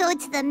to go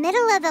to the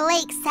middle of the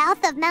lake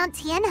south of Mount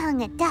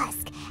Tianheng at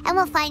dusk, and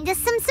we'll find us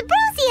some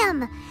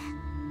Sybrosium!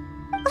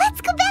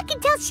 Let's go back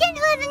and tell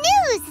Shenhua the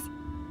news!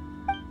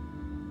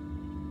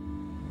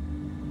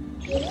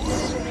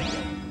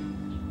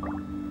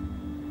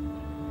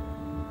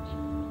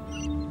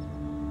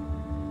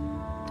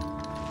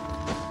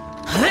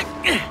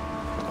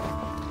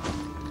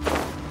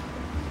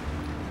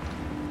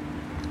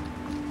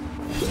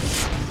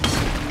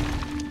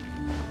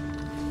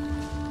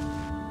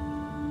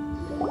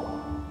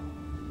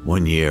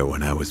 One year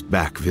when I was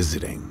back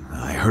visiting,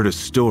 I heard a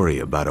story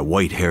about a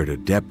white-haired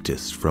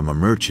adeptus from a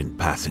merchant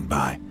passing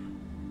by.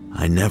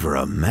 I never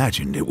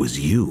imagined it was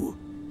you.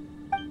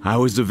 I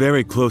was a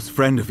very close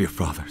friend of your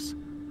father's.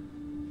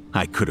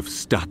 I could have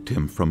stopped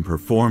him from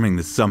performing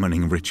the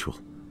summoning ritual.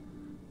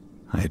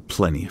 I had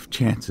plenty of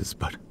chances,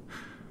 but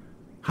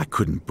I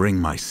couldn't bring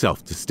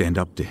myself to stand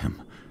up to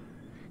him.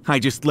 I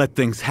just let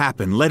things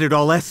happen, let it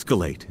all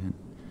escalate. And,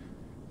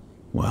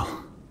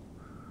 well,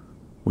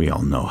 we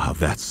all know how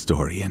that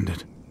story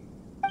ended.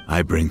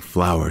 I bring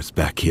flowers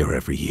back here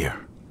every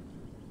year.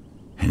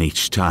 And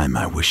each time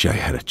I wish I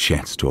had a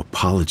chance to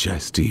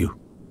apologize to you.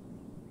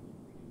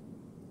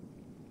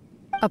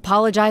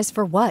 Apologize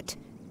for what?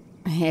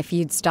 If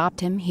you'd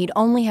stopped him, he'd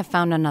only have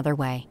found another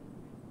way.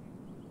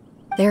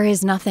 There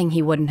is nothing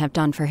he wouldn't have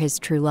done for his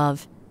true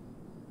love.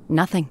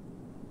 Nothing.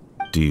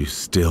 Do you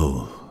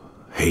still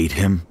hate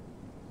him?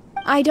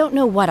 I don't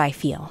know what I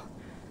feel.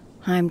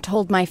 I'm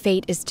told my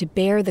fate is to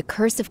bear the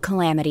curse of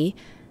calamity,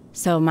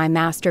 so my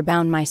master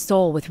bound my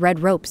soul with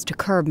red ropes to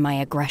curb my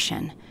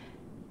aggression.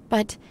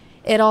 But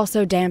it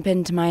also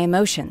dampened my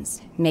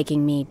emotions,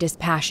 making me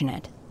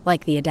dispassionate,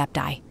 like the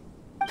Adepti.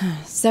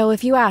 So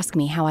if you ask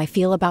me how I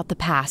feel about the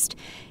past,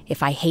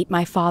 if I hate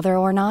my father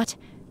or not,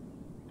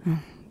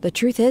 the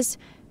truth is,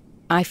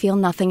 I feel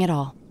nothing at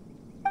all.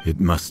 It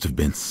must have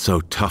been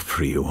so tough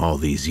for you all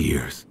these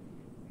years.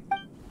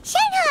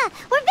 Shenhua,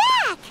 we're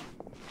back!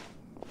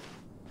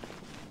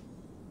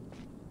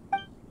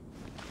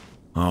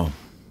 Oh,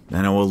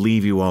 then I will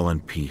leave you all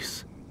in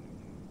peace.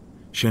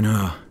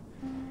 Shenhua,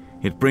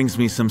 it brings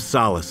me some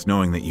solace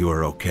knowing that you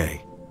are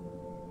okay.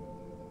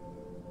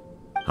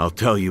 I'll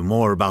tell you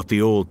more about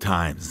the old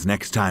times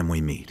next time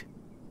we meet.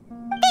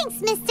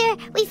 Thanks, mister.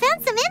 We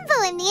found some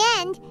info in the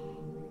end.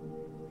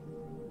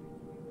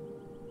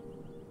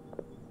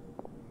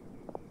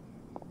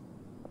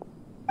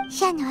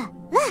 Shenhua,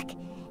 look!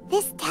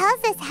 This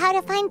tells us how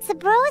to find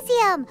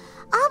Sybrosium.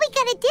 All we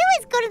gotta do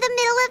is go to the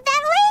middle of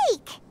that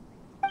lake!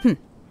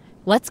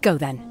 Let's go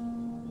then.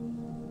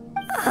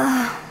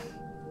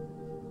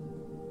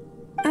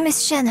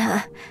 Miss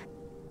Shenhua,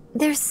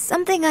 there's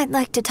something I'd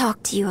like to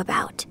talk to you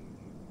about.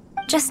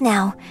 Just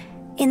now,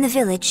 in the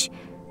village,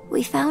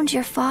 we found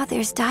your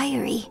father's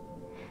diary.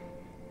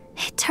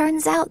 It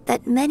turns out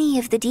that many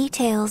of the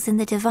details in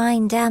the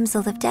Divine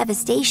Damsel of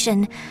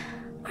Devastation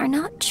are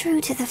not true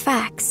to the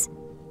facts,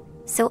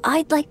 so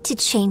I'd like to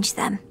change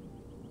them.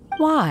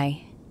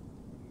 Why?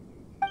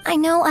 I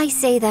know I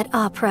say that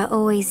opera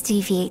always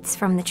deviates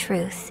from the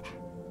truth,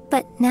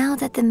 but now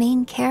that the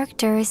main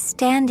character is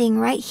standing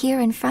right here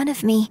in front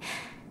of me,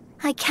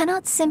 I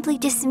cannot simply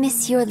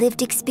dismiss your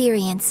lived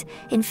experience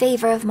in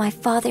favor of my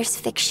father's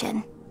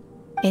fiction.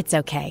 It's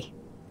okay.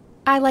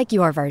 I like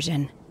your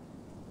version.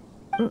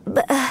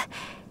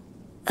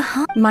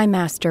 My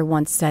master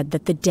once said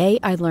that the day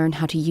I learn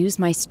how to use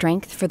my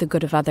strength for the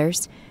good of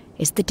others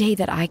is the day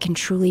that I can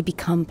truly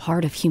become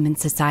part of human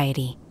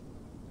society.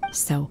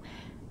 So,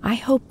 I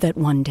hope that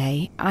one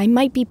day I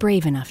might be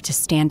brave enough to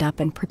stand up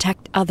and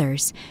protect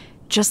others,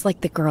 just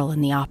like the girl in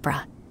the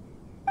opera.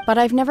 But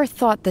I've never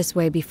thought this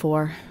way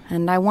before,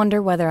 and I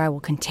wonder whether I will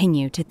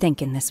continue to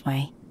think in this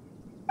way.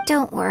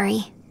 Don't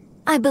worry.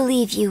 I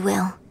believe you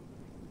will.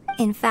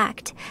 In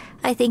fact,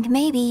 I think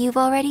maybe you've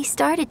already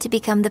started to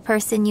become the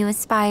person you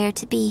aspire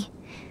to be.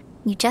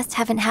 You just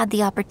haven't had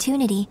the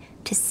opportunity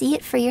to see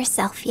it for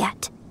yourself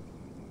yet.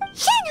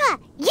 Shenhua!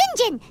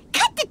 Yunjin!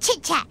 Cut the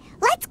chit-chat!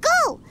 Let's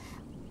go!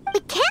 We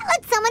can't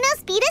let someone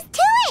else beat us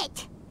to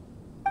it!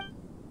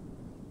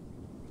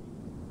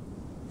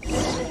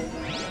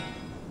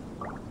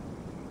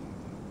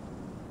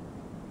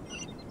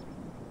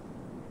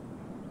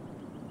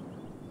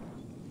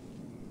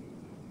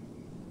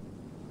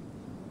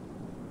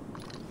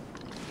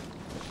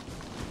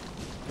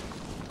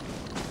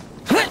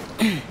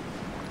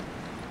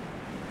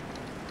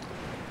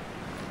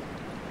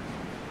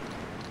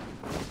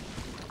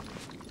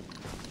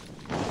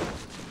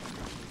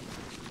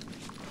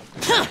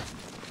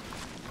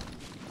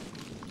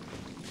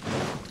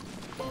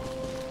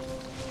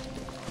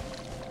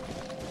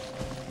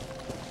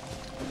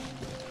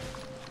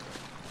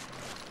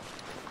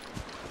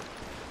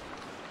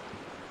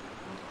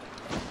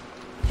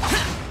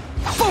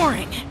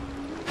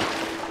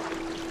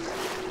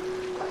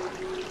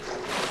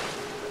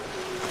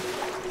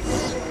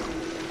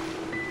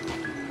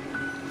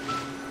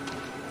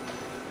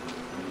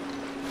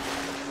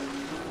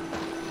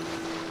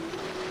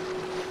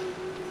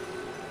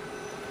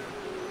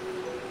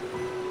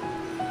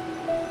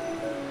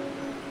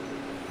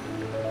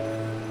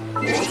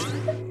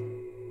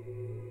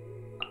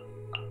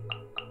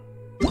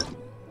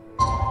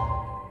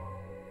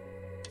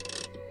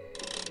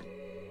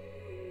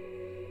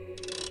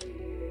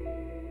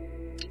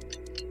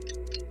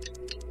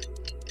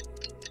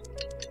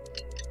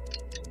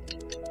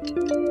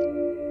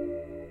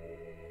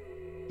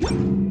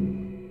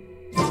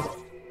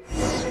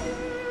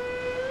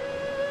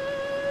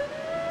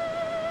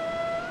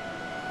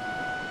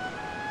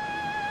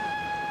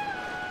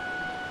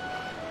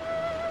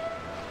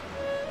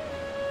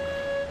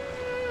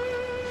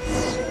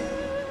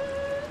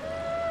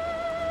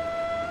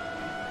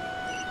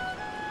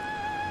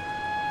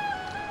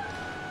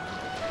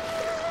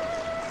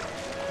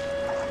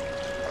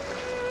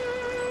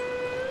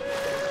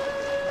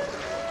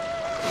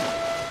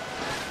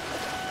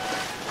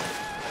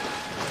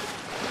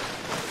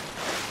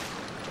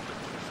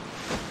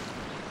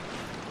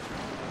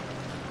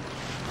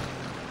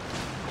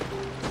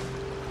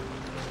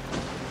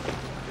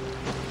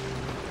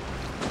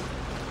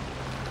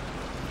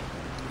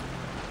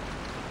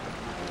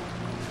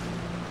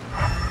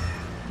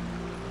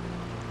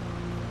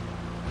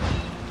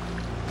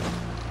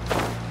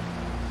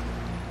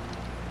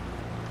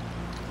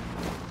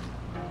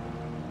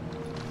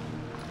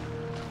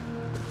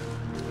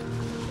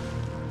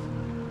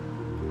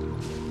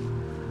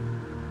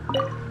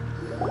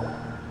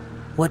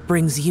 What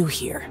brings you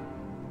here?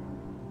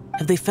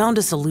 Have they found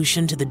a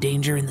solution to the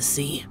danger in the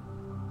sea?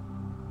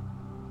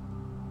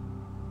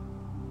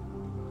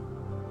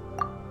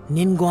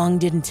 Ningguang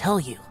didn't tell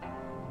you.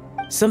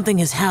 Something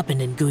has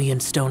happened in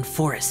Guyan Stone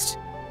Forest.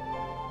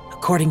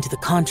 According to the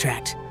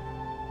contract,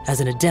 as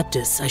an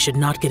Adeptus, I should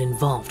not get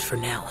involved for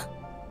now.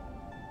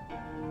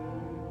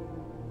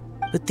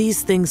 But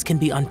these things can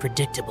be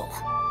unpredictable.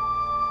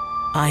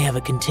 I have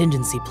a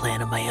contingency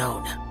plan of my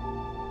own.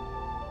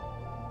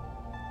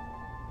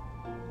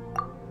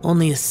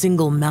 Only a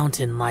single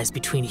mountain lies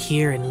between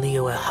here and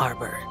Liyue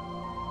Harbor.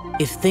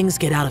 If things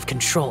get out of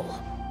control,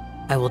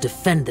 I will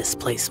defend this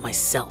place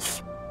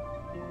myself.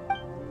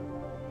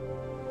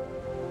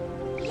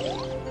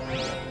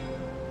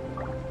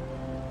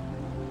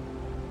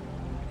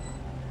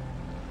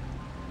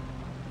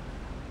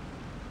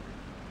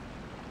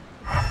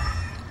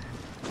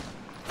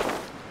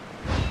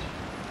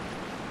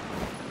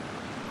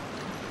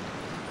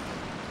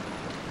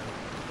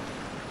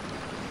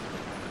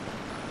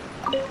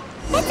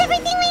 That's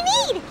everything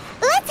we need!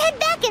 Let's head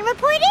back and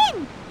report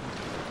in!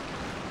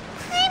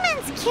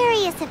 Paimon's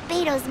curious if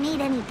Beto's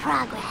made any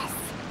progress.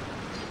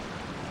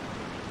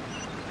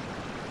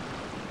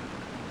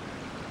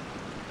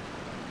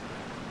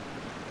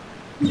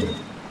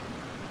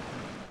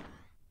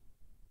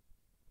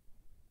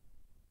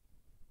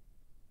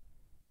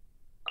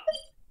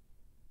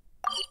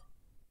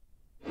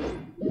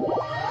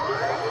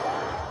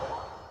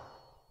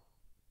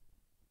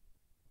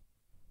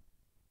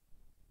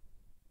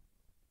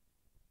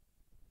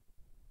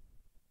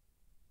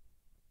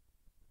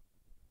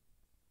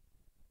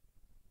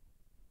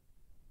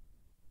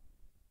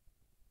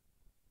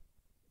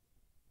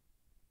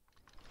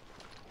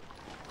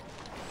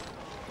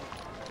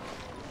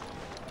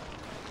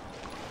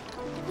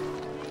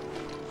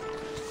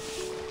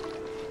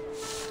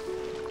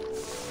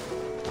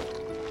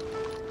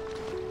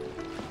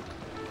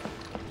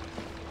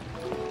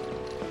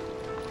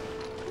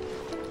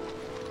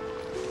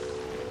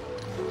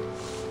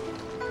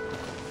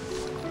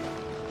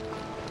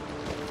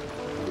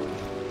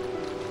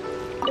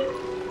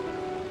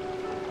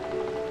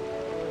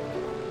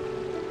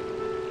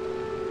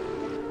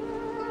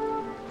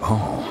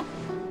 Oh,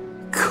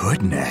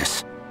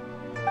 goodness.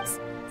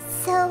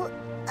 So,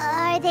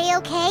 are they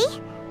okay?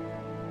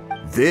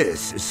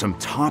 This is some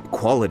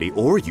top-quality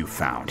ore you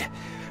found.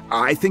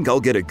 I think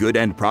I'll get a good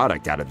end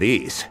product out of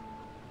these.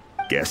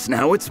 Guess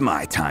now it's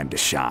my time to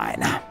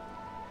shine.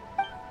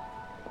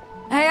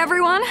 Hey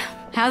everyone,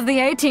 how's the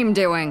A-team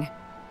doing?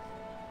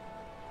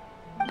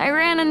 I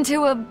ran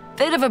into a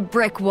bit of a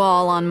brick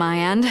wall on my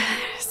end.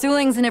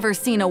 Suling's never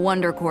seen a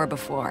Wonder Core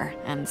before,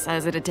 and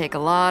says it'd take a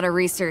lot of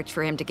research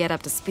for him to get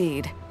up to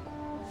speed.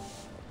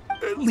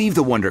 Leave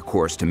the Wonder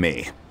Cores to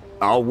me.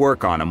 I'll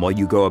work on them while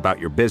you go about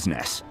your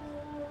business.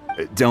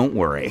 Don't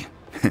worry.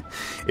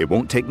 It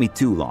won't take me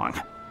too long.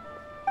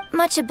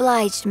 Much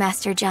obliged,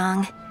 Master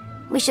Zhang.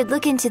 We should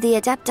look into the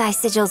Adepti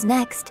sigils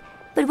next,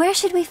 but where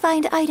should we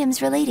find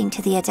items relating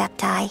to the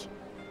Adepti?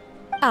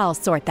 I'll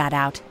sort that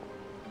out.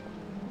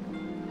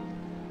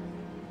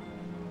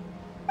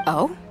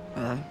 Oh?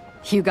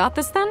 You got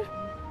this then?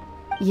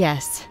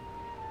 Yes.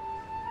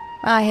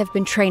 I have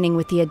been training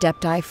with the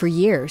Adepti for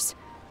years.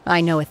 I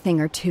know a thing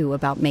or two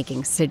about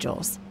making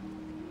sigils.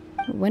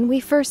 When we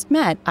first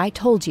met, I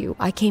told you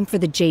I came for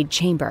the Jade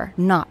Chamber,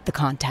 not the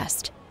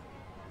contest.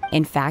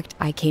 In fact,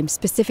 I came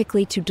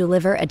specifically to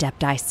deliver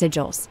Adepti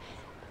sigils.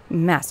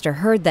 Master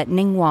heard that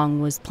Ningguang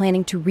was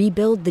planning to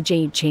rebuild the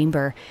Jade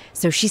Chamber,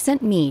 so she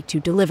sent me to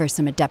deliver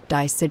some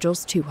Adepti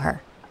sigils to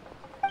her.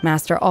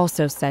 Master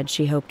also said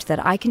she hoped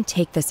that I can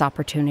take this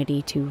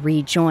opportunity to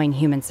rejoin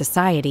human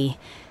society.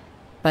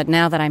 But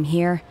now that I'm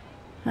here,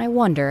 I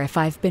wonder if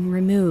I've been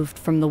removed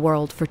from the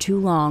world for too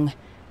long.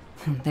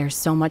 There's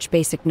so much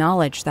basic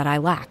knowledge that I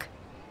lack.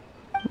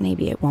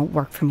 Maybe it won't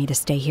work for me to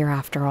stay here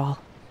after all.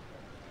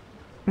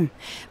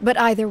 But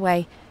either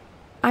way,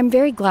 I'm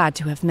very glad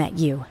to have met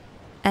you,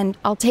 and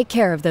I'll take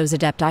care of those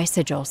Adepti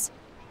sigils.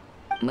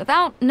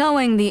 Without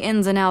knowing the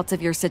ins and outs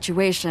of your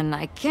situation,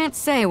 I can't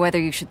say whether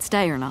you should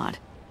stay or not.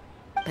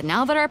 But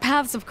now that our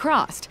paths have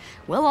crossed,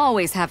 we'll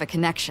always have a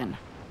connection.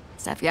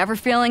 So if you're ever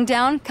feeling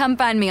down, come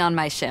find me on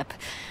my ship.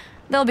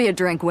 There'll be a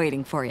drink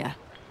waiting for you.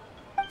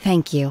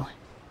 Thank you.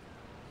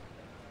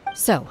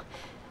 So,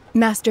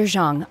 Master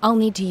Zhang, I'll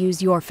need to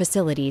use your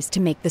facilities to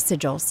make the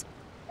sigils.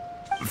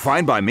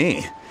 Fine by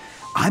me.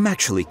 I'm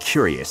actually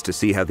curious to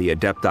see how the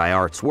Adepti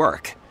arts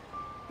work.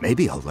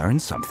 Maybe I'll learn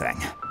something.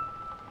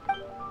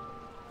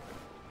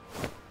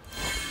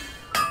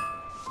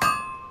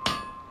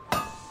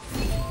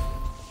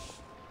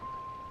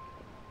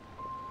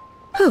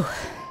 Whew.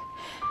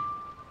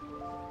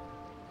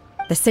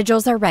 The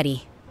sigils are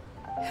ready.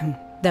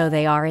 Though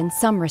they are in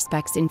some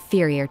respects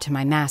inferior to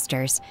my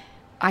master's,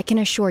 I can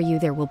assure you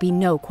there will be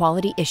no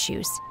quality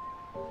issues.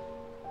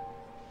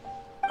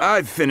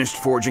 I've finished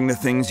forging the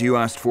things you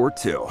asked for,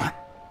 too.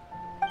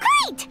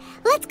 Great!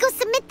 Let's go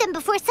submit them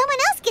before someone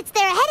else gets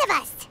there ahead of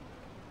us!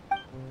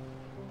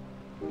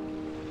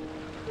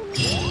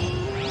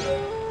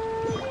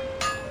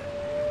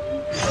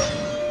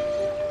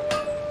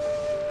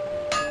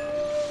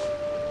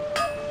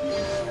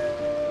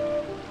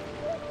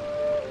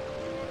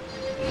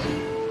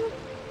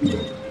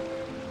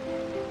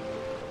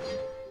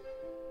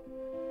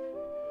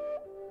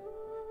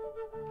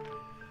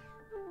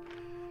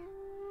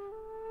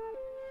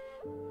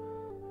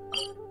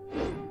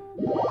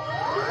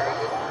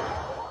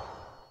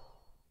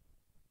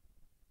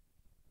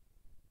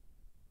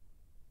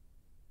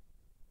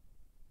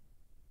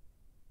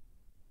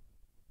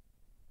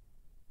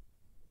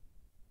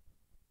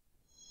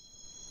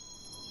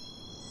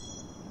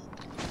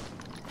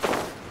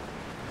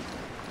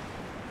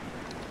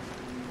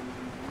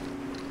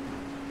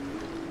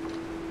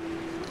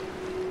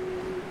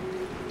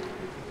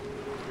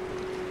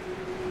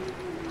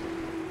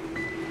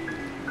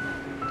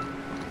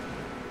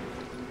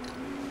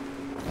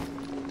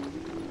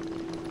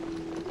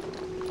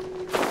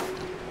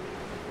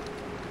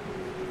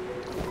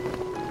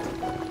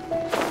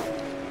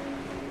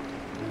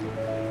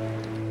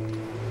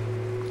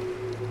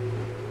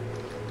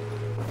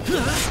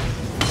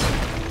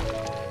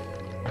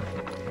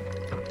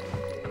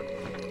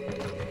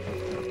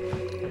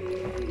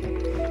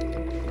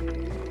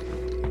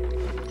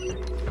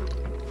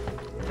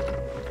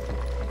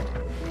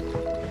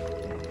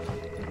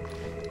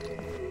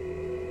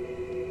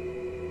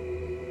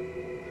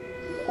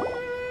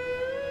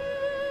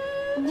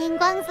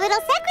 Ningguang's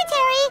little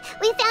secretary!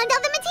 We found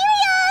all the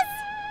materials!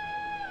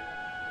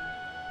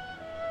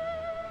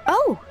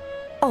 Oh,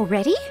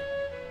 already?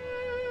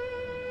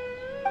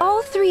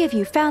 All three of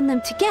you found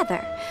them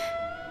together.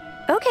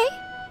 Okay,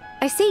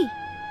 I see.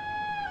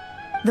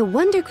 The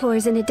Wonder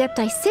Cores and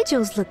Adepti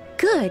sigils look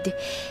good.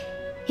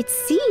 It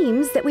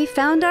seems that we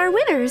found our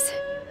winners.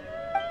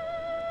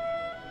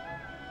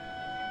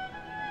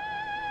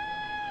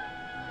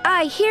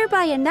 I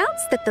hereby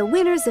announce that the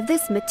winners of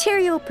this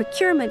material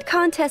procurement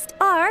contest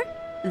are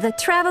the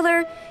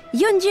Traveler,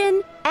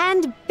 Yunjin,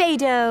 and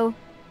Beidou.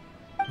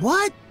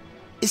 What?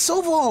 It's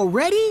over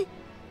already?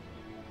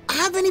 I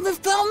haven't even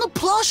found the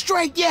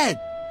Plustrite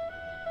yet!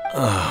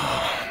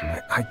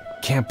 I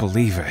can't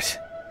believe it.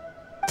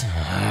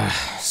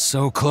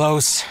 So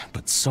close,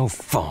 but so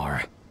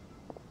far.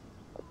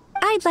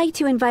 I'd like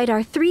to invite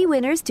our three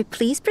winners to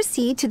please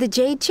proceed to the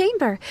Jade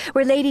Chamber,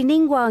 where Lady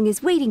Ningguang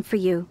is waiting for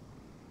you.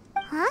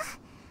 Huh?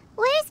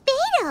 Where's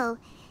Beidou?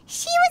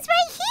 She was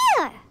right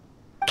here!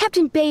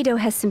 Captain Beidou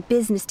has some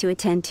business to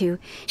attend to.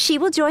 She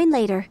will join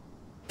later.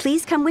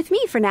 Please come with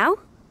me for now.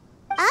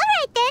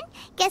 Alright then,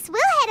 guess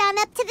we'll head on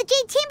up to the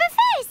Jade Chamber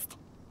first.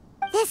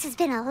 This has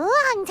been a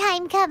long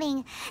time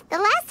coming. The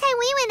last time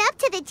we went up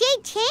to the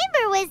Jade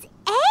Chamber was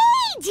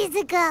ages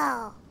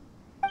ago.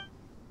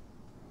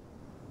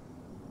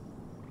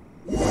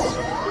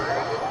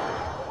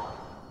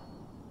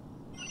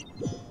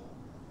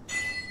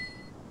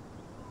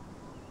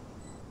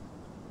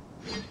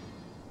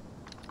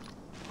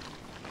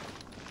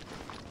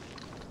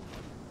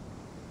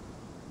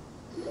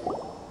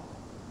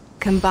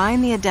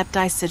 Combine the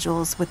Adepti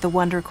sigils with the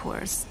Wonder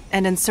Cores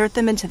and insert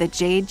them into the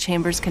Jade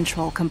Chamber's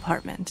control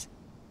compartment.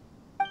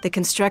 The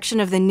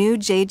construction of the new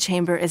Jade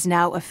Chamber is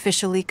now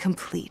officially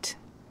complete.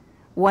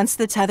 Once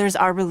the tethers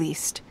are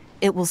released,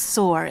 it will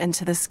soar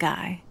into the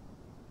sky.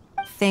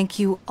 Thank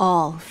you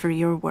all for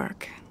your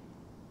work.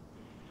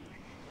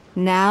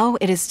 Now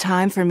it is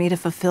time for me to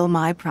fulfill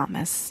my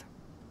promise.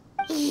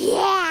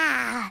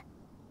 Yeah!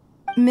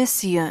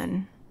 Miss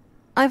Yun,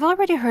 I've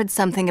already heard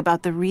something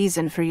about the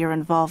reason for your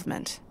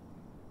involvement.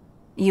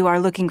 You are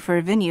looking for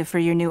a venue for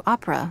your new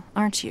opera,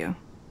 aren't you?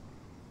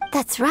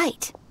 That's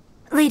right.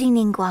 Lady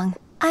Ningguang,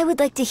 I would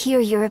like to hear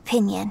your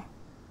opinion.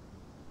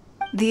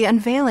 The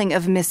unveiling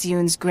of Miss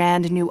Yun's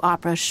grand new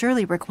opera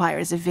surely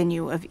requires a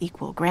venue of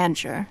equal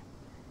grandeur.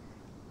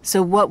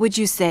 So what would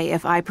you say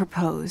if I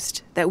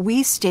proposed that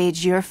we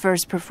stage your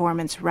first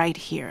performance right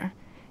here,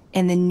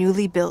 in the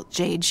newly built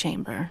Jade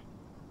Chamber?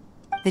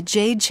 The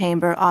Jade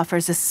Chamber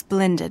offers a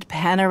splendid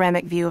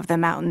panoramic view of the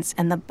mountains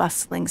and the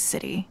bustling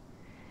city.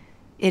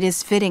 It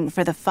is fitting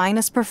for the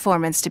finest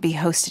performance to be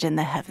hosted in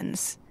the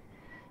heavens.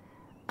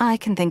 I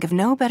can think of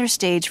no better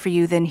stage for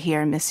you than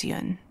here, Miss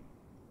Yun.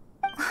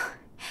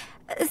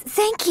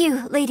 Thank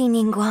you, Lady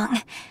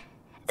Ningguang.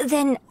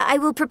 Then I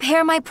will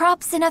prepare my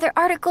props and other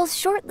articles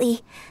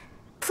shortly.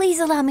 Please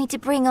allow me to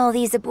bring all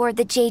these aboard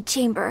the Jade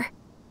Chamber.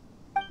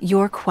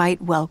 You're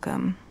quite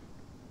welcome.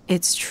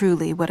 It's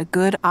truly what a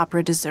good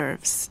opera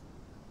deserves.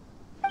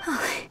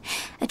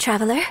 A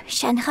traveler,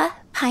 Shenhe,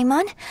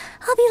 Paimon,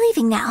 I'll be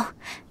leaving now.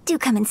 Do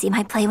come and see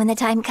my play when the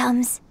time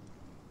comes.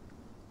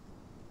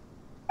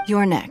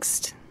 You're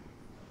next.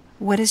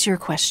 What is your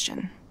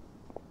question?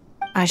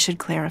 I should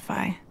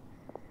clarify.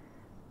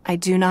 I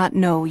do not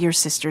know your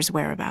sister's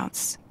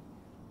whereabouts.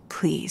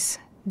 Please,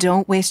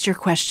 don't waste your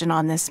question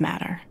on this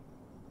matter.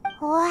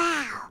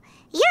 Wow,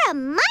 you're a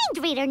mind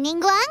reader,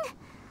 Ningguang.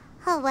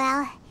 Oh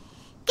well,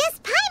 guess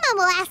Paimon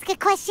will ask a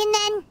question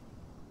then.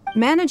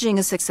 Managing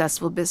a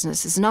successful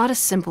business is not as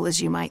simple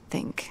as you might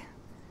think.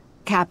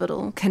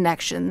 Capital,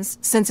 connections,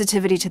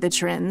 sensitivity to the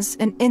trends,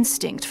 and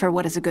instinct for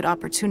what is a good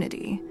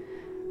opportunity.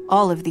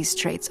 All of these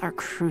traits are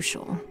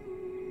crucial.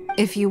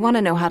 If you want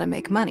to know how to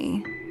make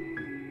money,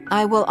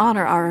 I will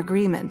honor our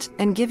agreement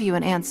and give you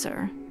an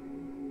answer.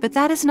 But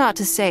that is not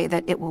to say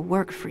that it will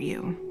work for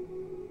you.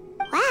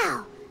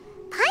 Wow,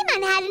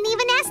 Paimon hadn't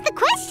even asked the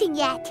question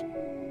yet.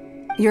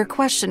 Your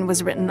question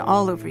was written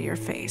all over your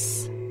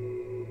face.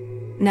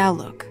 Now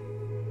look,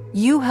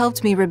 you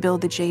helped me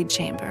rebuild the Jade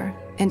Chamber,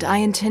 and I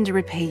intend to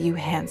repay you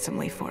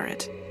handsomely for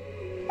it.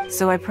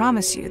 So I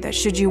promise you that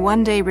should you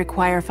one day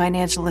require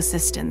financial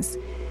assistance,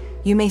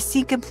 you may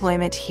seek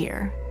employment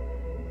here.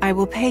 I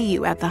will pay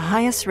you at the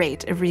highest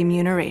rate of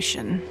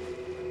remuneration.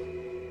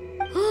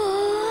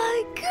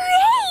 Oh,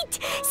 great!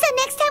 So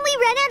next time we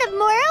run out of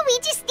Mora, we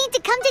just need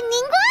to come to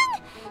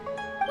Ningguang?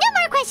 No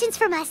more questions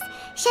from us.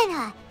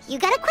 Shenhe, you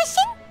got a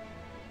question?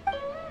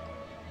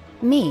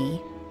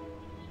 Me?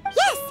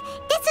 Yes,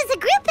 this is a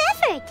group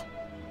effort.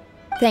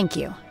 Thank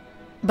you.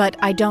 But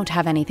I don't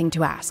have anything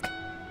to ask.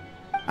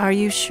 Are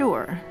you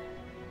sure?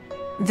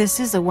 This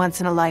is a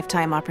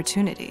once-in-a-lifetime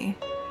opportunity.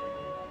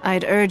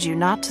 I'd urge you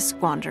not to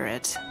squander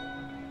it.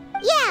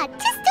 Yeah,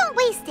 just don't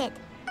waste it.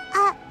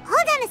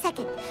 Hold on a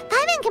second.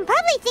 Paimon can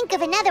probably think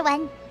of another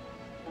one.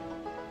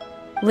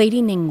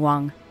 Lady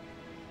Ningguang,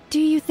 do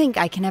you think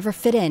I can ever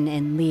fit in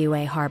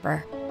Liyue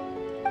Harbor?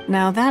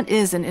 Now that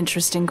is an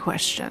interesting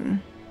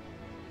question.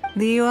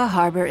 Liyue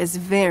Harbor is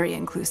very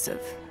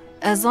inclusive.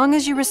 As long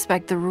as you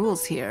respect the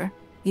rules here,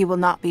 you will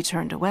not be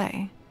turned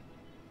away.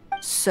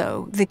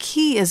 So, the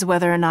key is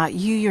whether or not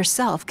you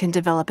yourself can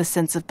develop a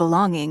sense of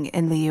belonging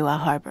in Liyue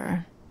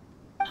Harbor.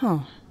 Huh.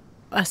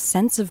 A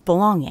sense of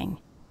belonging?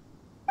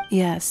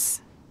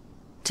 Yes.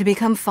 To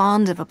become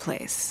fond of a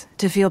place,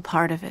 to feel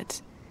part of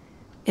it,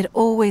 it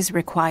always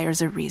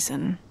requires a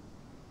reason.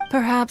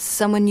 Perhaps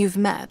someone you've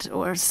met,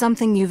 or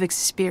something you've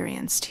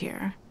experienced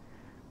here.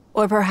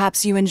 Or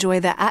perhaps you enjoy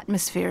the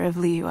atmosphere of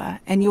Liyue,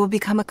 and you will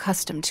become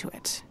accustomed to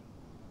it.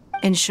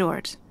 In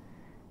short,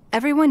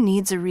 everyone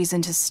needs a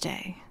reason to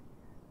stay.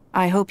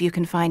 I hope you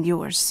can find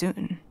yours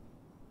soon.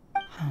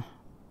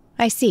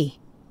 I see.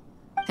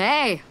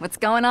 Hey, what's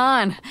going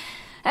on?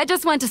 I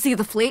just went to see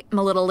the fleet a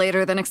little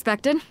later than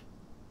expected.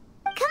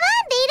 Come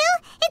on,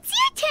 Beidou! It's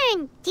your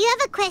turn! Do you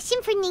have a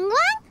question for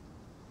Ningguang?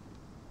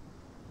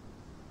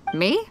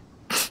 Me?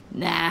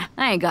 Nah,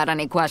 I ain't got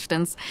any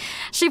questions.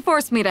 She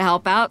forced me to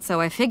help out, so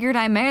I figured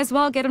I may as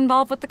well get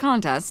involved with the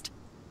contest.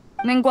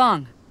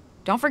 Ningguang,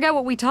 don't forget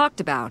what we talked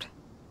about.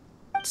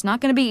 It's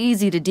not gonna be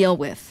easy to deal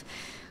with.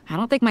 I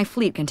don't think my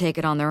fleet can take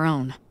it on their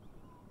own.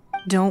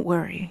 Don't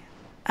worry.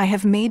 I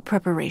have made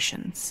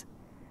preparations.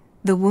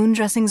 The wound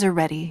dressings are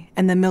ready,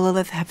 and the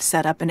Millelith have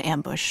set up an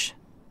ambush.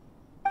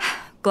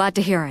 Glad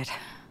to hear it.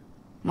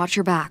 Watch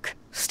your back.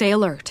 Stay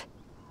alert.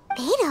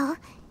 Beidou?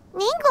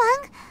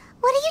 Ningguang?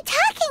 What are you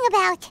talking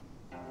about?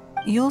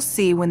 You'll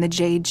see when the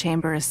Jade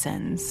Chamber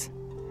ascends.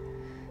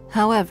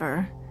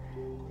 However,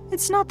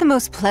 it's not the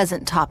most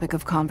pleasant topic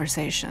of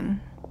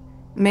conversation.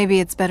 Maybe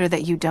it's better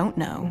that you don't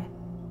know.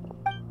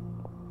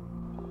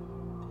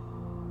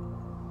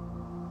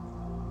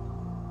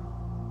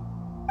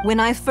 When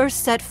I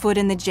first set foot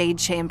in the Jade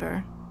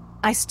Chamber,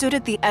 I stood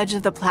at the edge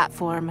of the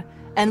platform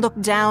and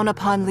looked down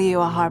upon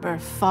Liyue Harbor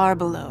far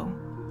below.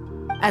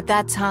 At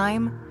that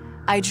time,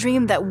 I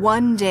dreamed that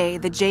one day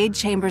the Jade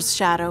Chamber's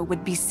shadow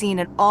would be seen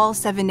in all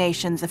 7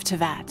 nations of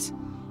Teyvat.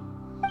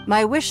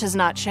 My wish has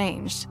not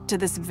changed to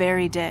this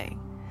very day.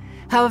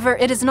 However,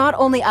 it is not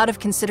only out of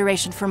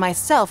consideration for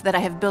myself that I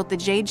have built the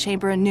Jade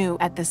Chamber anew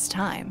at this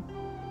time.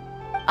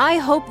 I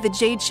hope the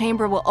Jade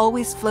Chamber will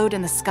always float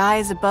in the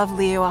skies above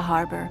Liyue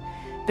Harbor,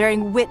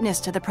 bearing witness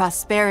to the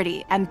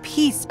prosperity and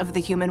peace of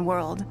the human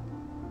world.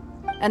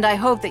 And I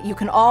hope that you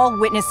can all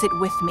witness it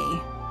with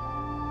me.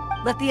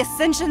 Let the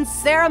Ascension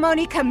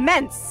ceremony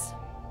commence!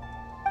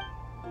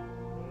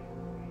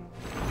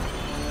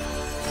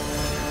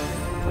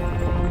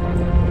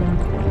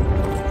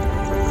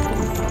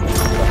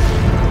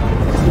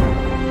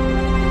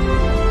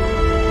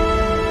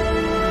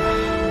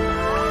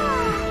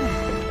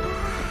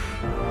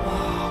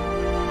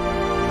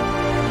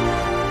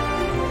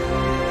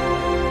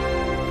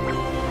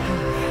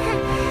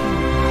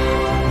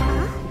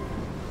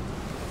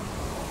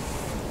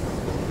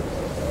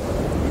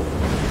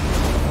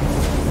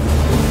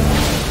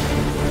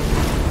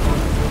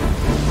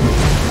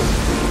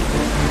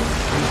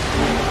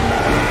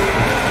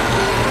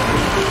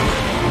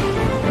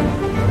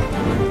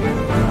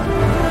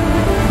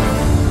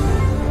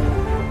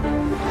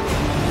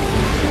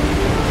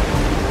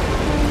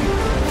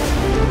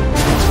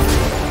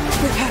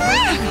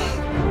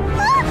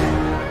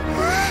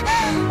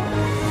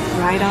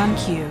 Right on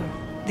cue.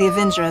 The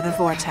Avenger of the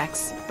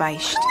Vortex,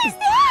 Beisht. Who is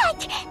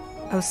that?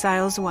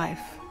 Osial's wife.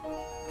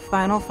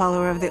 Final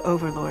follower of the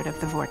Overlord of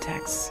the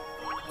Vortex.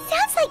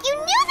 Sounds like you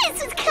knew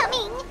this was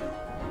coming!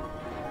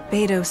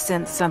 Beidou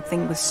sensed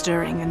something was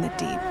stirring in the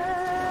deep.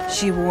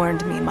 She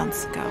warned me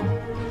months ago.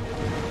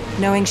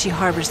 Knowing she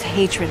harbors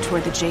hatred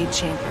toward the Jade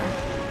Chamber,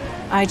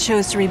 I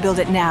chose to rebuild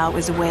it now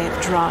as a way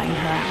of drawing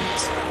her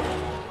out.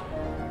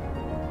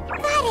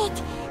 Got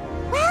it!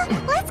 Well,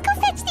 let's go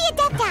fetch the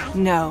Adepti!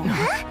 No.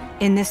 Huh?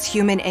 In this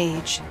human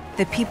age,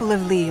 the people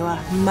of Liyue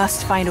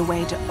must find a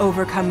way to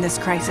overcome this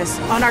crisis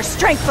on our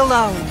strength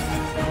alone!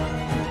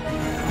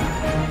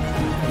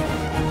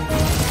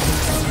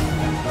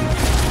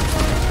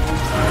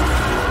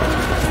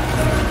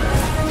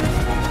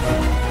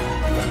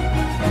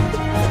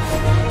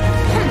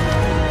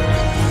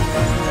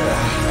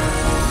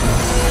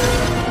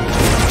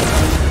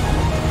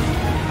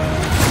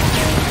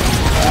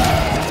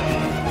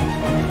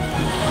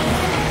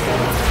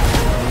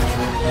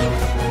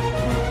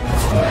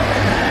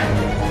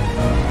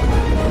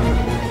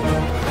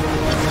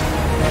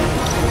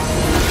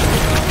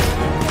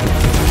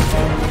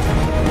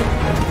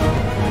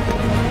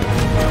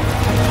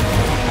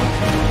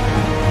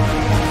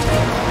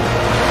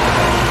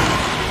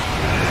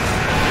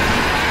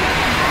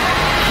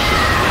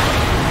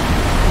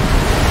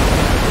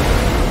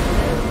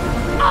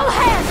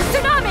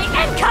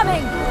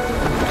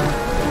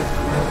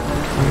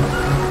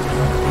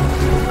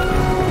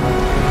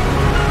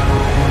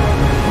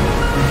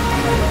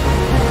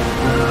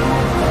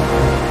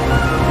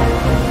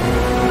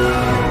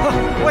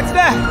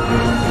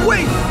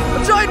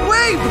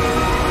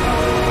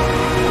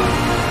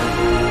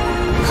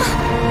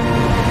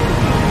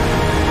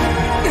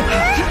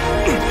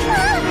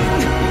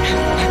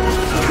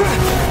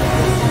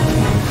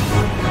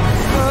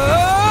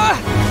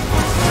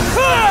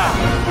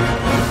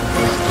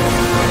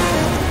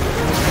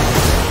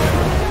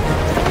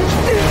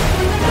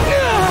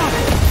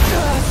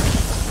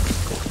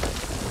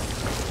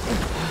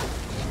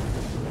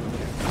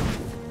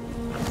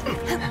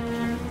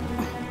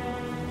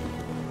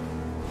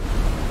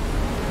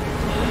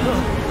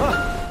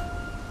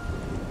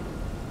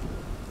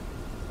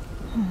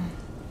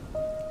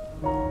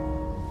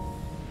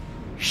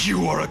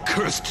 are a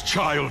cursed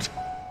child.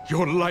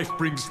 Your life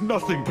brings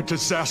nothing but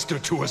disaster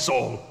to us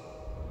all.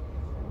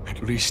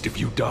 At least if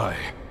you die,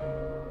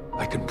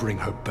 I can bring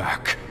her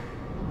back.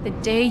 The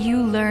day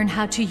you learn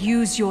how to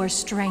use your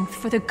strength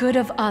for the good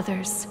of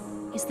others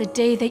is the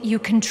day that you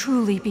can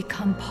truly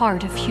become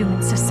part of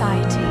human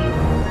society.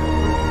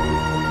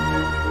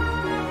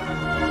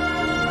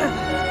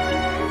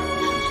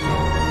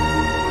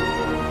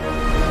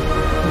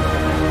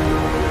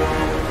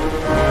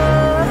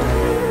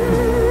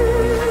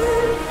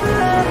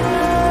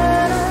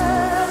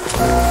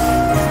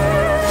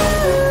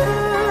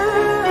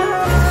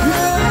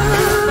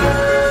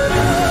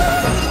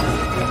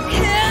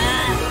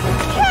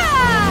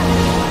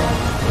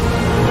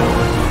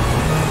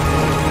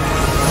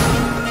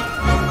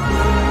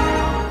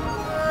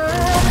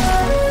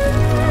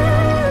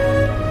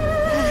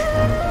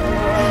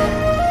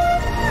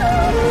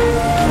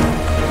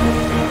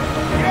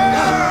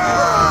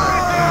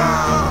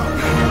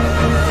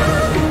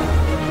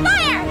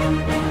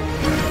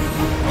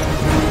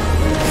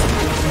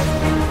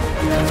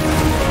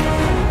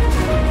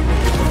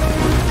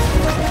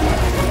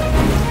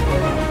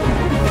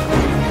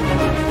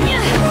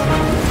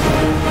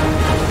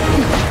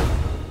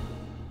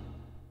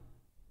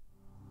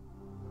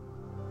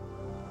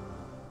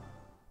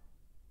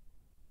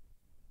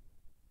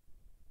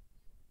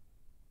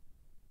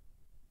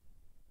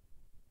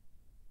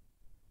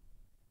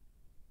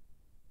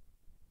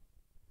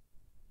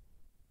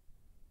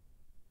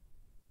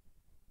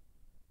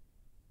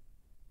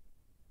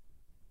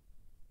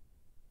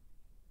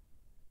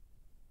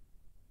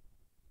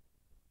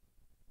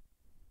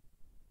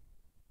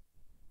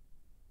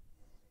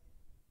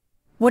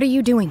 What are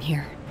you doing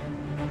here?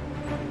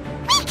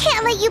 We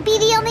can't let you be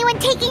the only one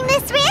taking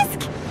this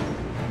risk!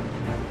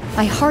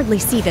 I hardly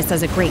see this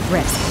as a great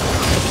risk.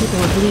 The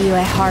people of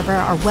Liyue Harbor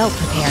are well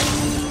prepared,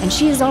 and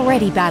she is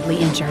already badly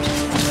injured.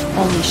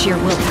 Only sheer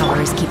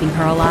willpower is keeping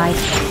her alive.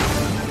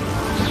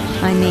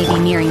 I may be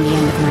nearing the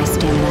end of my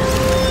stamina,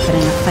 but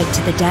in a fight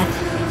to the death,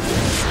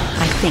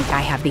 I think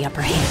I have the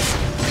upper hand.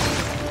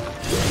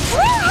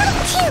 We'll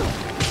help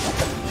you!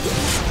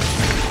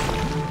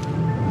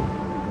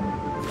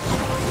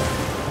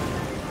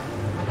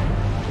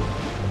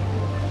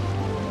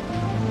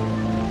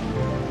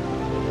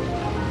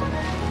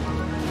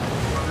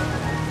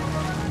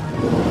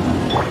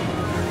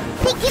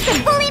 You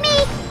can bully me!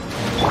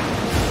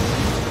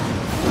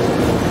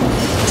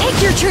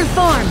 Take your true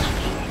form!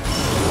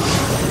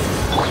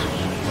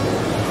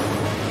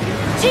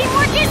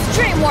 Teamwork is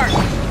dreamwork!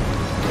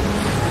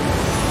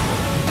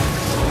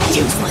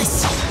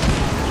 Useless!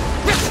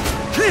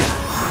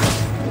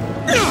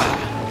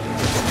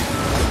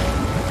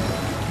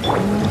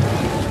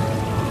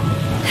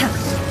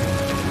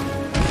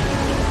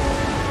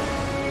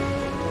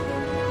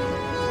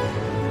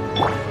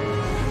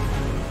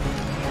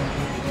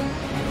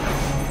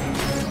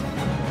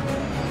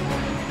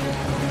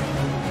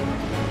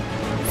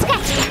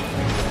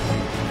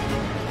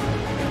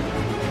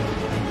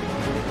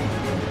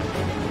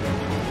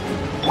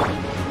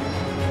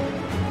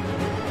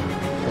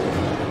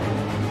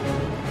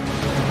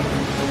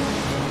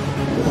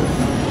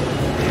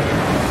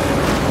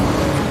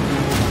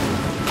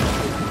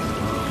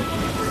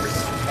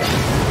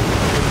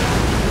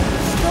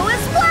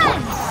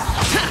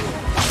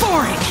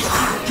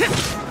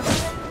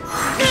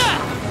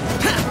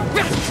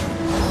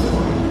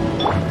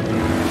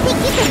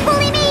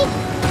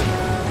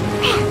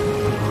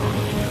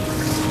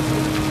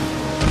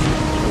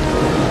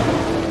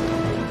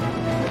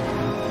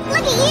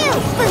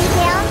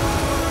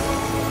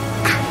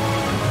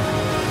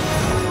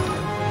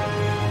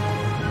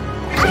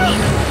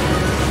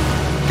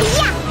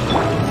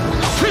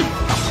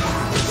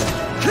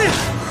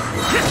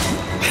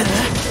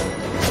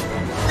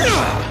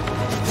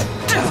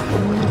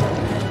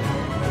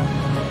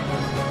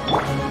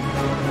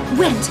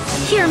 Wind,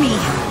 hear me!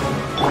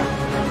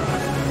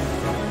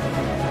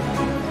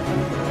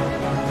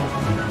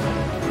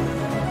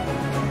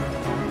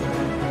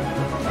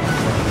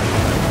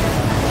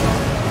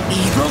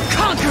 Evil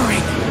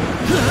conquering!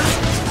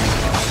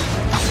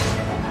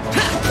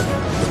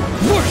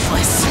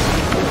 Worthless!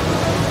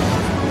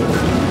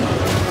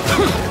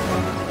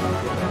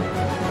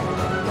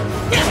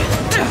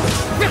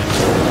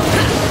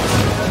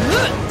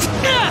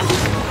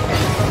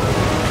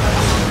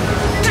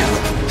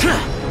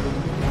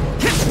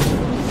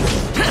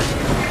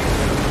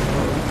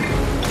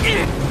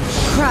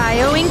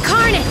 Cryo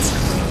Incarnate!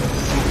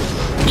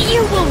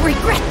 You will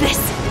regret this!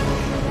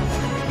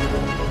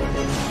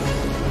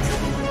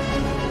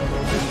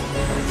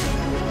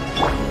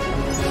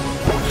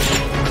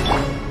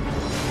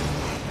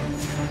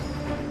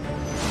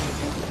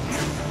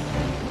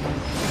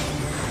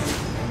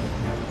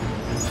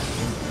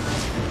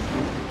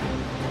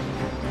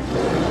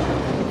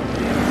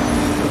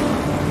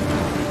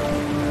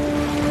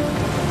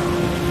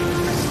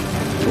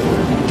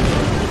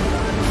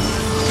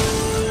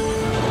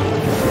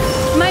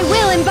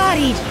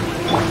 Embodied!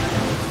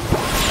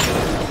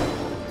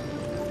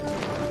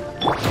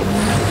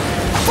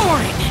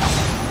 Foreign!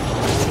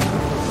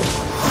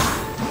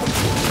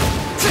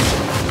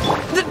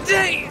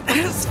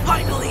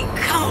 finally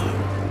come!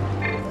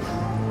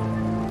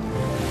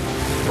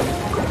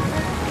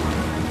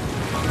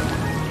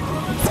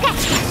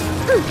 Scratch that!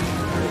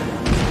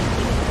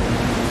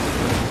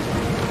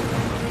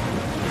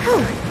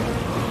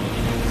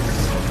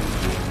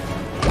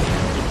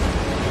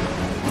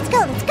 Let's go,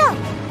 let's go!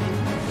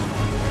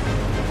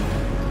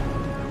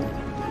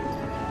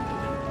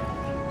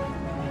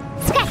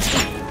 Scratch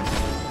that!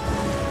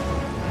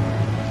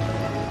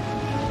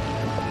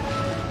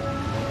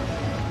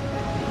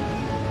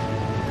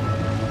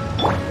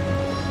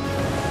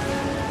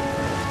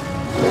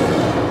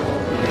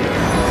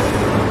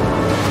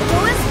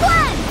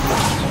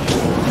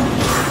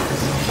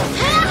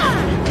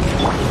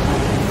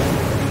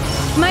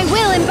 My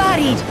will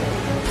embodied!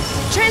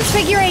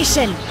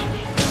 Transfiguration!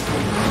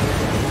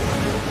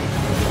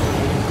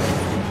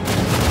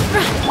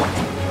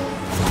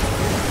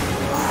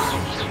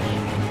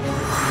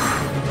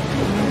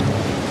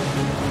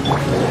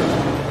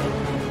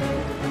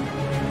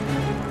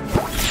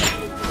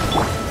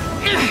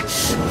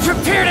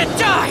 Prepare to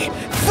die,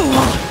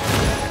 fool!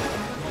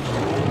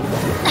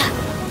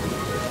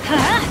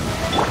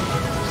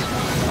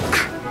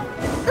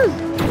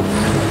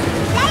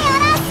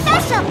 Sayonara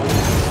special!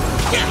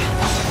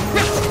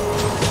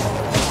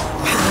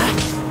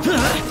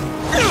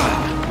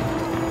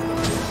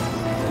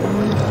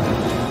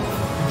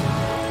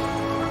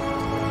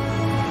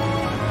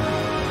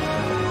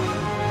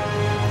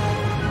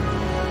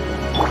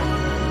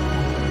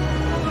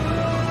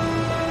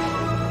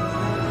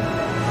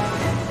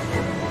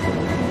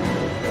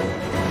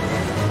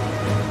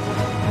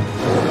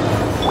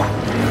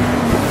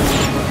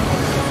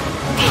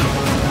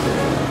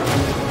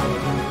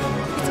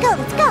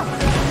 Let's go!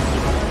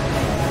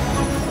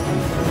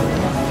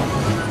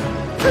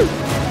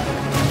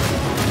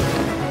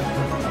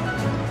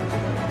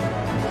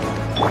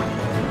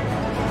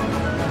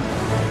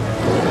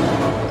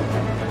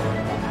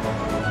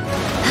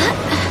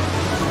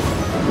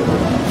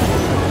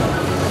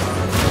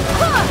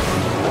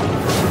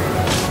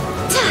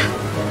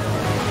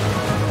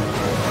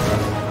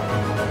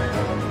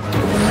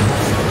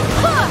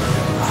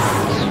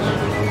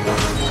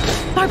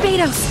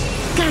 Barbados!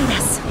 Guide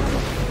us!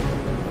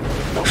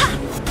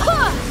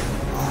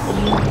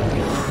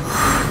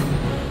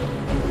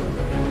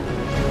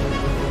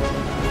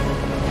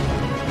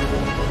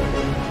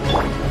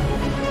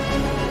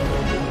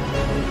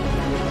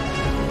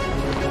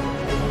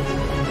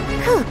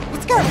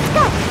 Let's go, let's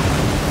go!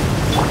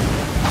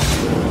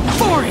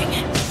 Boring!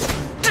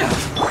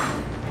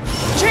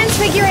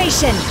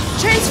 Transfiguration!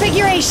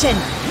 Transfiguration!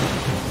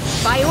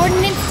 By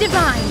ordinance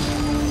divine!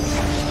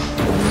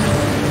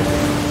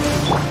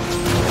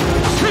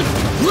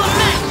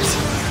 Lament!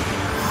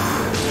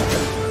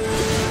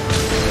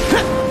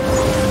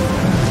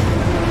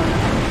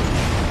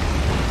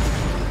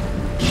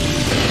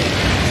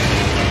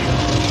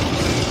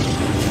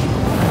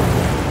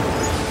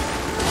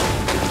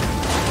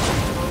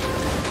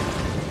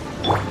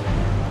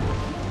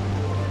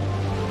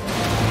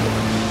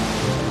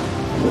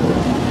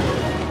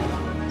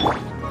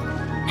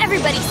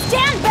 Everybody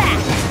stand back!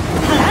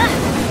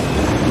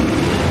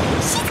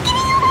 She's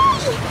getting away!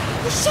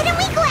 Shouldn't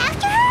we go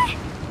after her?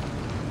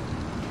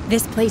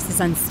 This place is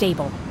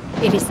unstable.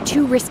 It is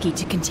too risky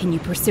to continue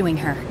pursuing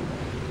her.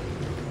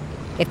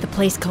 If the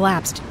place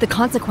collapsed, the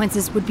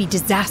consequences would be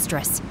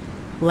disastrous.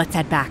 Let's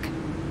head back.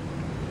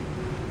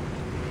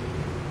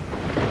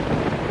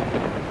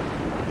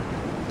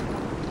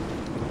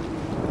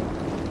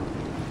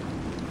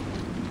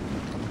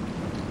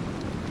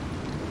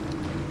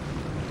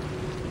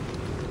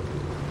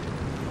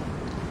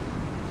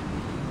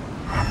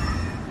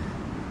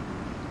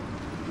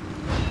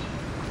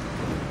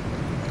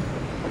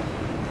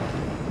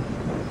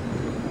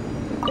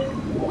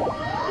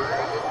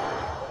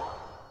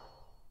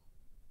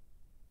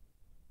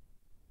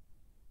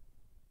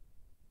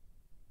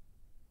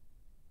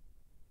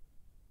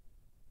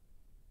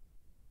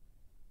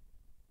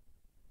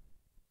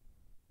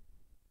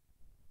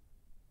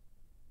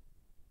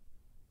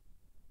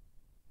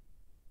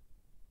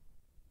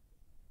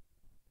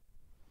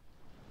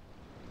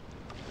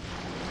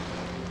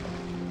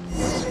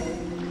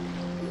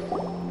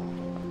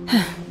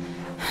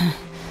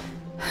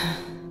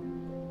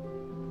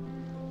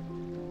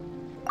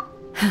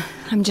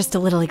 I'm just a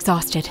little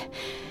exhausted.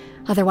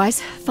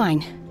 Otherwise,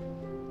 fine.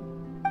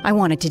 I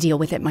wanted to deal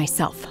with it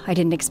myself. I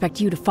didn't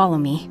expect you to follow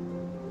me.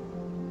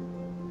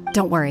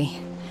 Don't worry.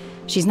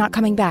 She's not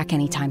coming back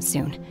anytime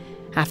soon.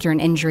 After an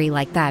injury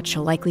like that,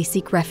 she'll likely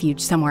seek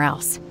refuge somewhere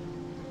else.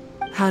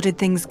 How did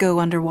things go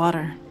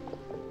underwater?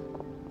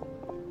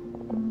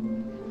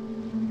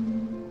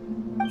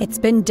 It's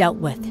been dealt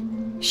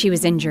with. She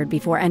was injured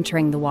before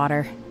entering the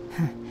water.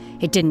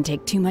 It didn't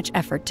take too much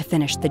effort to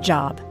finish the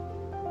job.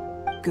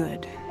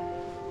 Good.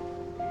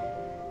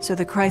 So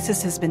the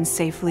crisis has been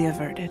safely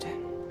averted.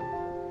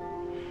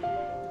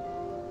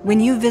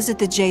 When you visit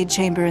the Jade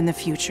Chamber in the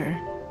future,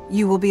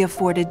 you will be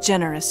afforded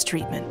generous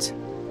treatment.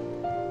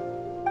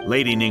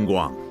 Lady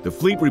Ningguang, the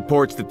fleet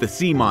reports that the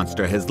sea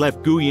monster has left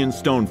Guyun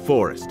Stone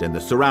Forest and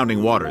the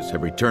surrounding waters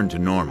have returned to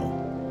normal.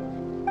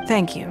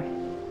 Thank you.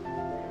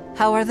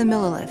 How are the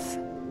Millilith?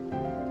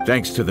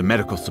 Thanks to the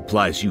medical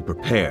supplies you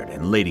prepared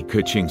and Lady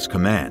Keqing's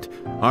command,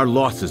 our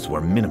losses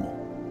were minimal.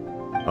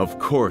 Of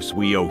course,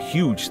 we owe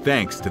huge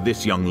thanks to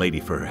this young lady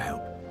for her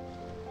help.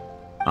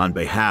 On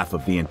behalf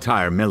of the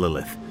entire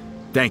Millilith,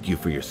 thank you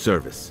for your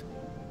service.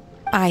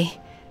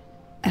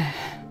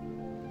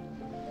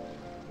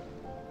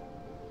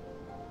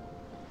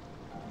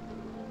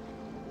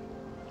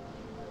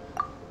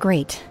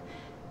 Great.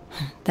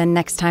 Then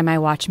next time I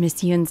watch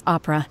Miss Yun's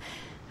opera,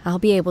 I'll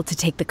be able to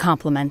take the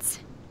compliments.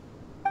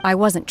 I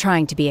wasn't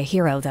trying to be a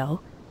hero, though.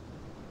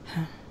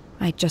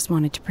 I just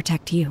wanted to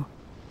protect you.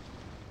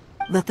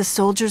 Let the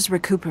soldiers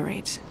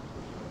recuperate,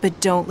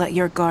 but don't let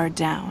your guard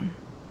down.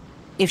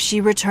 If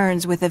she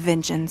returns with a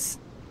vengeance,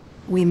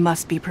 we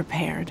must be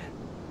prepared.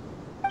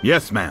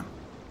 Yes, ma'am.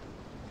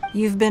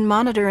 You've been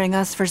monitoring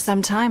us for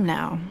some time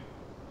now.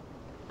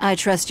 I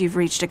trust you've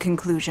reached a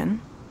conclusion.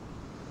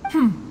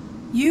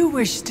 You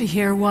wish to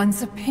hear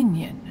one's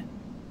opinion.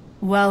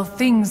 Well,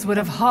 things would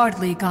have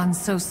hardly gone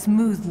so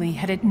smoothly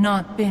had it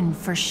not been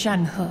for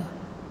Shenhe.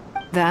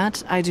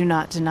 That I do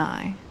not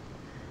deny.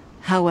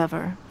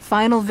 However,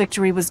 final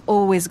victory was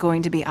always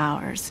going to be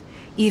ours,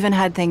 even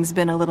had things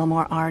been a little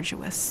more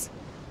arduous.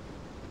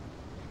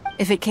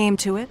 If it came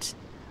to it,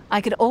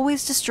 I could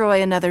always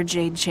destroy another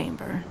Jade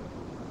Chamber.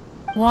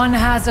 One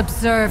has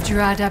observed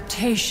your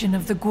adaptation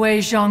of the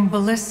Guizhong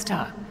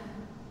Ballista,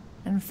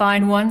 and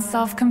find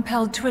oneself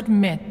compelled to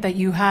admit that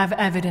you have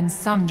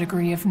evidenced some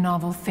degree of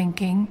novel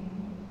thinking.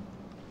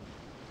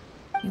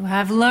 You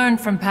have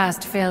learned from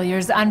past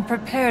failures and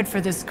prepared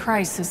for this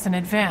crisis in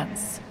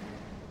advance.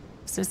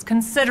 This is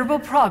considerable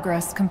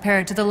progress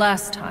compared to the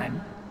last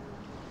time.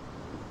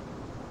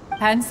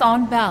 Hence,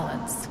 on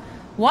balance,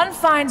 one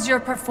finds your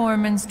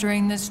performance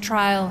during this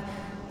trial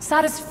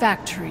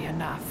satisfactory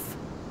enough.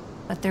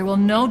 But there will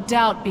no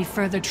doubt be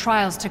further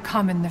trials to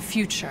come in the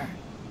future.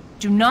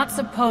 Do not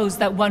suppose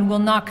that one will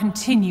not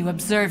continue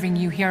observing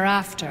you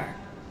hereafter.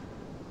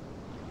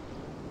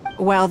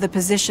 While the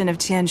position of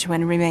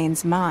Tianquan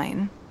remains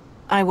mine,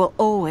 I will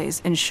always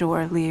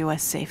ensure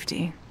Liyue's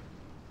safety.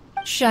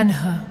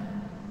 Shenhe,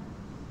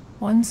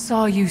 one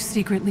saw you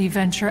secretly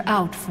venture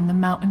out from the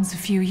mountains a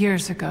few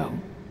years ago,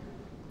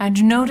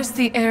 and noticed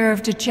the air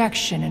of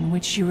dejection in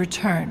which you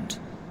returned.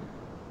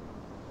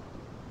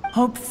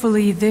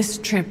 Hopefully this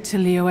trip to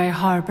Liyue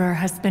Harbor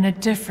has been a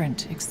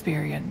different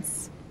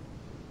experience.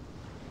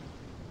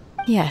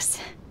 Yes.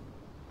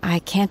 I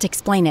can't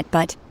explain it,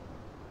 but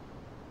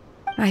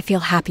I feel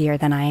happier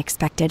than I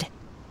expected.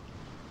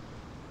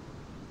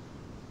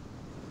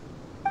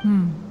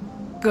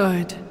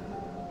 Good.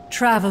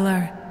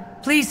 Traveler,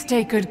 please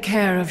take good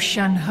care of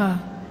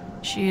Shenhe.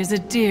 She is a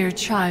dear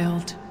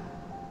child.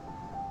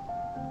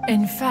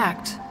 In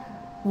fact,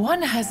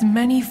 one has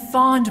many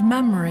fond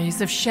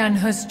memories of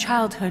Shenhe's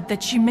childhood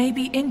that she may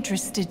be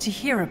interested to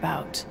hear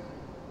about.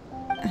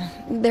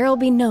 There'll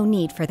be no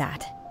need for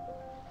that.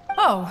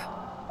 Oh.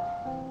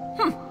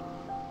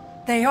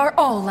 They are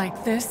all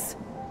like this.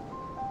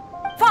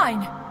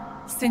 Fine.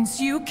 Since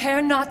you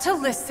care not to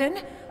listen,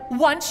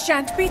 one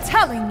shan't be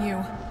telling you.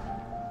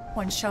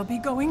 One shall be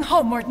going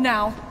homeward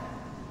now.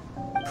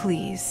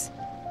 Please,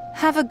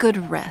 have a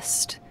good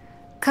rest.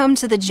 Come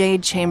to the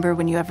Jade Chamber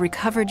when you have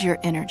recovered your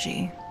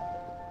energy.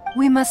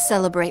 We must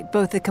celebrate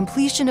both the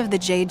completion of the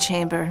Jade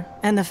Chamber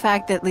and the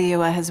fact that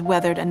Liyue has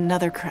weathered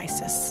another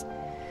crisis.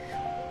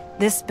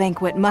 This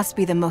banquet must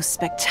be the most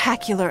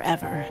spectacular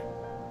ever.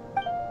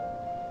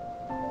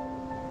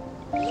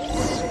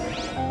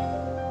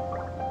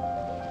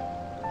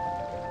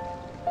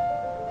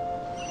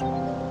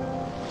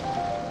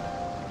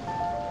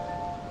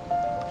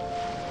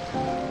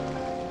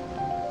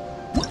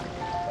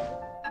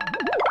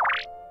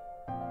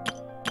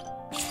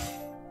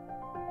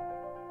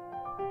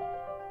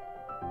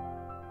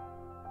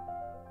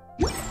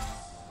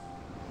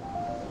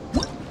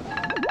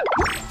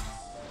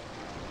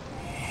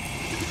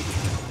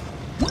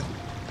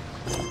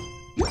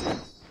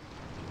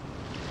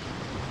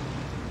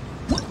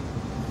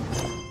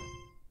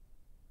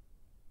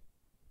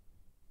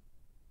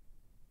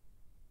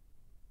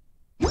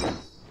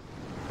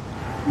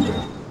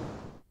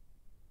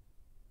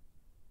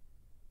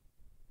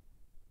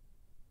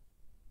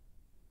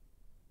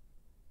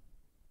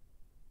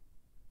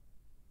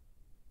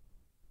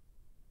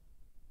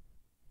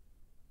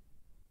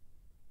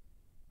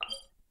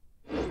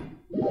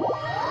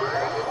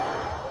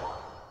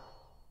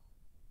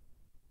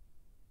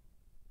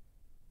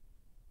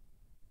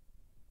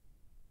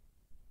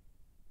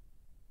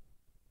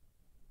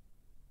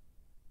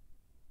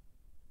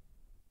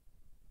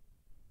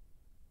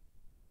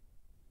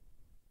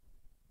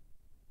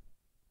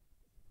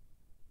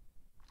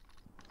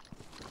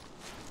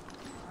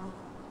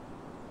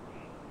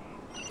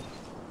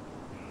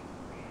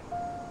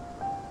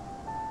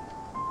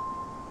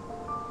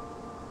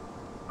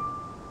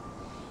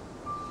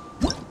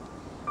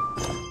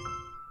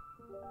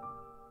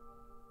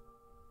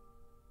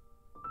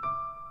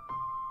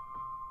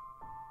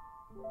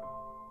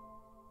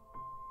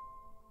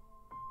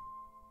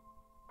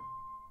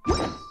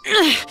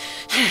 Those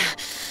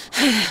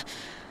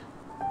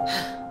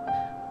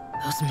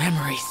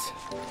memories.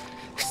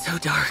 So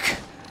dark.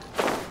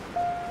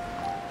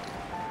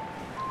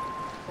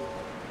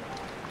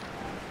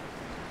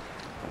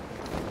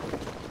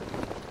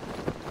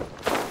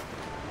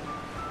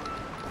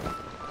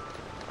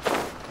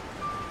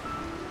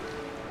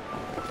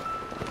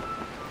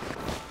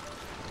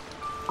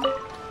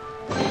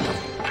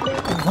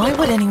 Why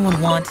would anyone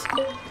want...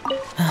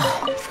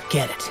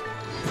 Forget it.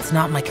 It's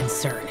not my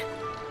concern.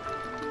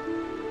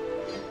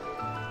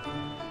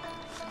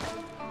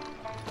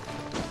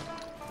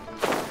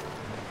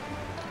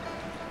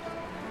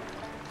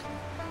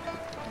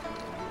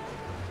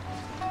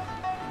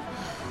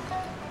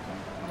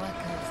 What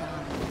goes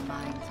on in the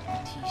minds of the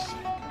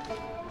T-shape?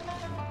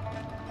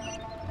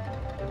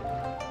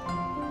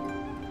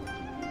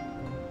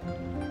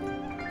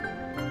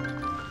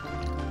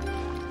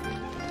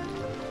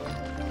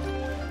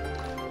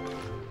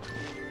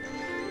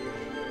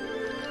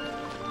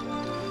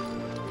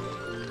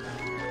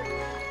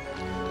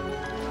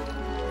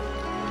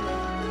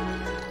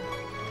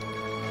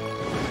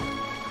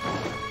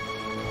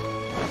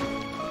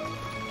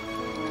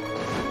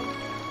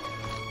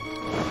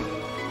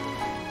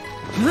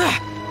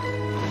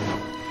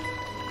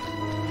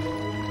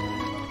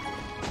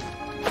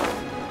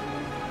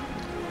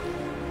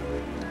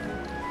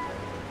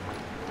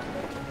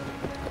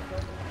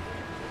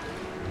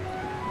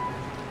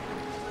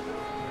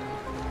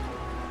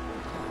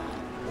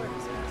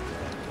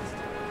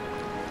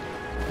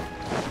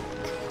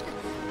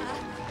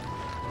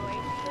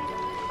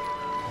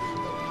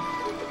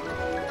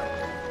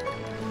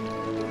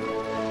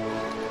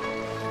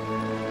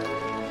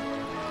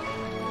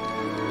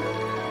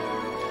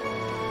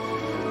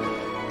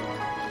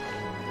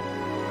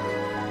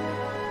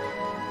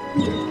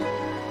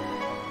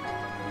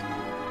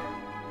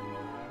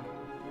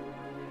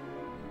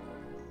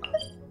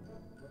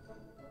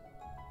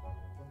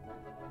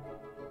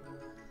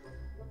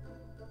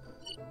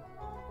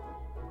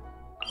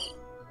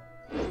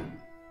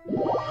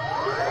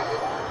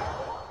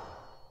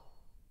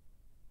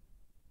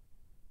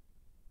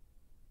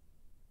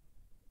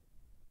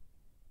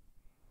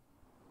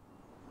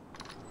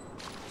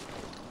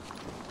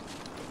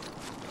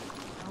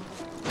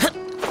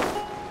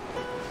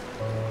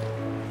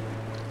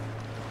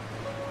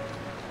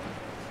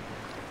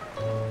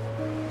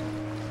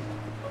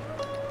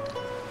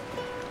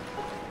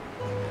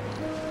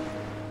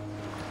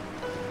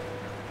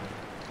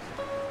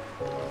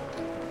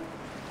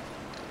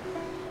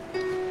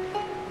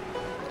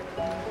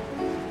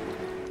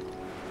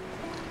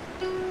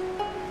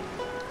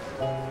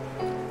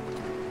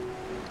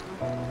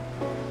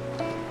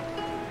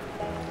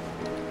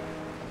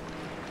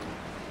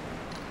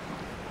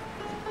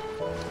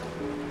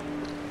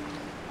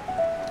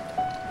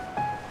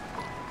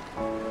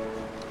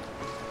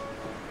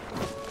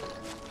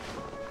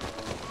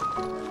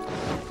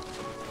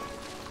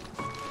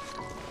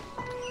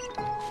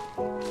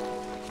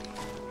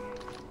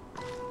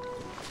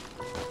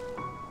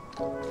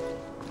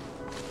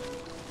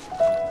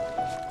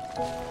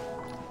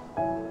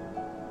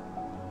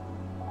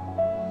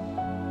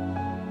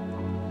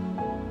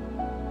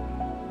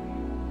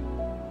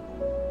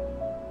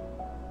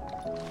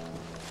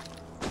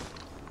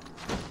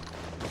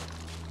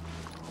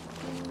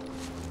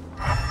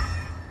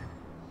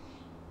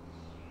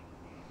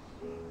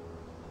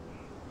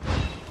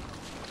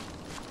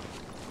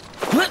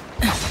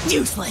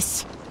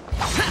 Useless!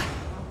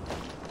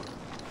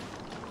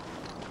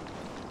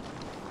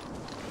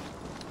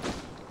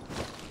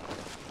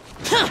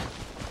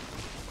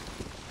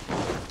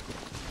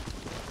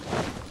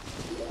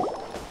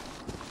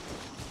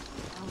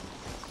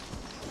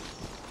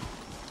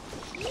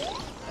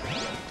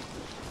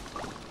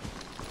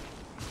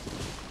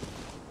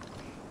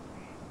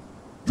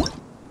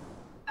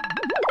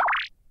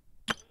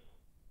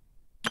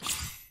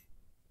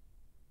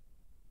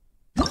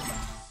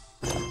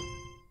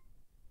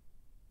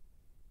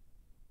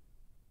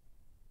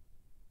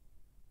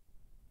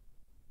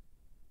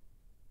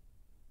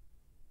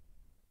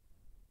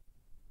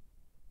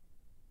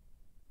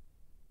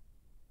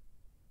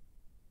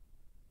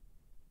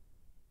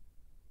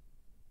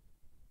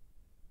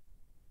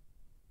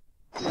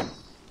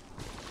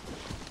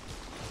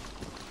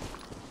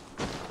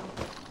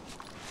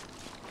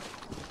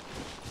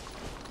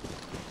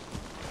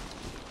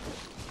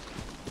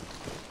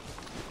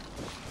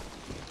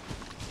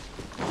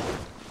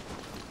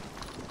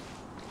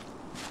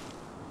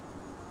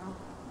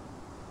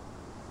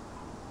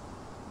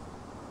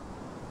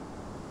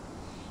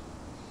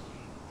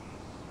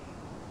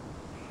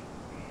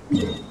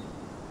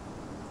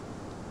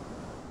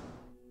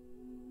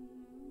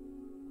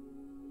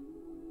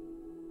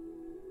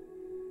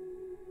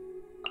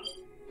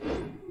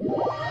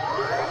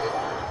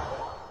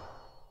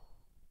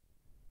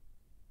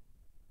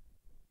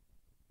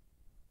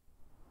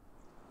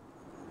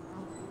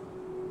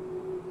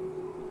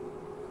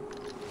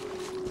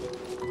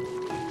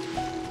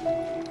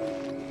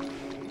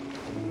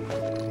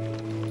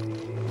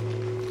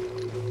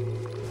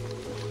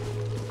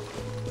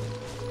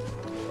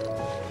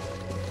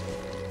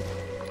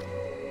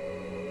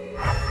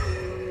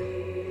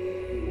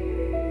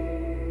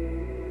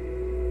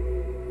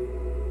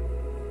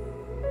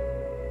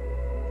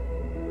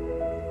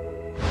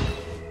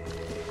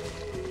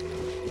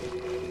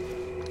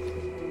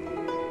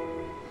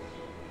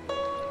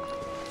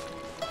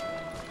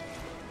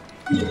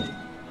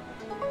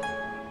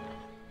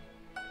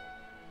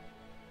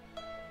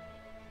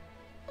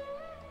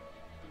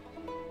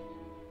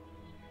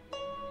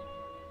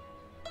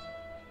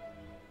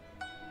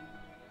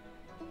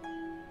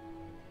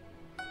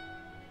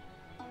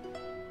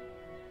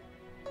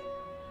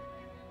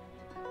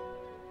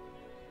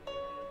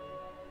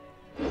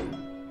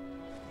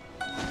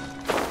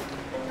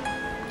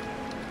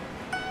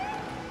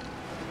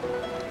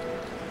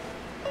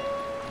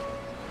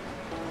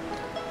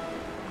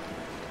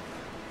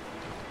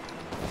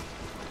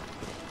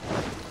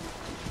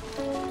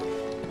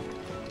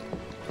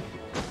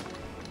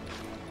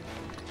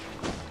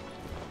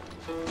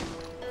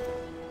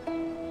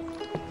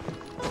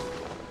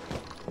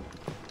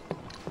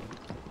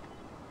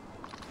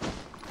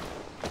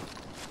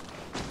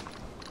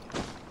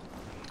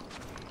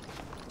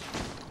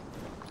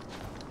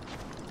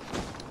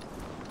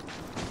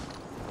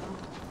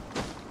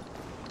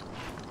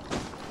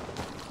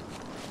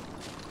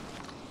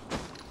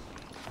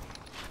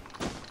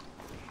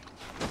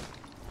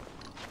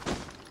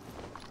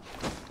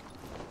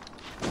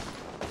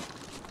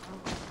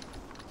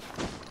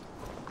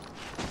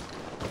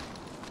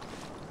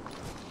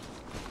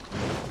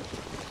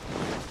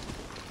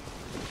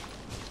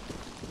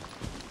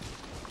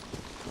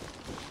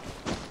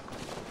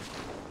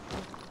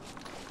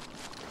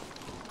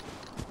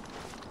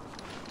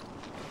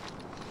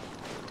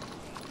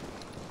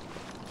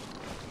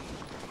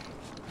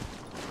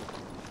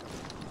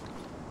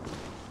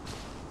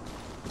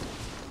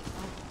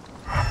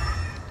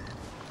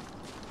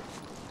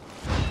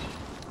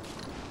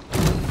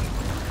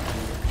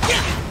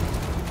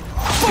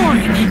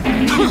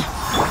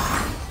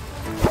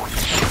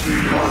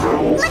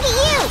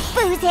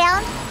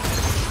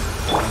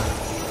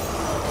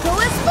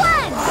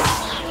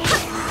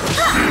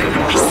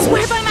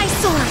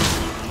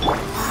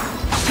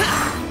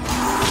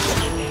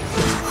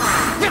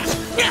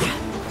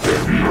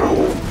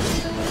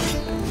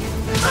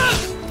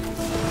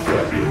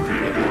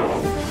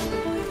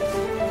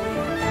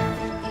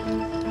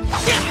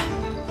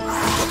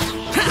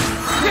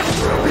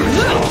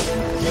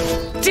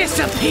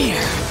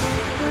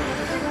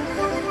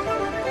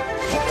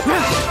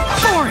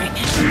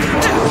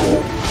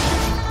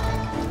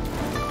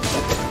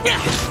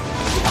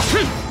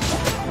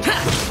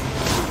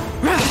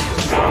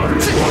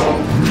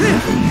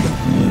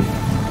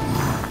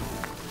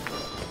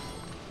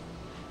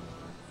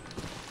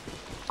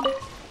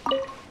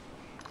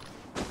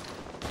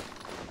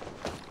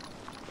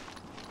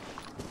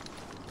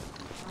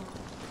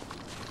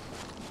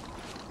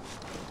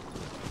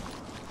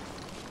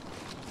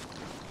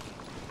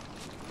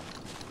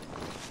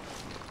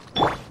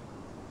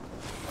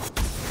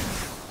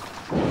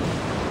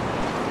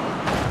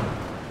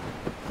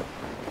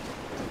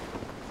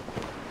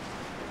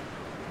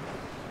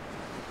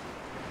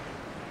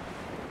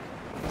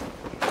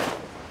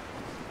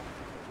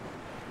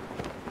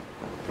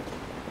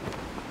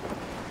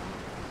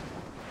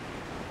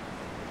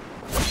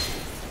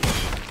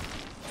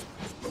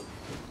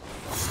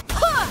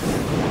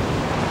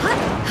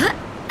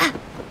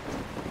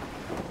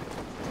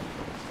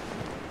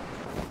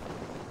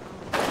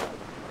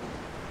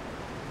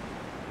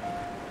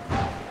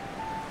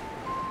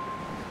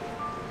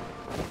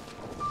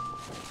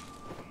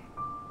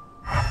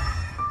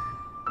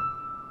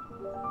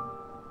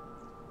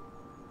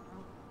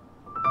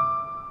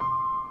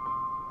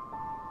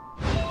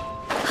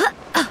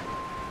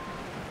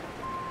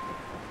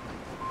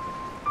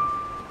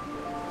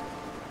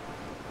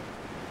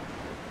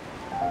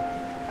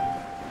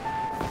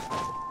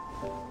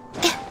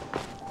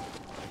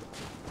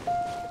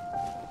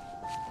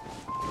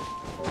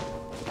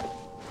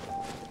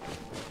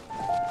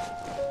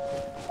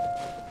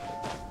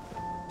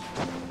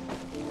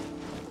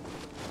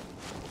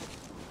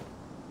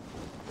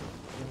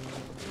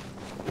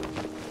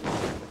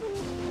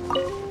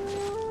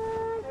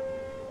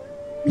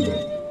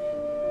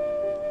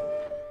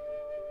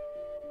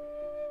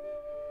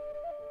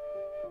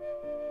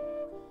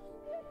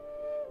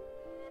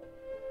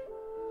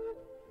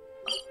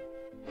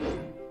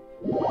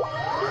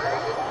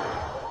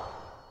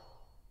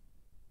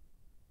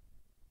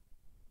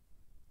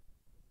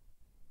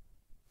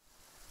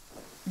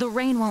 The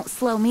rain won't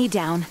slow me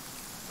down.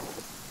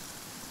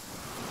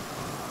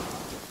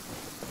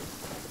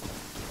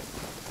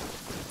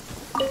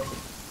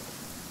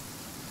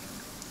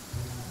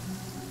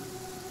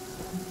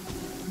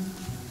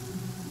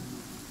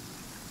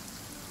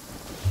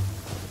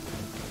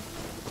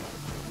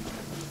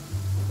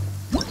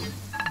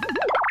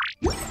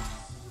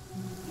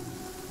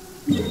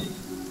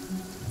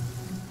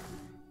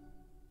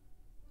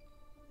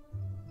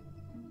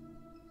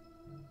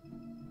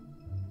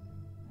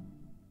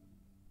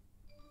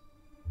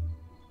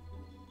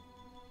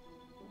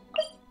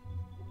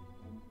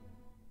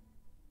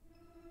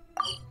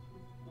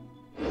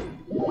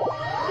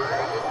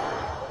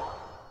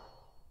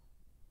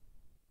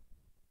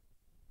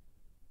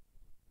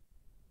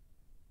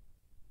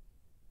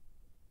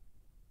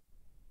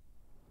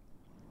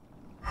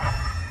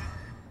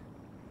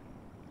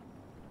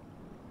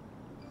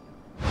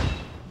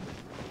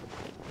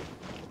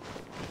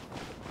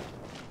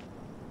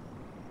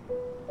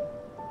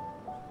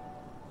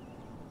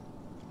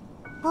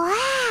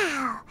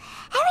 Wow!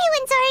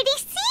 Everyone's already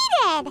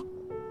seated!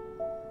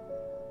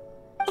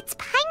 It's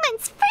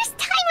Paimon's first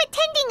time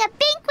attending a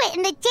banquet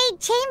in the Jade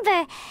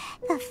Chamber.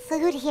 The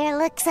food here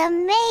looks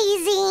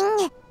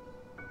amazing.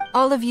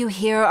 All of you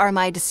here are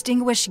my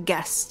distinguished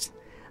guests.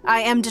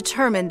 I am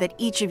determined that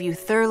each of you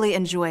thoroughly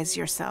enjoys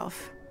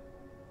yourself.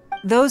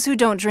 Those who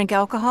don't drink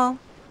alcohol,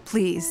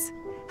 please,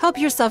 help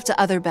yourself to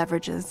other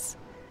beverages.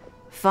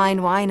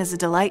 Fine wine is a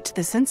delight to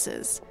the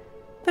senses,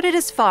 but it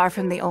is far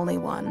from the only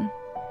one.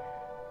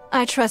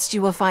 I trust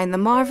you will find the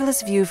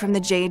marvelous view from the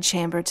Jade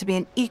Chamber to be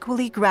an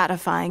equally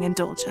gratifying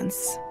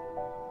indulgence.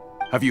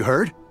 Have you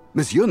heard?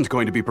 Miss Yun's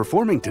going to be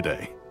performing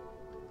today.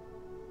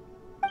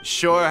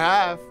 Sure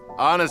have.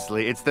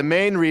 Honestly, it's the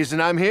main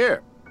reason I'm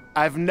here.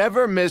 I've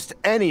never missed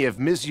any of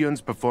Miss Yun's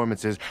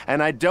performances,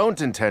 and I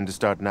don't intend to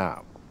start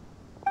now.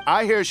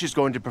 I hear she's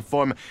going to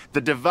perform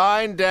The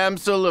Divine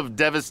Damsel of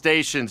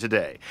Devastation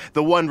today,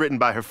 the one written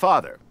by her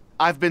father.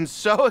 I've been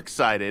so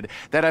excited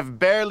that I've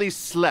barely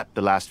slept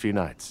the last few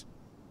nights.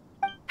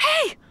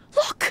 Hey,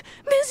 look!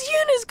 Miss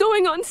Yun is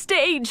going on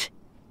stage!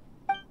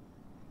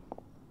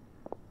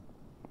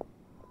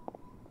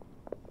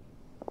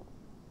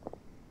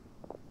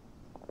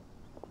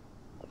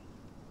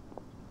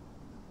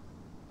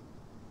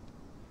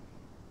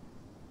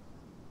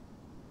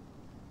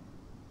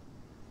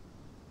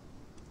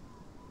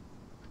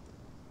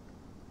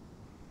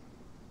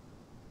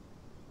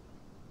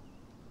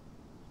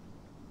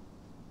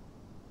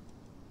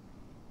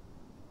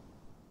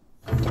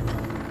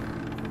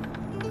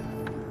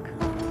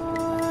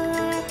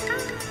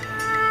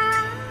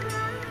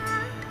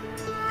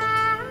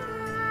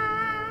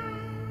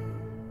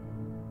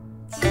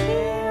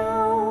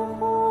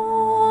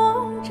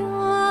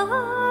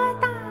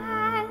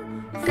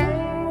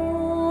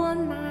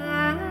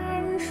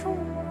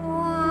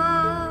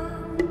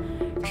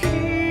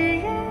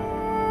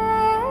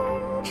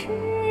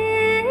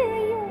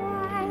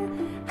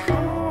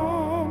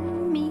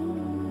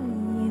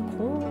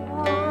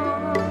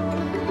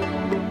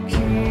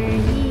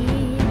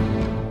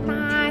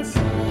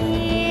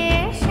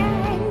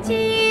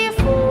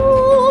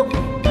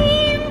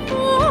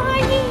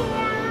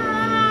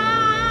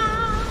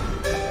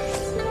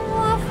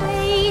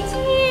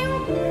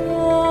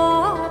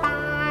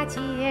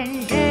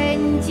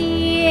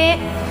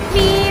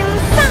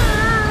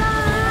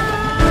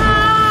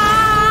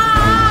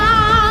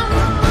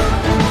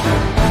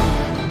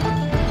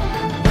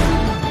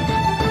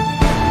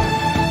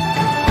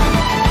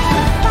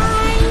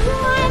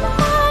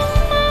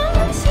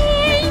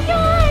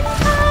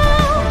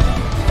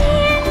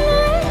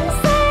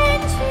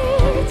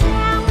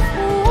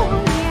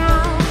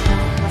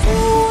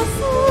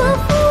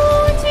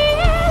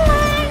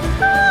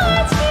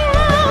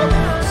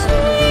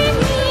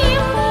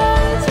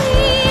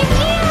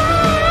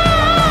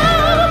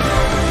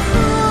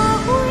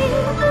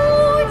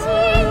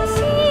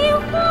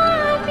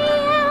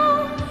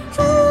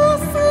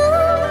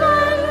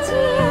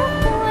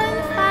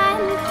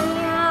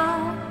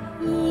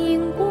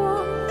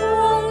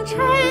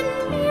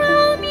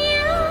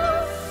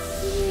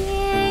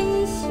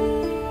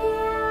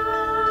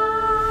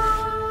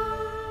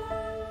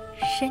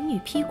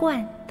批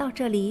冠到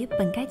这里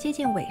本该接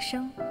近尾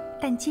声，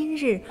但今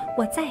日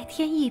我再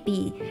添一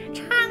笔，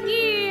唱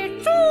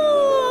与诸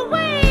位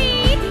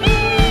听。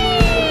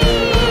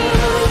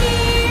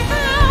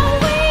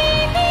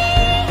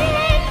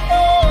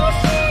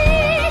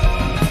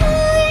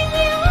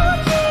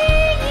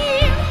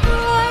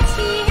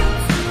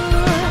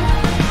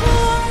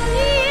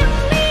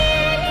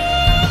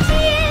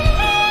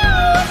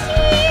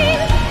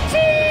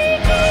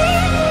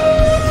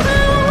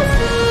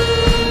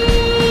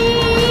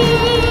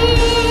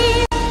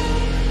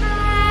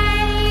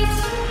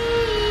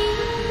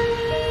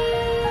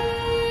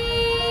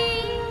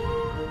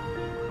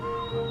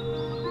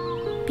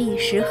彼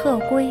时鹤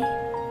归，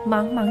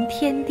茫茫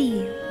天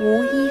地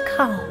无依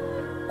靠，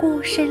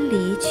孤身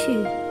离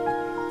去。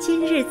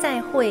今日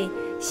再会，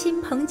新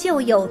朋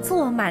旧友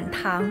坐满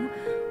堂，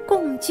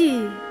共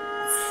聚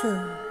此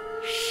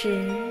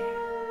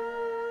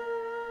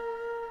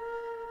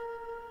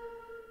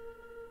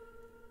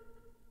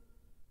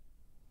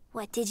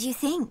 10。What did you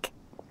think?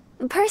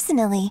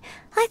 Personally,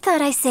 I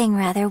thought I sang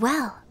rather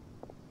well.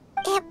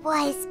 It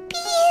was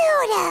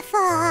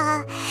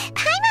beautiful!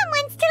 Paimon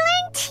wants to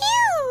learn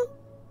too!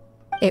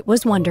 It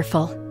was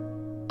wonderful.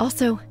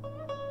 Also,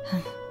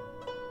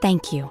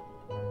 thank you.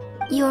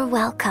 You're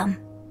welcome.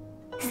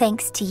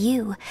 Thanks to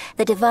you,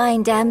 the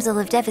Divine Damsel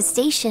of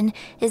Devastation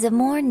is a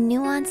more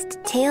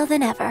nuanced tale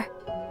than ever.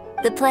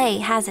 The play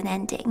has an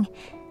ending,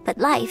 but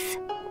life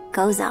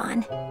goes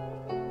on.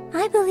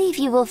 I believe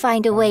you will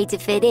find a way to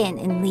fit in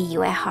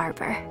Liyue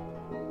Harbor.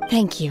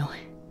 Thank you.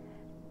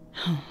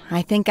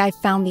 I think I've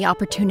found the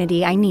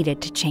opportunity I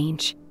needed to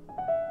change.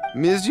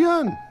 Ms.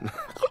 Yun,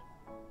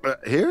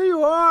 here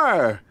you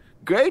are.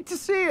 Great to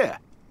see you.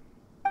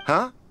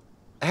 Huh?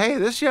 Hey,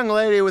 this young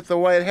lady with the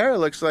white hair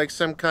looks like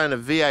some kind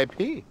of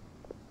VIP.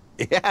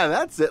 Yeah,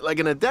 that's it, like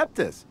an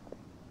Adeptus.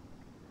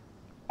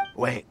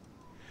 Wait,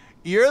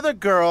 you're the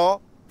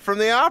girl from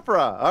the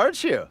opera,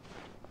 aren't you?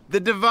 The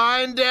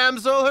Divine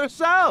Damsel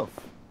herself.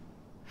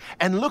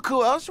 And look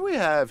who else we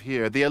have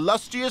here, the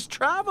illustrious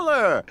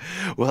traveler.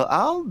 Well,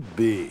 I'll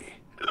be.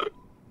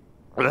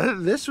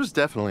 This was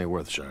definitely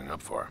worth showing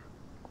up for.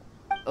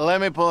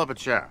 Let me pull up a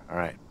chair, all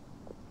right?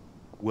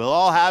 We'll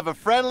all have a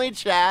friendly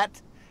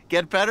chat,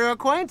 get better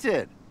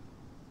acquainted.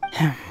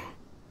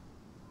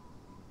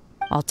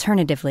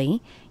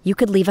 Alternatively, you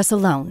could leave us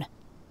alone.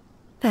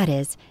 That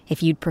is,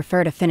 if you'd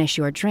prefer to finish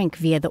your drink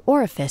via the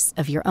orifice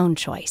of your own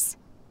choice.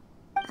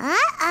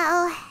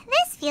 Uh-oh,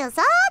 this feels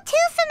all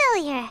too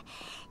familiar.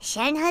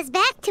 Shenhe's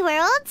back to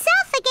her old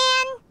self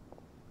again.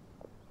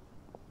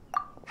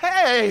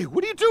 Hey,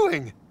 what are you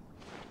doing?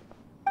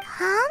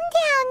 Calm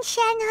down,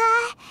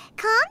 Shenhe.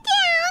 Calm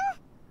down.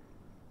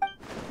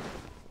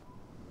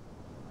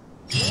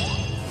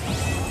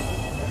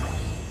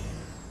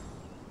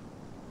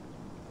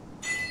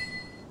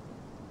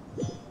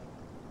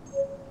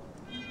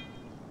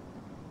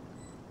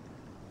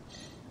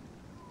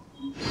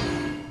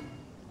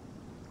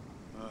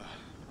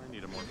 I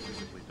need a more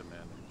physically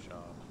demanding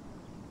job.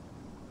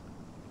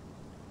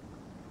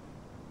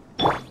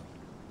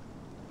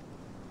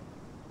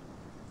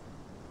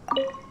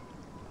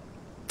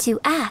 To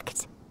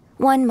act,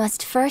 one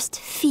must first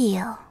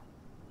feel.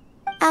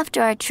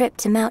 After our trip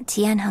to Mount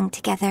Tianheng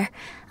together,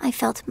 I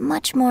felt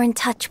much more in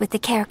touch with the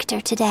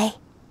character today.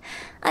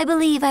 I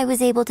believe I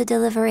was able to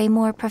deliver a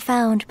more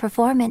profound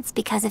performance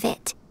because of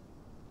it.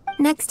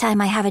 Next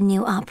time I have a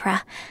new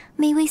opera,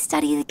 may we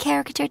study the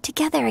character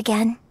together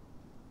again.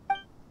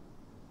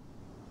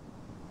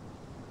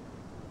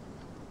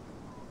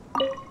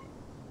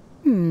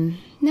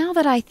 Now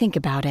that I think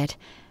about it,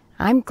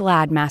 I'm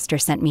glad Master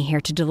sent me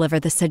here to deliver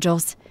the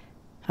sigils.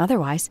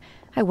 Otherwise,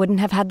 I wouldn't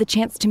have had the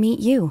chance to meet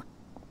you.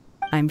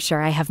 I'm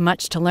sure I have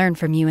much to learn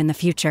from you in the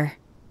future.